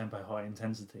high tempo, high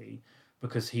intensity,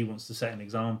 because he wants to set an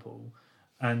example.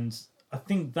 And I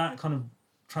think that kind of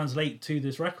translate to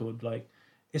this record. Like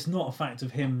it's not a fact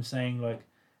of him saying like,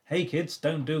 hey kids,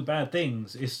 don't do bad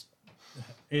things.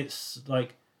 It's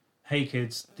like, hey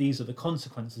kids, these are the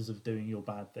consequences of doing your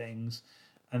bad things,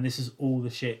 and this is all the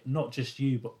shit not just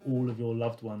you but all of your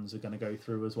loved ones are going to go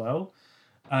through as well.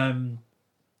 And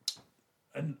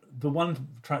the one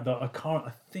track that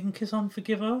I think is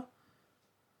Unforgiver.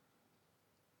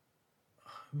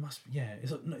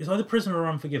 It's either Prisoner or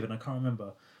Unforgiven, I can't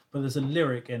remember, but there's a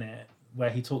lyric in it where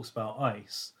he talks about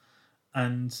ice,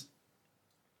 and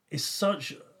it's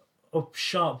such a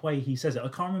sharp way he says it. I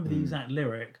can't remember the exact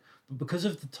lyric, but because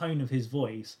of the tone of his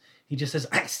voice, he just says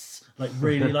ice like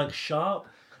really like sharp,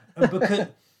 and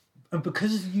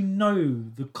because you know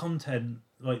the content,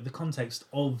 like the context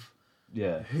of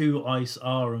who Ice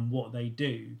are and what they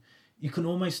do, you can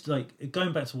almost like,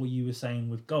 going back to what you were saying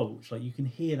with Gulch, like you can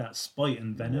hear that spite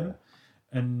and venom,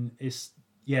 and it's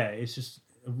just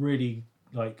a really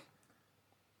like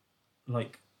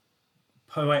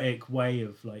poetic way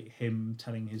of like him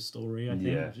telling his story, I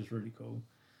think, which is really cool.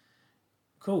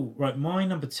 Right, my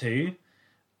number 2,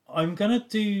 I'm gonna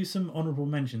do some honorable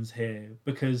mentions here,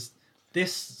 because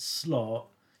this slot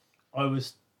I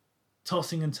was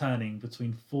tossing and turning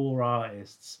between 4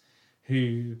 artists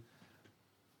who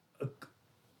are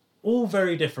all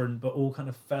very different but all kind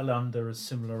of fell under a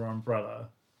similar umbrella,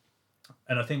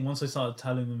 and I think once I started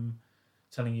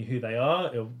telling you who they are,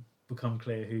 it'll become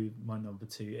clear who my number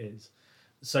 2 is.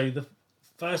 So the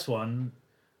first one,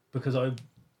 because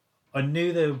I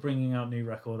knew they were bringing out new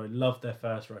record, I loved their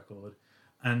first record,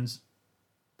 and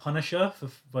Punisher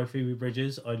by Phoebe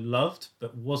Bridgers I loved,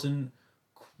 but wasn't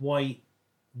quite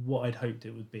what I'd hoped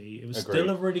it would be. It was still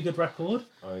a really good record.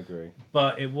 I agree,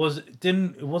 but it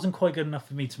wasn't quite good enough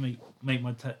for me to make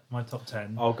my top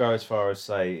 10. I'll go as far as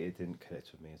say it didn't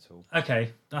connect with me at all.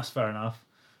 Okay, that's fair enough.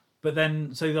 But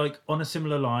then, so like on a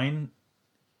similar line,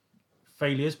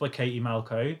 Failures by Katie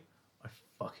Malco, I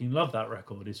fucking love that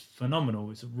record. It's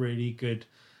phenomenal. It's a really good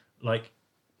like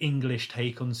English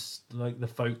take on like the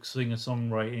folk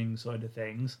singer-songwriting side of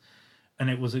things, and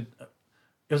it was a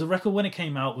record when it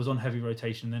came out, was on heavy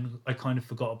rotation. Then I kind of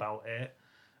forgot about it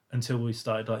until we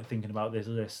started like thinking about this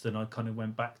list, and I kind of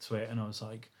went back to it, and I was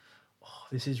like, oh,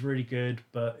 this is really good,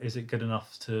 but is it good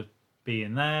enough to be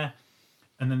in there?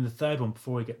 And then the third one,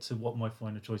 before we get to what my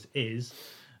final choice is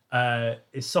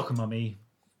Soccer Mummy,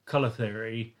 Colour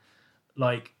Theory.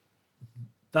 Like,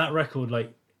 that record,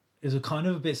 like, is a kind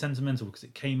of a bit sentimental because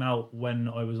it came out when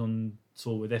I was on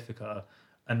tour with Ithaca,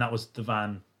 and that was the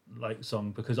van like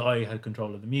song because I had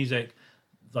control of the music.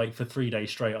 Like, for 3 days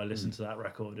straight, I listened to that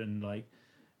record, and like,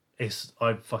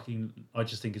 I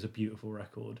just think it's a beautiful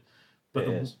record. But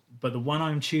the one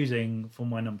I'm choosing for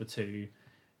my number 2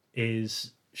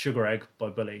 is Sugar Egg by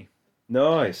Bully.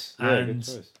 Nice. Yeah, And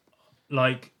good choice.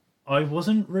 like, I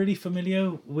wasn't really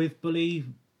familiar with Bully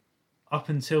up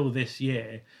until this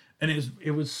year, and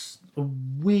it was a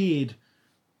weird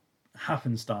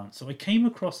happenstance. So I came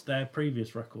across their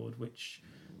previous record, which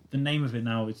the name of it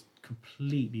now is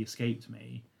completely escaped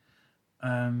me.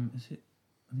 Is it?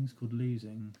 I think it's called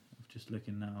Losing. I'm just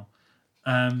looking now.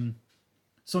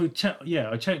 So I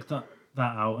checked that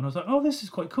out, and I was like, oh, this is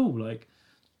quite cool. Like,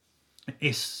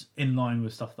 it's in line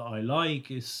with stuff that I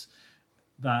like. It's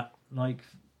that like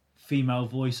female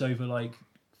voiceover, like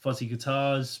fuzzy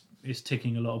guitars. It's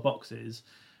ticking a lot of boxes.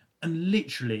 And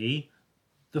literally,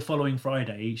 the following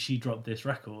Friday, she dropped this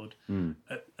record, and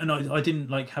I didn't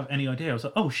like have any idea. I was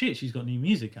like, oh shit, she's got new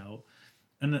music out.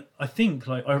 And I think,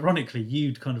 like, ironically,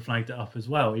 you'd kind of flagged it up as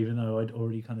well, even though I'd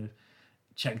already kind of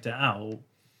checked it out.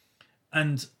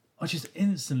 And I just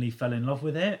instantly fell in love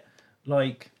with it.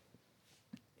 Like,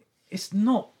 it's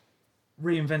not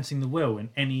reinventing the wheel in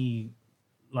any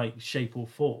like shape or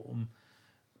form,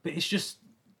 but it's just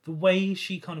the way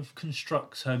she kind of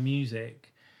constructs her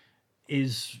music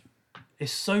is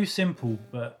so simple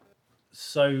but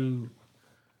so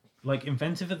like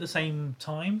inventive at the same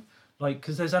time. Like,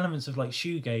 because there's elements of like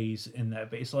shoegaze in there,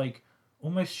 but it's like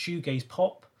almost shoegaze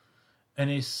pop, and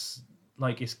it's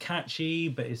like it's catchy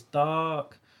but it's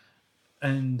dark,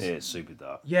 and Yeah, it's super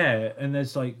dark. yeah, and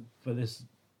there's like but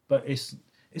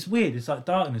it's weird. It's like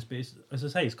darkness, but it's, as I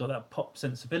say, it's got that pop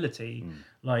sensibility,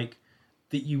 like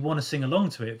that you want to sing along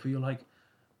to it, but you're like,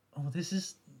 oh, this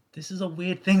is a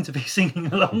weird thing to be singing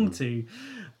along to,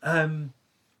 and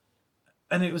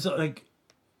it was like,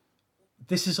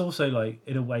 this is also like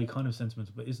in a way kind of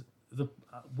sentimental, but is the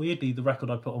weirdly the record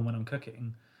I put on when I'm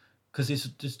cooking, because it's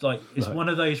just like it's one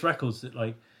of those records that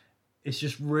like it's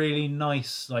just really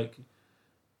nice, like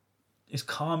it's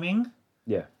calming.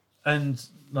 Yeah. And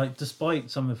like,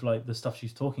 despite some of like the stuff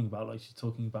she's talking about, like she's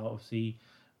talking about obviously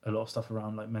a lot of stuff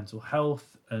around like mental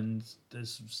health, and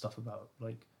there's stuff about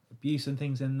like abuse and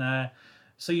things in there.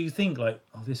 So you think like,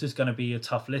 oh, this is going to be a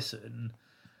tough listen,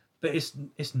 but it's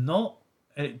not.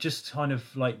 It just kind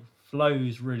of like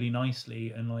flows really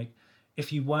nicely, and like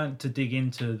if you weren't to dig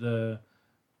into the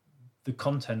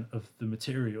content of the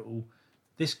material,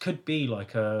 this could be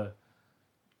like an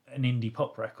indie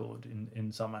pop record in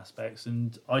some aspects.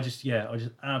 And I just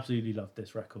absolutely loved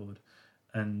this record,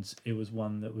 and it was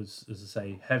one that was, as I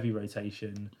say, heavy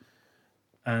rotation,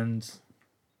 and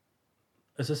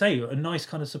as I say, a nice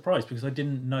kind of surprise, because I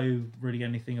didn't know really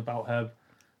anything about her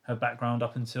background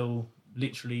up until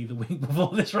literally the week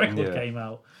before this record came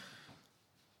out.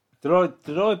 Did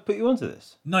I put you onto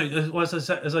this? No,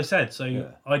 as I said,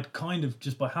 so I'd kind of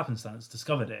just by happenstance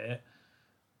discovered it.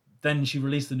 Then she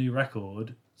released the new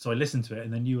record, so I listened to it,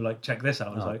 and then you were like, check this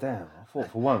out. I was like, damn, I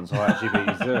thought for once I actually beat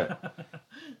you to it.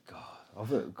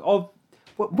 God,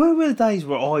 where were the days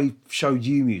where I showed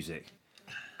you music?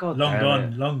 God,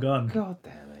 long gone. God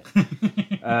damn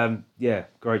it. Yeah,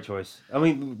 great choice. I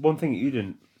mean, one thing that you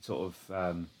didn't sort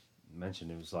of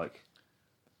mention, it was like,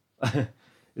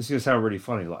 it's going to sound really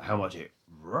funny, like how much it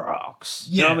rocks.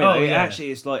 Yeah, you know what I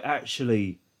mean? It's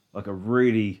actually like a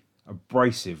really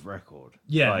abrasive record.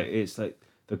 Yeah. Like, it's like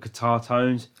the guitar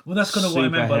tones. Well, that's kind of what I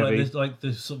meant by heavy. like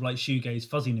the sort of like shoegaze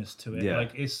fuzziness to it. Yeah.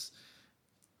 Like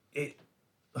it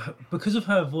because of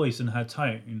her voice and her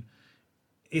tone,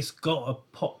 it's got a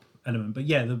pop element. But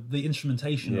yeah, the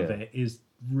instrumentation of it is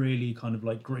really kind of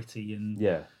like gritty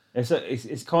and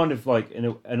it's kind of like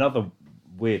in another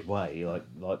weird way,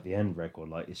 like the End record.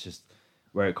 Like, it's just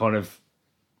where it kind of,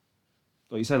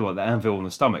 like you said, like the anvil on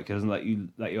the stomach doesn't let you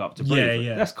up to breathe.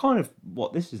 Yeah. That's kind of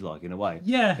what this is like in a way.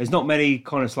 Yeah. There's not many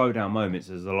kind of slow down moments.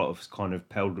 There's a lot of kind of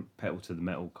pedal to the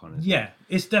metal kind of. Yeah,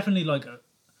 it's definitely like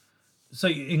so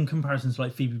in comparison to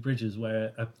like Phoebe Bridgers,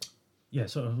 where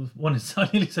sort of I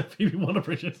nearly said Phoebe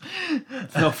Waller-Bridges.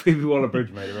 Not Phoebe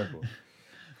Waller-Bridge made a record.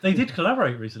 They did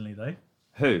collaborate recently though.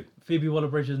 Who? Phoebe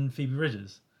Waller-Bridges and Phoebe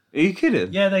Bridgers. Are you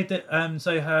kidding? Yeah, they did.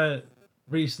 So her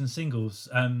recent singles,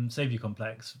 Saviour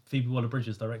Complex, Phoebe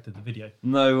Waller-Bridges directed the video.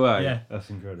 No way. Yeah. That's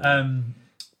incredible.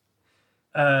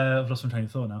 I've lost my train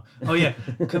of thought now. Oh yeah,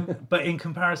 but in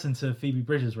comparison to Phoebe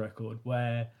Bridgers' record,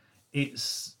 where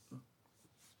it's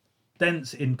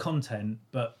dense in content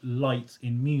but light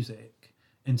in music,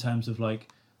 in terms of like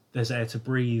there's air to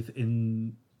breathe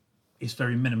in. It's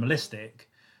very minimalistic,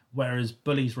 whereas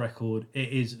Bully's record, it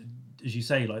is, as you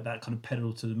say, like that kind of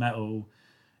pedal to the metal.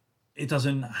 It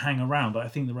doesn't hang around. I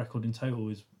think the record in total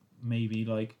is maybe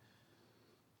like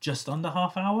just under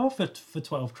half hour for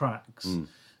 12 tracks.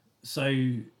 So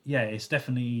yeah, it's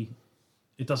definitely,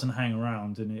 it doesn't hang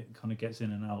around and it kind of gets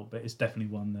in and out, but it's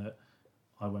definitely one that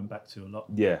I went back to a lot.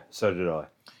 Yeah, so did I.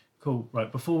 Cool.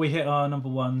 Right, before we hit our number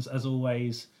ones, as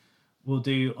always, we'll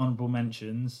do honourable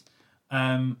mentions.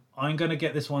 I'm going to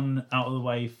get this one out of the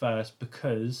way first,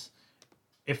 because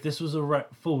if this was a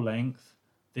full length,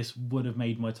 this would have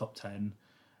made my top 10.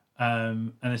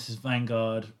 And this is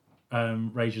Vanguard,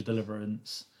 Rage of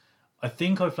Deliverance. I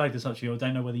think I flagged this up to you. I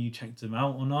don't know whether you checked them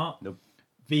out or not. Nope.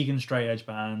 Vegan straight edge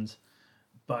band,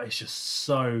 but it's just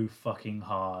so fucking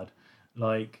hard.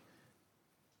 Like,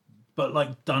 but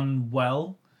like done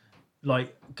well.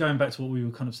 Like going back to what we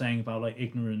were kind of saying about like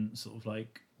ignorant sort of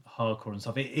like hardcore and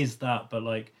stuff. It is that, but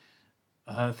like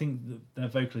I think their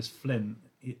vocalist Flint,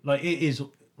 it is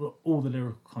all the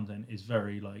lyrical content is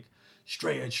very like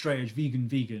straight edge,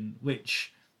 vegan,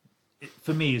 which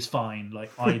for me is fine.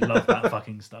 Like I love that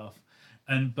fucking stuff,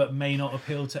 but may not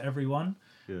appeal to everyone.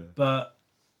 Yeah. But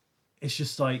it's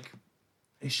just like,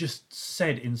 it's just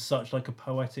said in such like a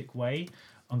poetic way.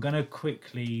 I'm gonna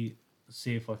quickly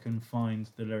see if I can find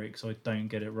the lyrics so I don't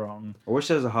get it wrong. I wish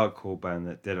there was a hardcore band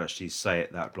that did actually say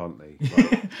it that bluntly.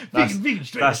 Like, vegan,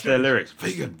 straight that's edge, their lyrics.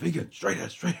 Vegan, straight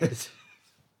edge.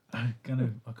 I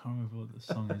can't remember what the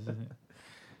song is it?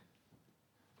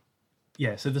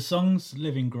 Yeah, so the song's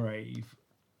Living Grave.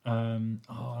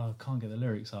 I can't get the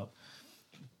lyrics up.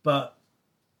 But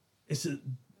it's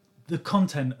the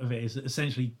content of it is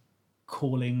essentially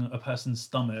calling a person's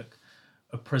stomach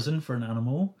a prison for an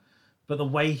animal. But the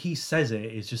way he says it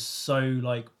is just so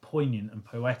like poignant and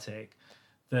poetic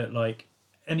that like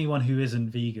anyone who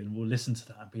isn't vegan will listen to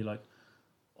that and be like,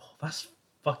 oh, that's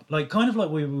fuck, like kind of like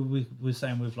we were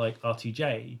saying with like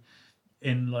RTJ,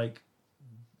 in like,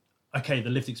 okay, the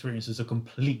lived experiences are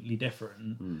completely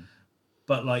different,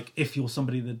 but like if you're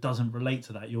somebody that doesn't relate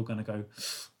to that, you're going to go,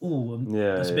 oh,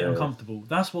 that's a bit uncomfortable.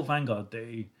 That's what Vanguard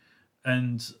do,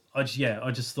 and I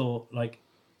just thought like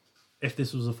if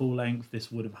this was a full length,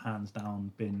 this would have hands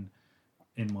down been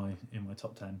in my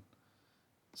top 10.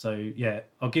 So yeah,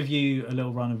 I'll give you a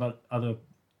little run of other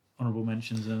honourable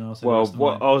mentions, and I'll say. Well,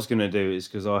 what I was going to do is,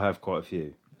 because I have quite a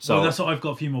few. So well, that's what I've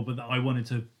got a few more, but I wanted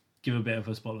to give a bit of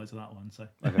a spotlight to that one. So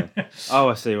okay. Oh,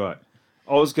 I see. Right.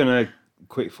 I was going to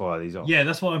quick fire these off. Yeah,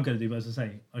 that's what I'm going to do. But as I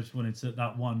say, I just wanted to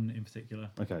that one in particular.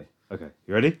 Okay.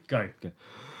 You ready? Go. Okay.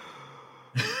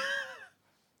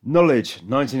 Knowledge,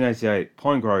 1988.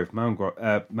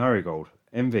 Pinegrove, Marigold,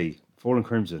 MV, Fallen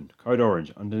Crimson, Code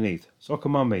Orange, Underneath, Soccer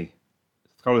Mummy,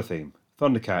 Colour Theme,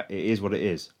 Thundercat, It Is What It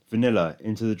Is, Vanilla,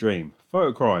 Into the Dream,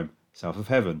 Photocrime, South of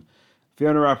Heaven,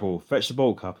 Fiona Apple, Fetch the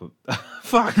Bolt Cutter,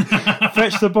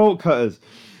 Fetch the Bolt Cutters,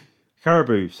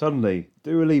 Caribou, Suddenly,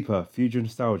 Dua Lipa, Future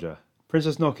Nostalgia,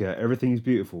 Princess Nokia, Everything Is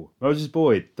Beautiful, Moses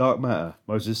Boyd, Dark Matter,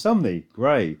 Moses Sumney,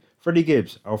 Grey, Freddie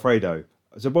Gibbs, Alfredo,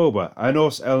 Zaboba,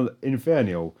 Anos El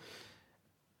Infernal,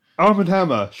 Armand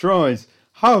Hammer, Shrines,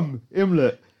 Hum,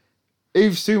 Imlet,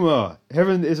 Eve Sumar,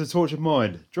 Heaven is a Tortured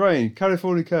Mind, Drain,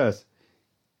 California Curse,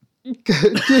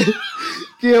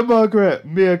 Gia Margaret,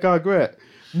 Mia Gargret,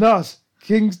 Nuss,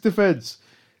 King's Defense,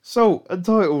 Salt,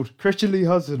 Untitled, Christian Lee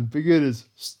Hudson, Beginners,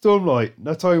 Stormlight,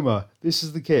 Natoma, This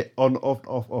Is the Kit, On,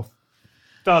 Off.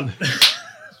 Done.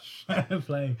 Fair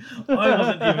play. I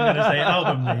wasn't even going to say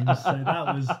album names, so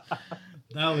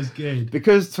that was good.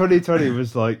 Because 2020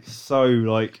 was like so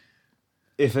like,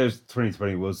 if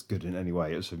 2020 was good in any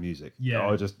way, it was for music.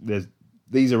 Yeah.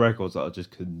 These are records that I just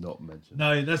could not mention.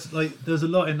 No, that's like there's a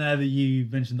lot in there that you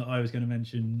mentioned that I was going to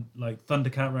mention, like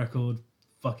Thundercat record,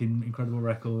 fucking incredible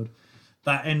record.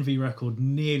 That Envy record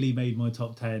nearly made my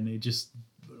top 10. It just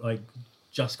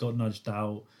got nudged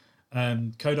out.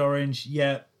 Code Orange,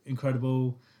 yeah,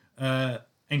 incredible.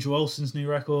 Angel Olsen's new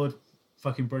record,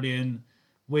 fucking brilliant.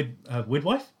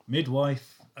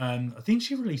 Midwife. I think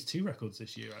she released 2 records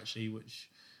this year actually, which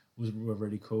were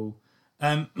really cool.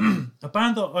 A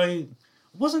band that I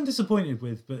wasn't disappointed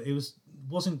with, but it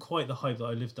wasn't quite the hype that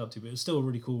I lived up to, but it was still a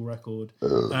really cool record.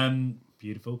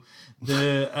 Beautiful.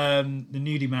 The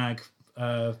Nudie Mag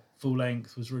full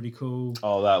length was really cool.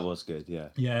 Oh, that was good, yeah.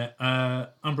 Yeah.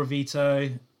 Umbra Vito,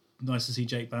 nice to see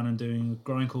Jake Bannon doing a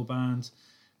grindcore band.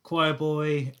 Choir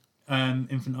Boy,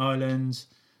 Infant Island,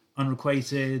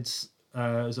 Unrequited,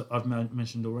 as I've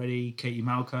mentioned already, Katie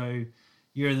Malco,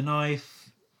 Year of the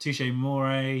Knife, Touche Amore.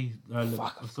 I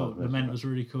thought Lament was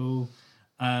really cool.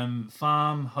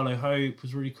 Farm, Hollow Hope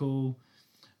was really cool.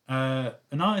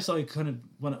 An artist I kind of,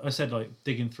 when I said like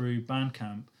digging through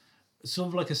Bandcamp, sort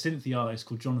of like a synthy artist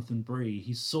called Jonathan Bree.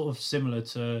 He's sort of similar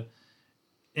to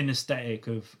in aesthetic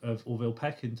of Orville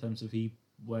Peck in terms of he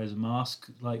wears a mask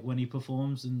like when he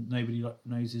performs and nobody like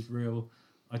knows his real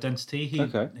identity.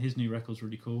 His new record's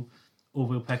really cool.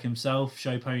 Orville Peck himself,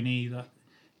 Show Pony, that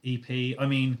EP. I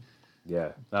mean,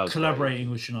 yeah, that was collaborating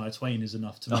great. with Shania Twain is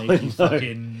enough to make you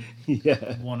fucking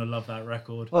want to love that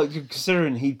record. Well,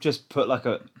 considering he just put like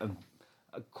a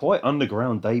quite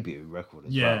underground debut record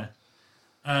as well.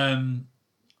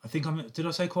 I think did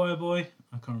I say Choir Boy?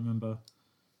 I can't remember.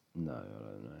 No, I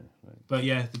don't know. But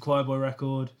yeah, the Choir Boy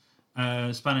record,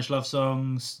 Spanish Love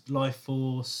Songs, Life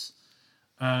Force,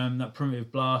 that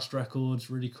Primitive Blast record's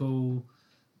really cool.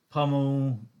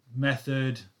 Pummel,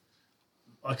 Method.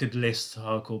 I could list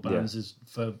hardcore bands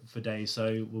for days,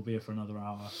 so we'll be here for another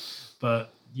hour.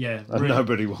 But yeah, really...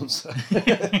 nobody wants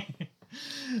that.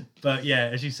 But yeah,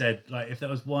 as you said, like if there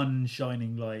was one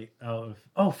shining light out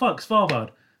of Svalbard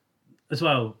as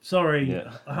well. Sorry,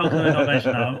 how can I not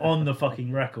mention that? I'm on the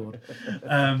fucking record.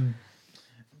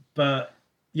 But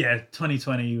yeah,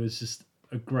 2020 was just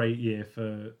a great year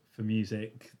for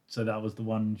music. So that was the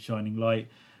one shining light.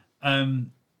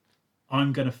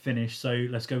 I'm going to finish, so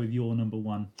let's go with your number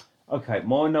one. Okay,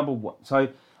 my number one. So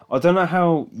I don't know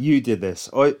how you did this.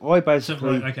 I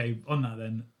basically... So, okay, on that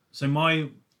then. So my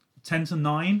 10 to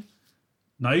 9,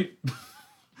 no,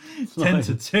 10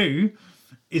 to 2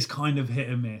 is kind of hit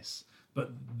and miss,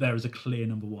 but there is a clear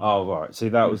number one. Oh, right. See,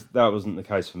 that wasn't the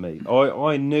case for me.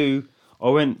 I knew... I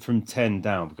went from 10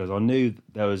 down because I knew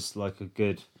there was like a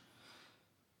good...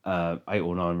 8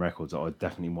 or 9 records that I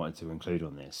definitely wanted to include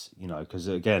on this, because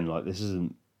again, like this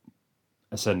isn't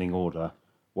ascending order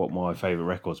what my favourite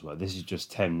records were. This is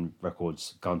just 10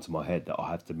 records gone to my head that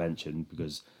I have to mention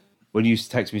because when you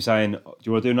text me saying, do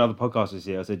you want to do another podcast this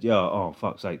year? I said, yeah, oh,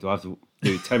 fuck's sake, do I have to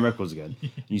do 10 records again?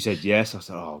 And you said yes. I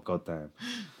said, oh, goddamn.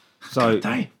 So,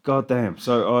 goddamn.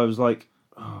 So I was like,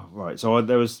 oh, right. So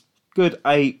there was good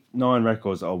 8, 9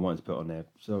 records that I wanted to put on there.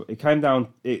 So it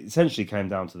essentially came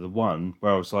down to the one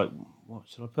where I was like, what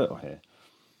should I put on here?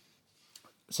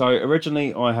 So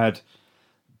originally I had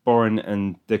Borin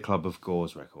and the Club of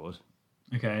Gores record.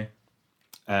 Okay.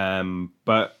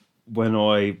 But when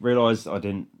I realised I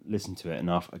didn't listen to it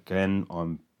enough, again,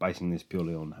 I'm basing this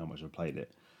purely on how much I played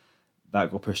it,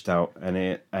 that got pushed out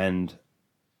and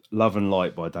Love and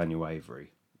Light by Daniel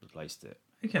Avery replaced it.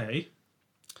 Okay.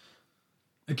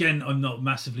 Again, I'm not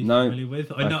massively familiar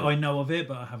with. I know of it,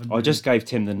 but I haven't. I just gave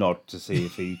Tim the nod to see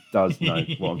if he does know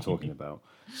what I'm talking about.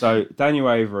 So Daniel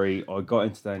Avery, I got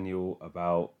into Daniel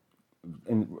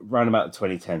around about the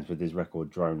 2010s with his record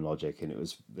Drone Logic, and it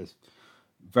was this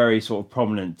very sort of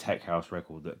prominent tech house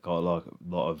record that got like a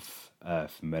lot of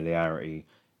familiarity,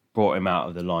 brought him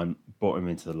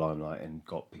into the limelight, and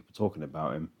got people talking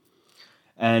about him.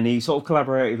 And he sort of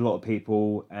collaborated with a lot of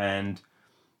people and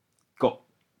got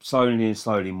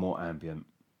slowly more ambient.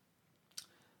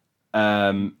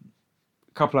 A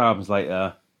couple of albums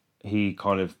later, he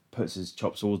kind of puts his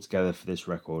chops all together for this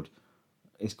record.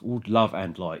 It's called Love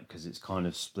and Light because it's kind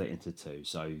of split into 2.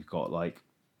 So you've got like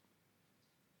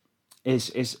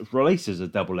it's released as a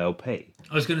double LP.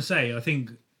 I was going to say, I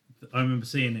think I remember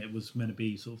seeing it was meant to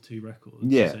be sort of 2 records.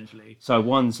 Yeah. Essentially. So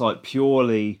one's like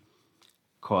purely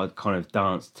quite kind of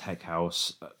dance tech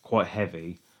house, quite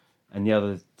heavy. And the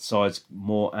other side's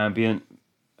more ambient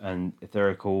and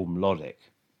ethereal, melodic.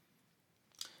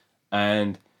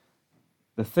 And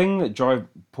the thing that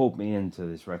pulled me into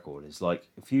this record is like,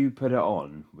 if you put it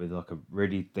on with like a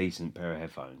really decent pair of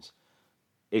headphones,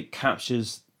 it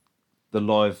captures the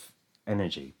live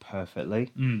energy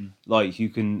perfectly. Like you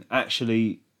can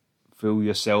actually feel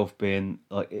yourself being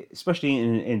like, especially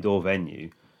in an indoor venue,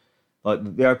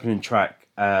 like the opening track,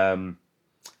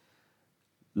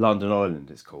 London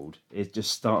Island it's called. It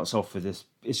just starts off with this.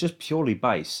 It's just purely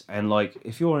bass, and like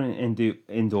if you're in an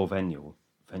indoor venue.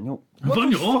 I've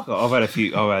had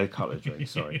a couple of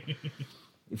drinks. Sorry.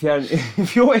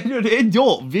 If you're in an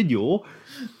indoor venue,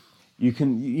 you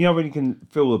can when you can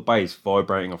feel the bass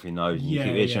vibrating off your nose. And you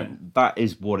keep itching. That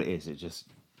is what it is. It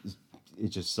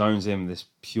just zones in this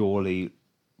purely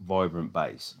vibrant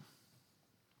bass,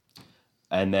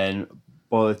 and then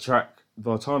by the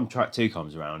time track 2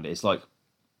 comes around, it's like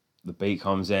the beat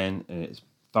comes in and it's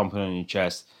thumping on your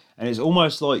chest, and it's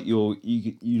almost like you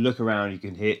look around, you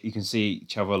can see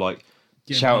each other like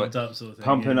shouting, pumped up, sort of thing,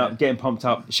 pumping up, getting pumped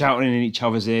up, shouting in each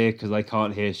other's ear because they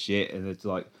can't hear shit, and it's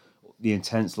like the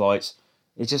intense lights.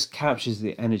 It just captures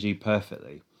the energy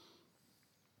perfectly.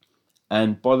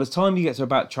 And by the time you get to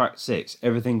about track 6,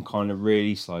 everything kind of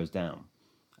really slows down.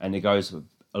 and it goes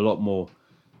a lot more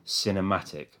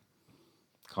cinematic,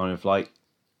 kind of like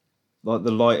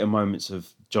the lighter moments of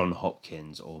John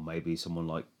Hopkins or maybe someone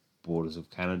like Borders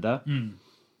of Canada.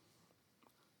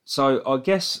 So I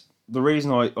guess the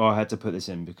reason I had to put this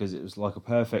in because it was like a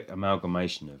perfect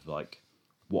amalgamation of like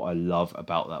what I love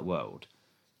about that world,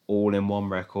 all in one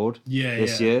record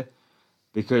this year.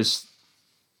 Because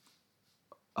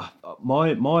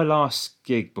my last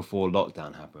gig before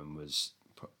lockdown happened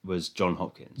was John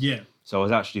Hopkins. Yeah. So I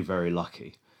was actually very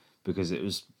lucky because it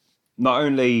was not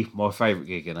only my favourite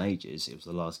gig in ages, it was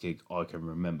the last gig I can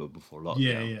remember before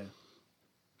lockdown. Yeah.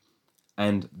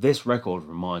 And this record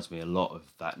reminds me a lot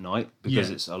of that night because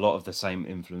it's a lot of the same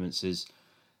influences.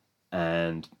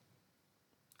 And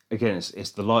again,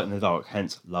 it's the light and the dark,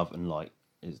 hence Love and Light.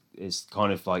 It's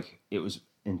kind of like it was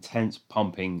intense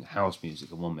pumping house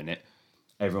music in 1 minute.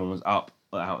 Everyone was up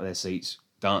out of their seats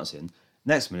dancing.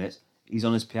 Next minute, he's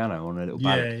on his piano on a little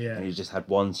bank and he just had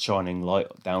one shining light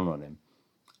down on him.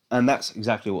 And that's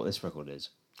exactly what this record is.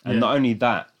 And not only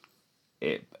that,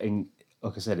 like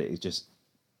I said,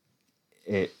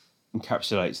 it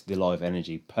encapsulates the live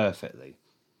energy perfectly.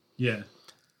 Yeah.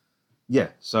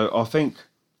 So I think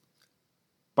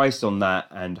based on that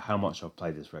and how much I've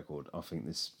played this record, I think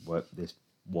this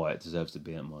why it deserves to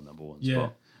be at my number one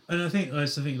spot. And I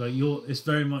also think like it's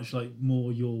very much like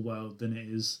more your world than it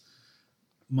is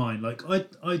mine. Like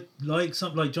I like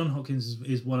something like John Hopkins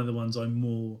is one of the ones I'm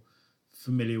more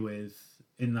familiar with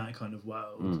in that kind of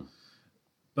world.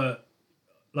 But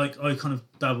like I kind of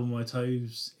dabble my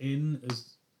toes in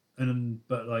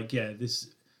but like this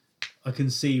I can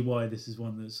see why this is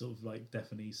one that sort of like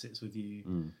definitely sits with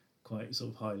you quite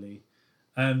sort of highly.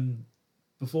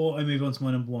 Before I move on to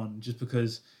my number one, just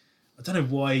because I don't know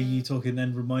why you talking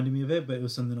then reminded me of it, but it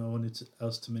was something I wanted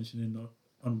else to mention in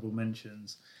honourable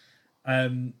mentions.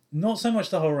 Not so much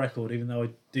the whole record, even though I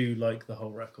do like the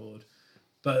whole record,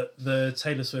 but the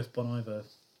Taylor Swift Bon Iver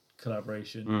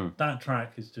collaboration. That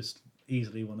track is just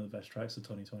easily one of the best tracks of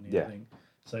 2020, I think.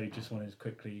 So just wanted to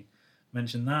quickly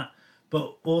mention that.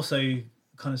 But also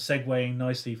kind of segueing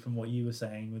nicely from what you were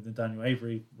saying with the Daniel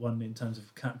Avery one in terms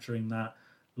of capturing that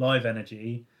live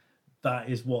energy, that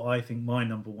is what I think my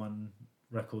number one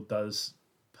record does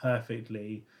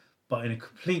perfectly, but in a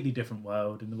completely different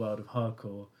world, in the world of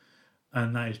hardcore,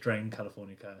 and that is Drain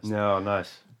California Curse. No,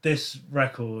 nice. This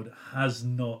record has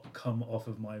not come off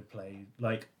of my play.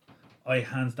 Like, I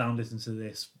hands down listen to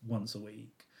this once a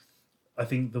week. I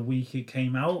think the week it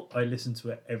came out, I listened to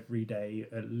it every day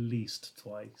at least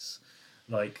twice,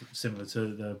 like similar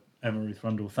to the Emma Ruth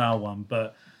Rundle Foul one.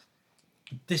 But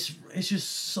this is just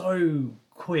so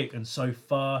quick and so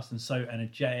fast and so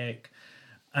energetic,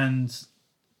 and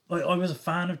like I was a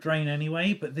fan of Drain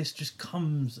anyway, but this just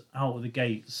comes out of the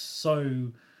gate so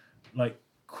like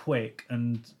quick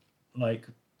and like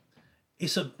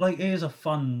it is a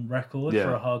fun record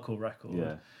for a hardcore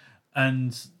record,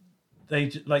 and they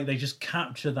just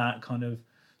capture that kind of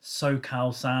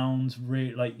SoCal sound.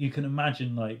 Really, like you can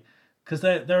imagine, like because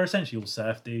they're essentially all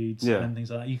surf dudes and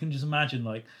things like that. You can just imagine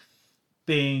like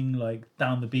being like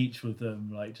down the beach with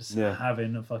them, like just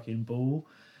having a fucking ball.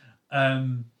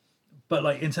 But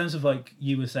like in terms of like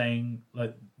you were saying,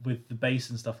 like with the bass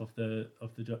and stuff of the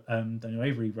Daniel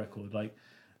Avery record, like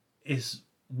is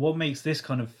what makes this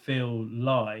kind of feel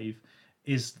live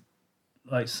is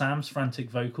like Sam's frantic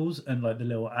vocals and like the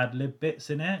little ad lib bits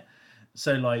in it.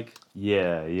 So like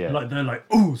like they're like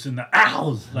oohs and the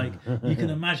ows, like you can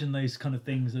imagine those kind of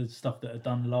things as stuff that are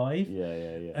done live.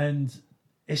 And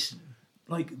it's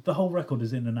like the whole record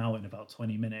is in and out in about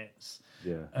 20 minutes.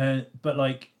 But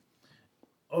like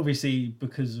obviously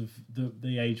because of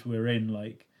the age we're in,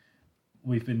 like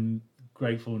we've been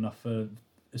grateful enough for,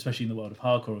 especially in the world of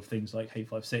hardcore, of things like Hate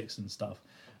 5/6 and stuff.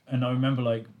 And I remember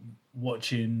like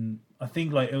watching, I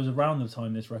think like it was around the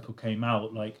time this record came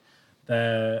out, like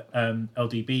their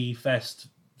LDB Fest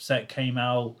set came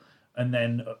out, and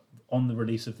then on the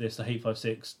release of this, the Hate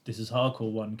 5/6 This Is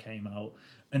Hardcore one came out,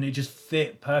 and it just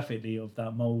fit perfectly of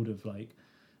that mold of like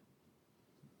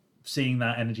seeing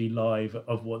that energy live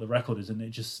of what the record is, and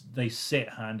they sit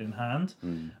hand in hand.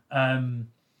 And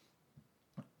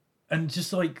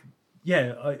just like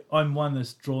I'm one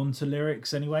that's drawn to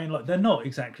lyrics anyway, and like they're not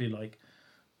exactly like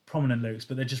prominent lyrics,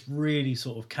 but they're just really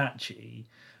sort of catchy,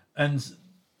 and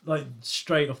like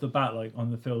straight off the bat, like on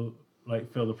the feel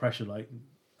the pressure, like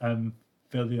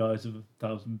feel the eyes of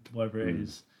 1,000, whatever it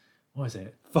is. What is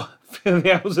it? Feel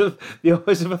the eyes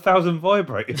of 1,000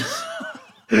 vibrators.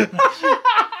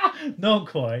 Not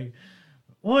quite.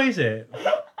 What is it?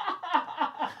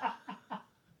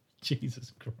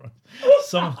 Jesus Christ!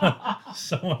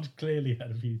 Someone clearly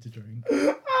had a view to drink.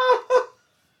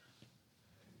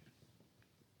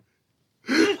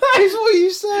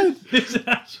 It's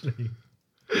actually.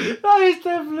 That is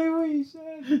definitely what you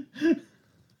said.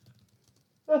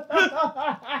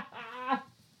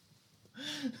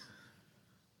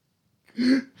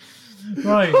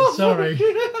 Right, sorry.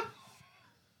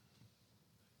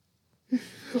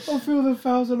 I feel the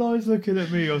thousand eyes looking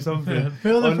at me or something.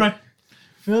 Feel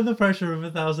the pressure of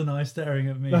 1,000 eyes staring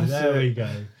at me. There we go.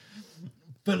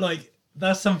 But like,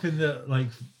 that's something that like,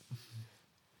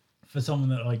 for someone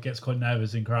that like gets quite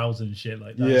nervous in crowds and shit,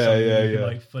 like that's something you can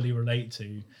like fully relate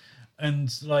to.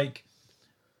 And like,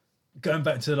 going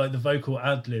back to like the vocal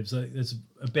ad libs, like there's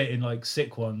a bit in like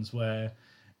Sick Ones where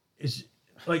it's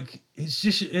like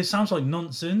it sounds like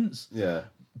nonsense. Yeah.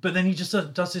 But then he just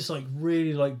does this like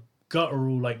really like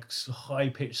guttural like high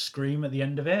pitched scream at the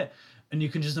end of it, and you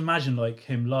can just imagine like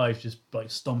him live just like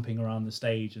stomping around the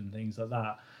stage and things like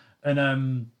that.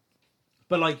 And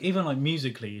but like even like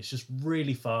musically, it's just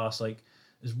really fast. Like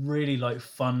there's really like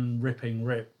fun ripping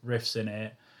riffs in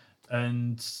it,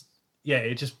 and yeah,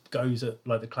 it just goes at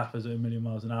like the clappers at 1,000,000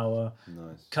 miles an hour.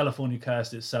 Nice. California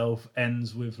Cursed itself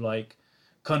ends with like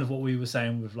kind of what we were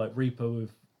saying with like Reaper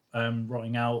with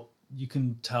Rotting Out. You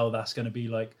can tell that's going to be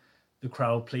like the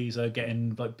crowd pleaser,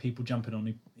 getting like people jumping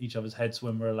on each other's heads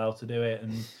when we're allowed to do it,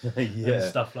 and, and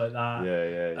stuff like that.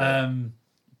 Yeah.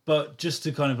 But just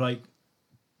to kind of like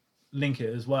link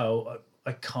it as well,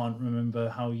 I can't remember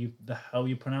how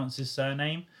you pronounce his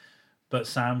surname, but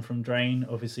Sam from Drain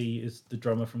obviously is the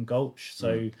drummer from Gulch,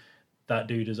 so that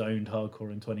dude has owned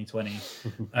hardcore in 2020.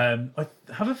 I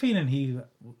have a feeling he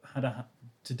had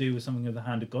to do with something of the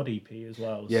Hand of God EP as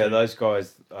well. Yeah, so. Those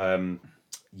guys.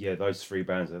 Those three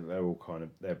bands, they're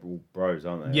all bros,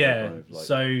 aren't they? Yeah. Kind of like...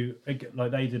 So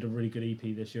like they did a really good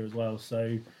EP this year as well.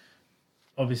 So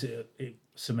obviously it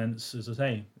cements, as I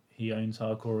say, he owns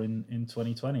hardcore in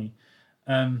 2020.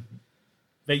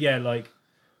 But yeah, like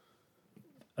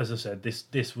as I said,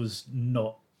 this was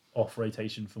not off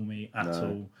rotation for me at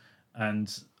all.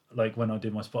 And like when I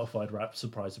did my Spotify rap,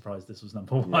 surprise, this was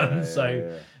number one.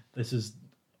 This is,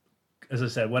 as I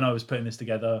said, when I was putting this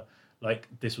together, like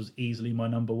this was easily my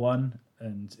number one,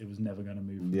 and it was never going to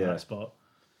move from that spot.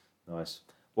 Nice.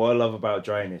 What I love about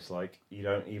Drain is like you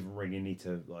don't even really need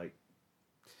to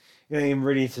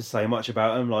say much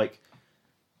about them. Like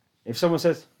if someone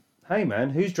says, "Hey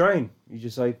man, who's Drain?" you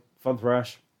just say, "Fun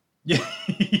Thrash." Yeah.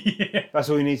 That's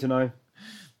all you need to know.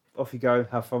 Off you go.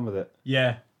 Have fun with it.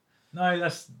 Yeah. No,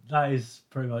 that is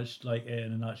pretty much like it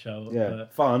in a nutshell. Yeah.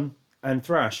 But... fun and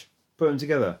thrash. Put them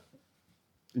together.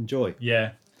 Enjoy.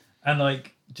 Yeah. And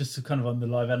like just to kind of on the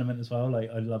live element as well, like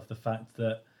I love the fact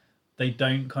that they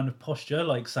don't kind of posture.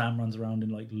 Like Sam runs around in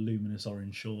like luminous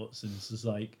orange shorts, and it's just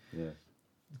like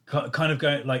kind of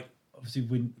going like obviously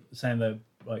we're saying they're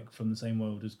like from the same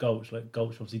world as Gulch. Like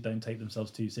Gulch obviously don't take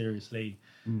themselves too seriously,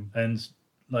 and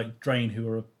like Drain,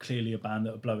 who are clearly a band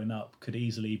that are blowing up, could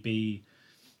easily be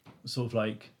sort of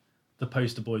like the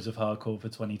poster boys of hardcore for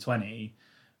 2020.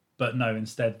 But no,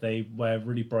 instead they wear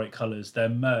really bright colours. Their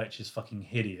merch is fucking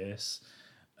hideous.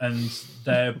 And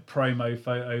their promo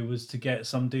photo was to get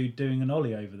some dude doing an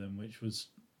ollie over them, which was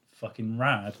fucking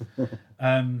rad.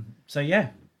 So yeah,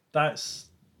 that's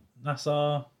our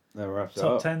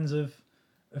top 10s of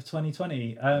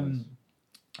 2020. Nice.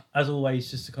 As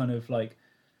always, just to kind of like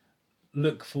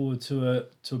look forward to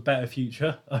a better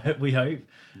future, we hope.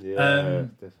 Yeah,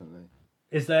 definitely.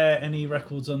 Is there any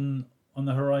records on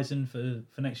the horizon for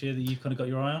next year that you've kind of got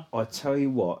your eye on? I tell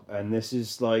you what, and this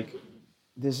is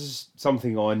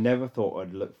something I never thought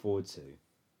I'd look forward to,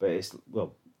 but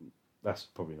that's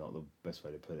probably not the best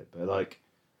way to put it, but like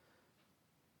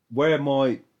where I'm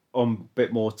a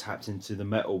bit more tapped into the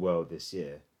metal world this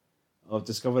year, I've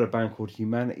discovered a band called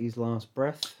Humanity's Last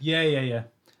Breath. Yeah.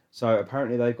 So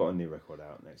apparently they've got a new record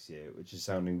out next year, which is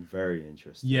sounding very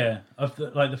interesting. Yeah,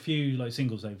 the few like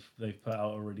singles they've put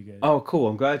out are really good. Oh, cool!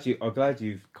 I'm glad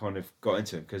you've kind of got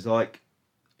into it because like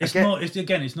it's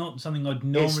not something I'd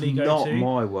normally go to. It's not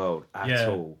my world at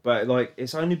all. But like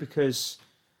it's only because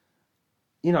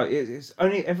it's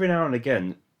only every now and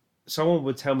again someone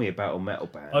would tell me about a metal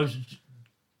band. I was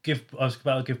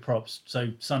about to give props.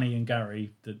 So Sonny and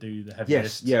Gary that do the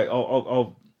heaviest. Yes, yeah.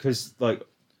 I'll because like.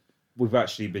 We've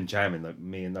actually been jamming, like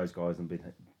me and those guys, and been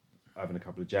having a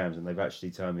couple of jams, and they've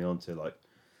actually turned me on to like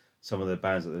some of the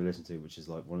bands that they listen to, which is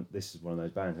like this is one of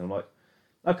those bands. And I'm like,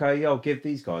 okay, yeah, I'll give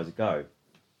these guys a go.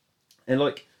 And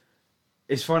like,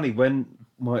 it's funny when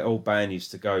my old band used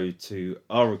to go to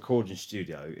our recording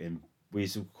studio we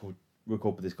used to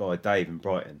record with this guy Dave in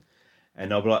Brighton,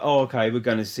 and I'll be like, oh, okay, we're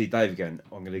going to see Dave again.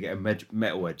 I'm going to get a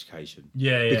metal education.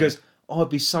 Yeah. Because I'd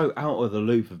be so out of the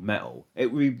loop of metal.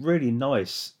 It would be really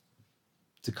nice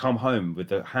to come home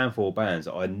with a handful of bands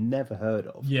that I'd never heard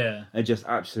of. Yeah. And just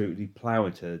absolutely plough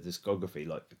into the discography.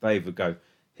 Like Dave would go,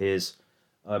 here's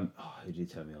who did you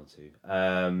turn me on to?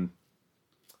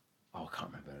 I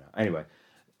can't remember now. Anyway,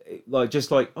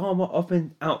 I've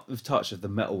been out of touch of the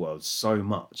metal world so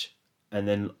much, and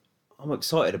then I'm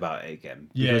excited about it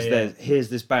again because here's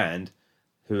this band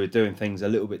who are doing things a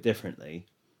little bit differently,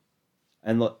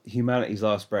 and like Humanity's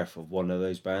Last Breath of one of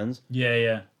those bands.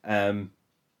 Yeah.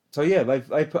 So yeah,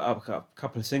 they put up a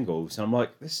couple of singles, and I'm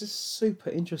like, this is super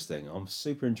interesting. I'm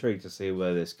super intrigued to see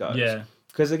where this goes. Yeah.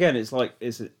 Because again, it's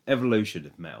an evolution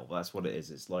of metal. That's what it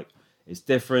is. It's like it's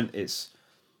different. It's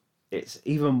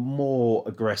even more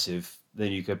aggressive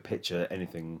than you could picture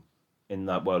anything in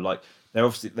that world. Like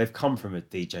they've come from a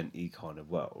degen-y kind of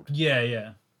world.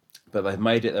 Yeah. But they've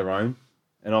made it their own,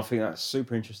 and I think that's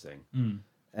super interesting.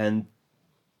 And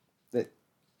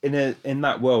in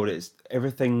that world, it's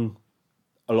everything.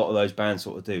 A lot of those bands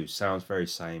sort of do sounds very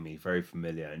samey, very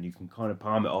familiar, and you can kind of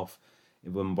palm it off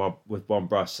with one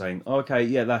brush, saying, oh, "Okay,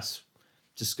 yeah, that's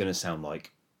just going to sound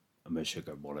like a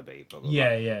Meshuggah wannabe." Blah, blah, blah.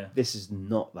 Yeah. This is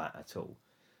not that at all.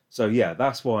 So yeah,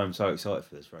 that's why I'm so excited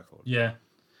for this record. Yeah,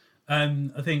 I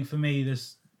think for me,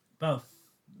 there's about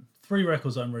 3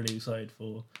 records I'm really excited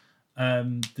for.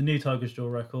 The new Tiger's Jaw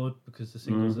record, because the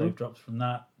singles they've dropped from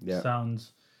that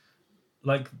sounds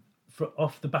like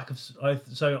off the back of.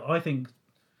 I think.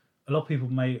 A lot of people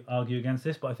may argue against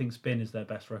this, but I think Spin is their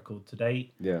best record to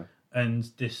date. Yeah. And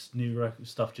this new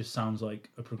stuff just sounds like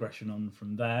a progression on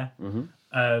from there.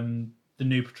 The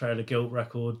new Portrayal of Guilt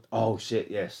record. Oh,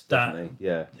 shit, yes, definitely.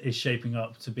 Yeah. Is shaping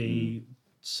up to be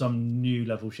some new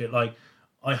level shit. Like,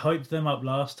 I hyped them up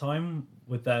last time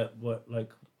with I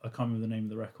can't remember the name of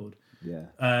the record. Yeah.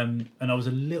 And I was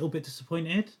a little bit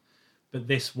disappointed, but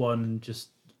this one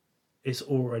it's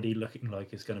already looking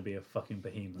like it's going to be a fucking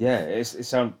behemoth. Yeah, it's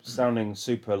sounding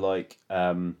super like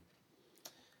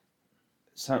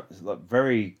like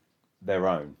very their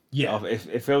own. Yeah,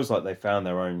 it feels like they found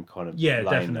their own kind of lane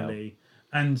definitely.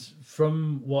 Now. And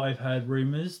from what I've heard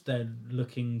rumours, they're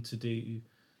looking to do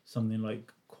something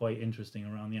like quite interesting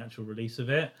around the actual release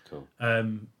of it. Cool.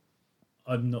 I'm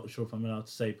not sure if I'm allowed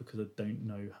to say because I don't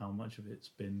know how much of it's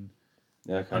been.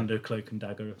 Under Cloak and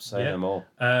Dagger. Say no more.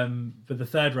 But the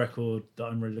third record that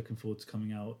I'm really looking forward to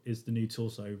coming out is the new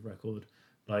Torso record.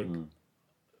 Like,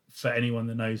 for anyone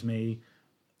that knows me,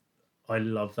 I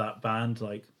love that band.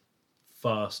 Like,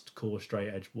 fast, core,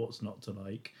 straight edge, what's not to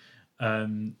like?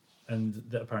 And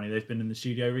apparently they've been in the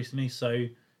studio recently. So,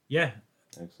 yeah,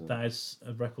 excellent. That is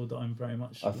a record that I'm very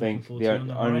much I think looking forward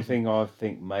to. The only thing I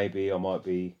think maybe I might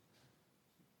be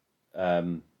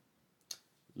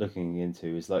looking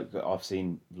into is like I've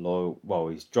seen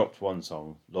he's dropped one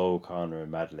song, Loyal Kana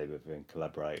and Madlib have been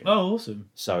collaborating. Oh, awesome.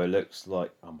 So it looks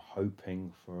like I'm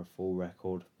hoping for a full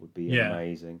record would be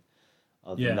amazing.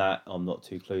 Other than that, I'm not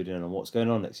too clued in on what's going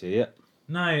on next year yet.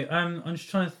 No, I'm just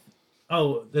trying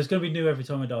to there's going to be new Every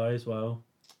Time I Die as well.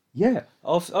 Yeah,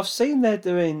 I've seen they're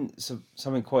doing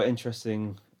something quite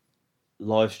interesting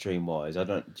live stream wise.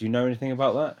 Do you know anything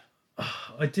about that?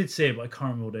 I did see it, but I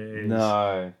can't remember what it is.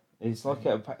 No. It's like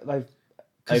they put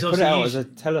it out as a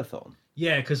telethon.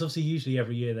 Yeah, because obviously usually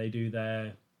every year they do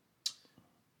their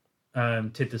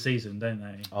Tid the Season, don't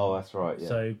they? Oh, that's right. Yeah.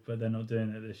 So, but they're not doing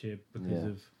it this year because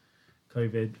of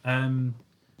COVID. I'm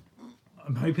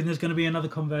hoping there's going to be another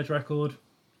Converge record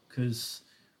because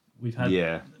we've had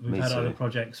other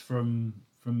projects from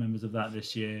members of that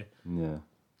this year. Yeah.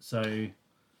 So, I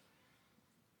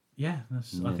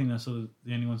think that's sort of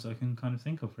the only ones I can kind of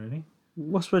think of really.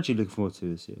 What's Reggie looking forward to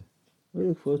this year? What are you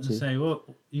looking forward to? Say, what?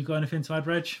 You got anything to add,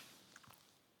 Reg?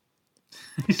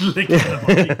 He's licking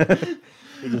the mic.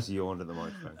 He just yawned at the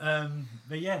microphone.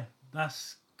 But yeah,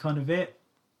 that's kind of it.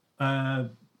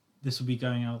 This will be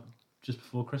going out just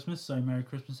before Christmas, so Merry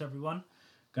Christmas, everyone.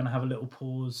 Going to have a little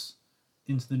pause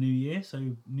into the new year, so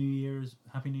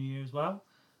Happy New Year as well.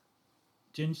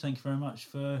 Ginge, thank you very much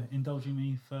for indulging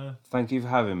me for... Thank you for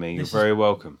having me. You're very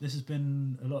welcome. This has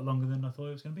been a lot longer than I thought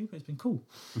it was going to be, but it's been cool.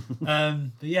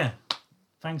 But yeah,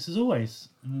 thanks as always,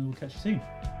 and we'll catch you soon.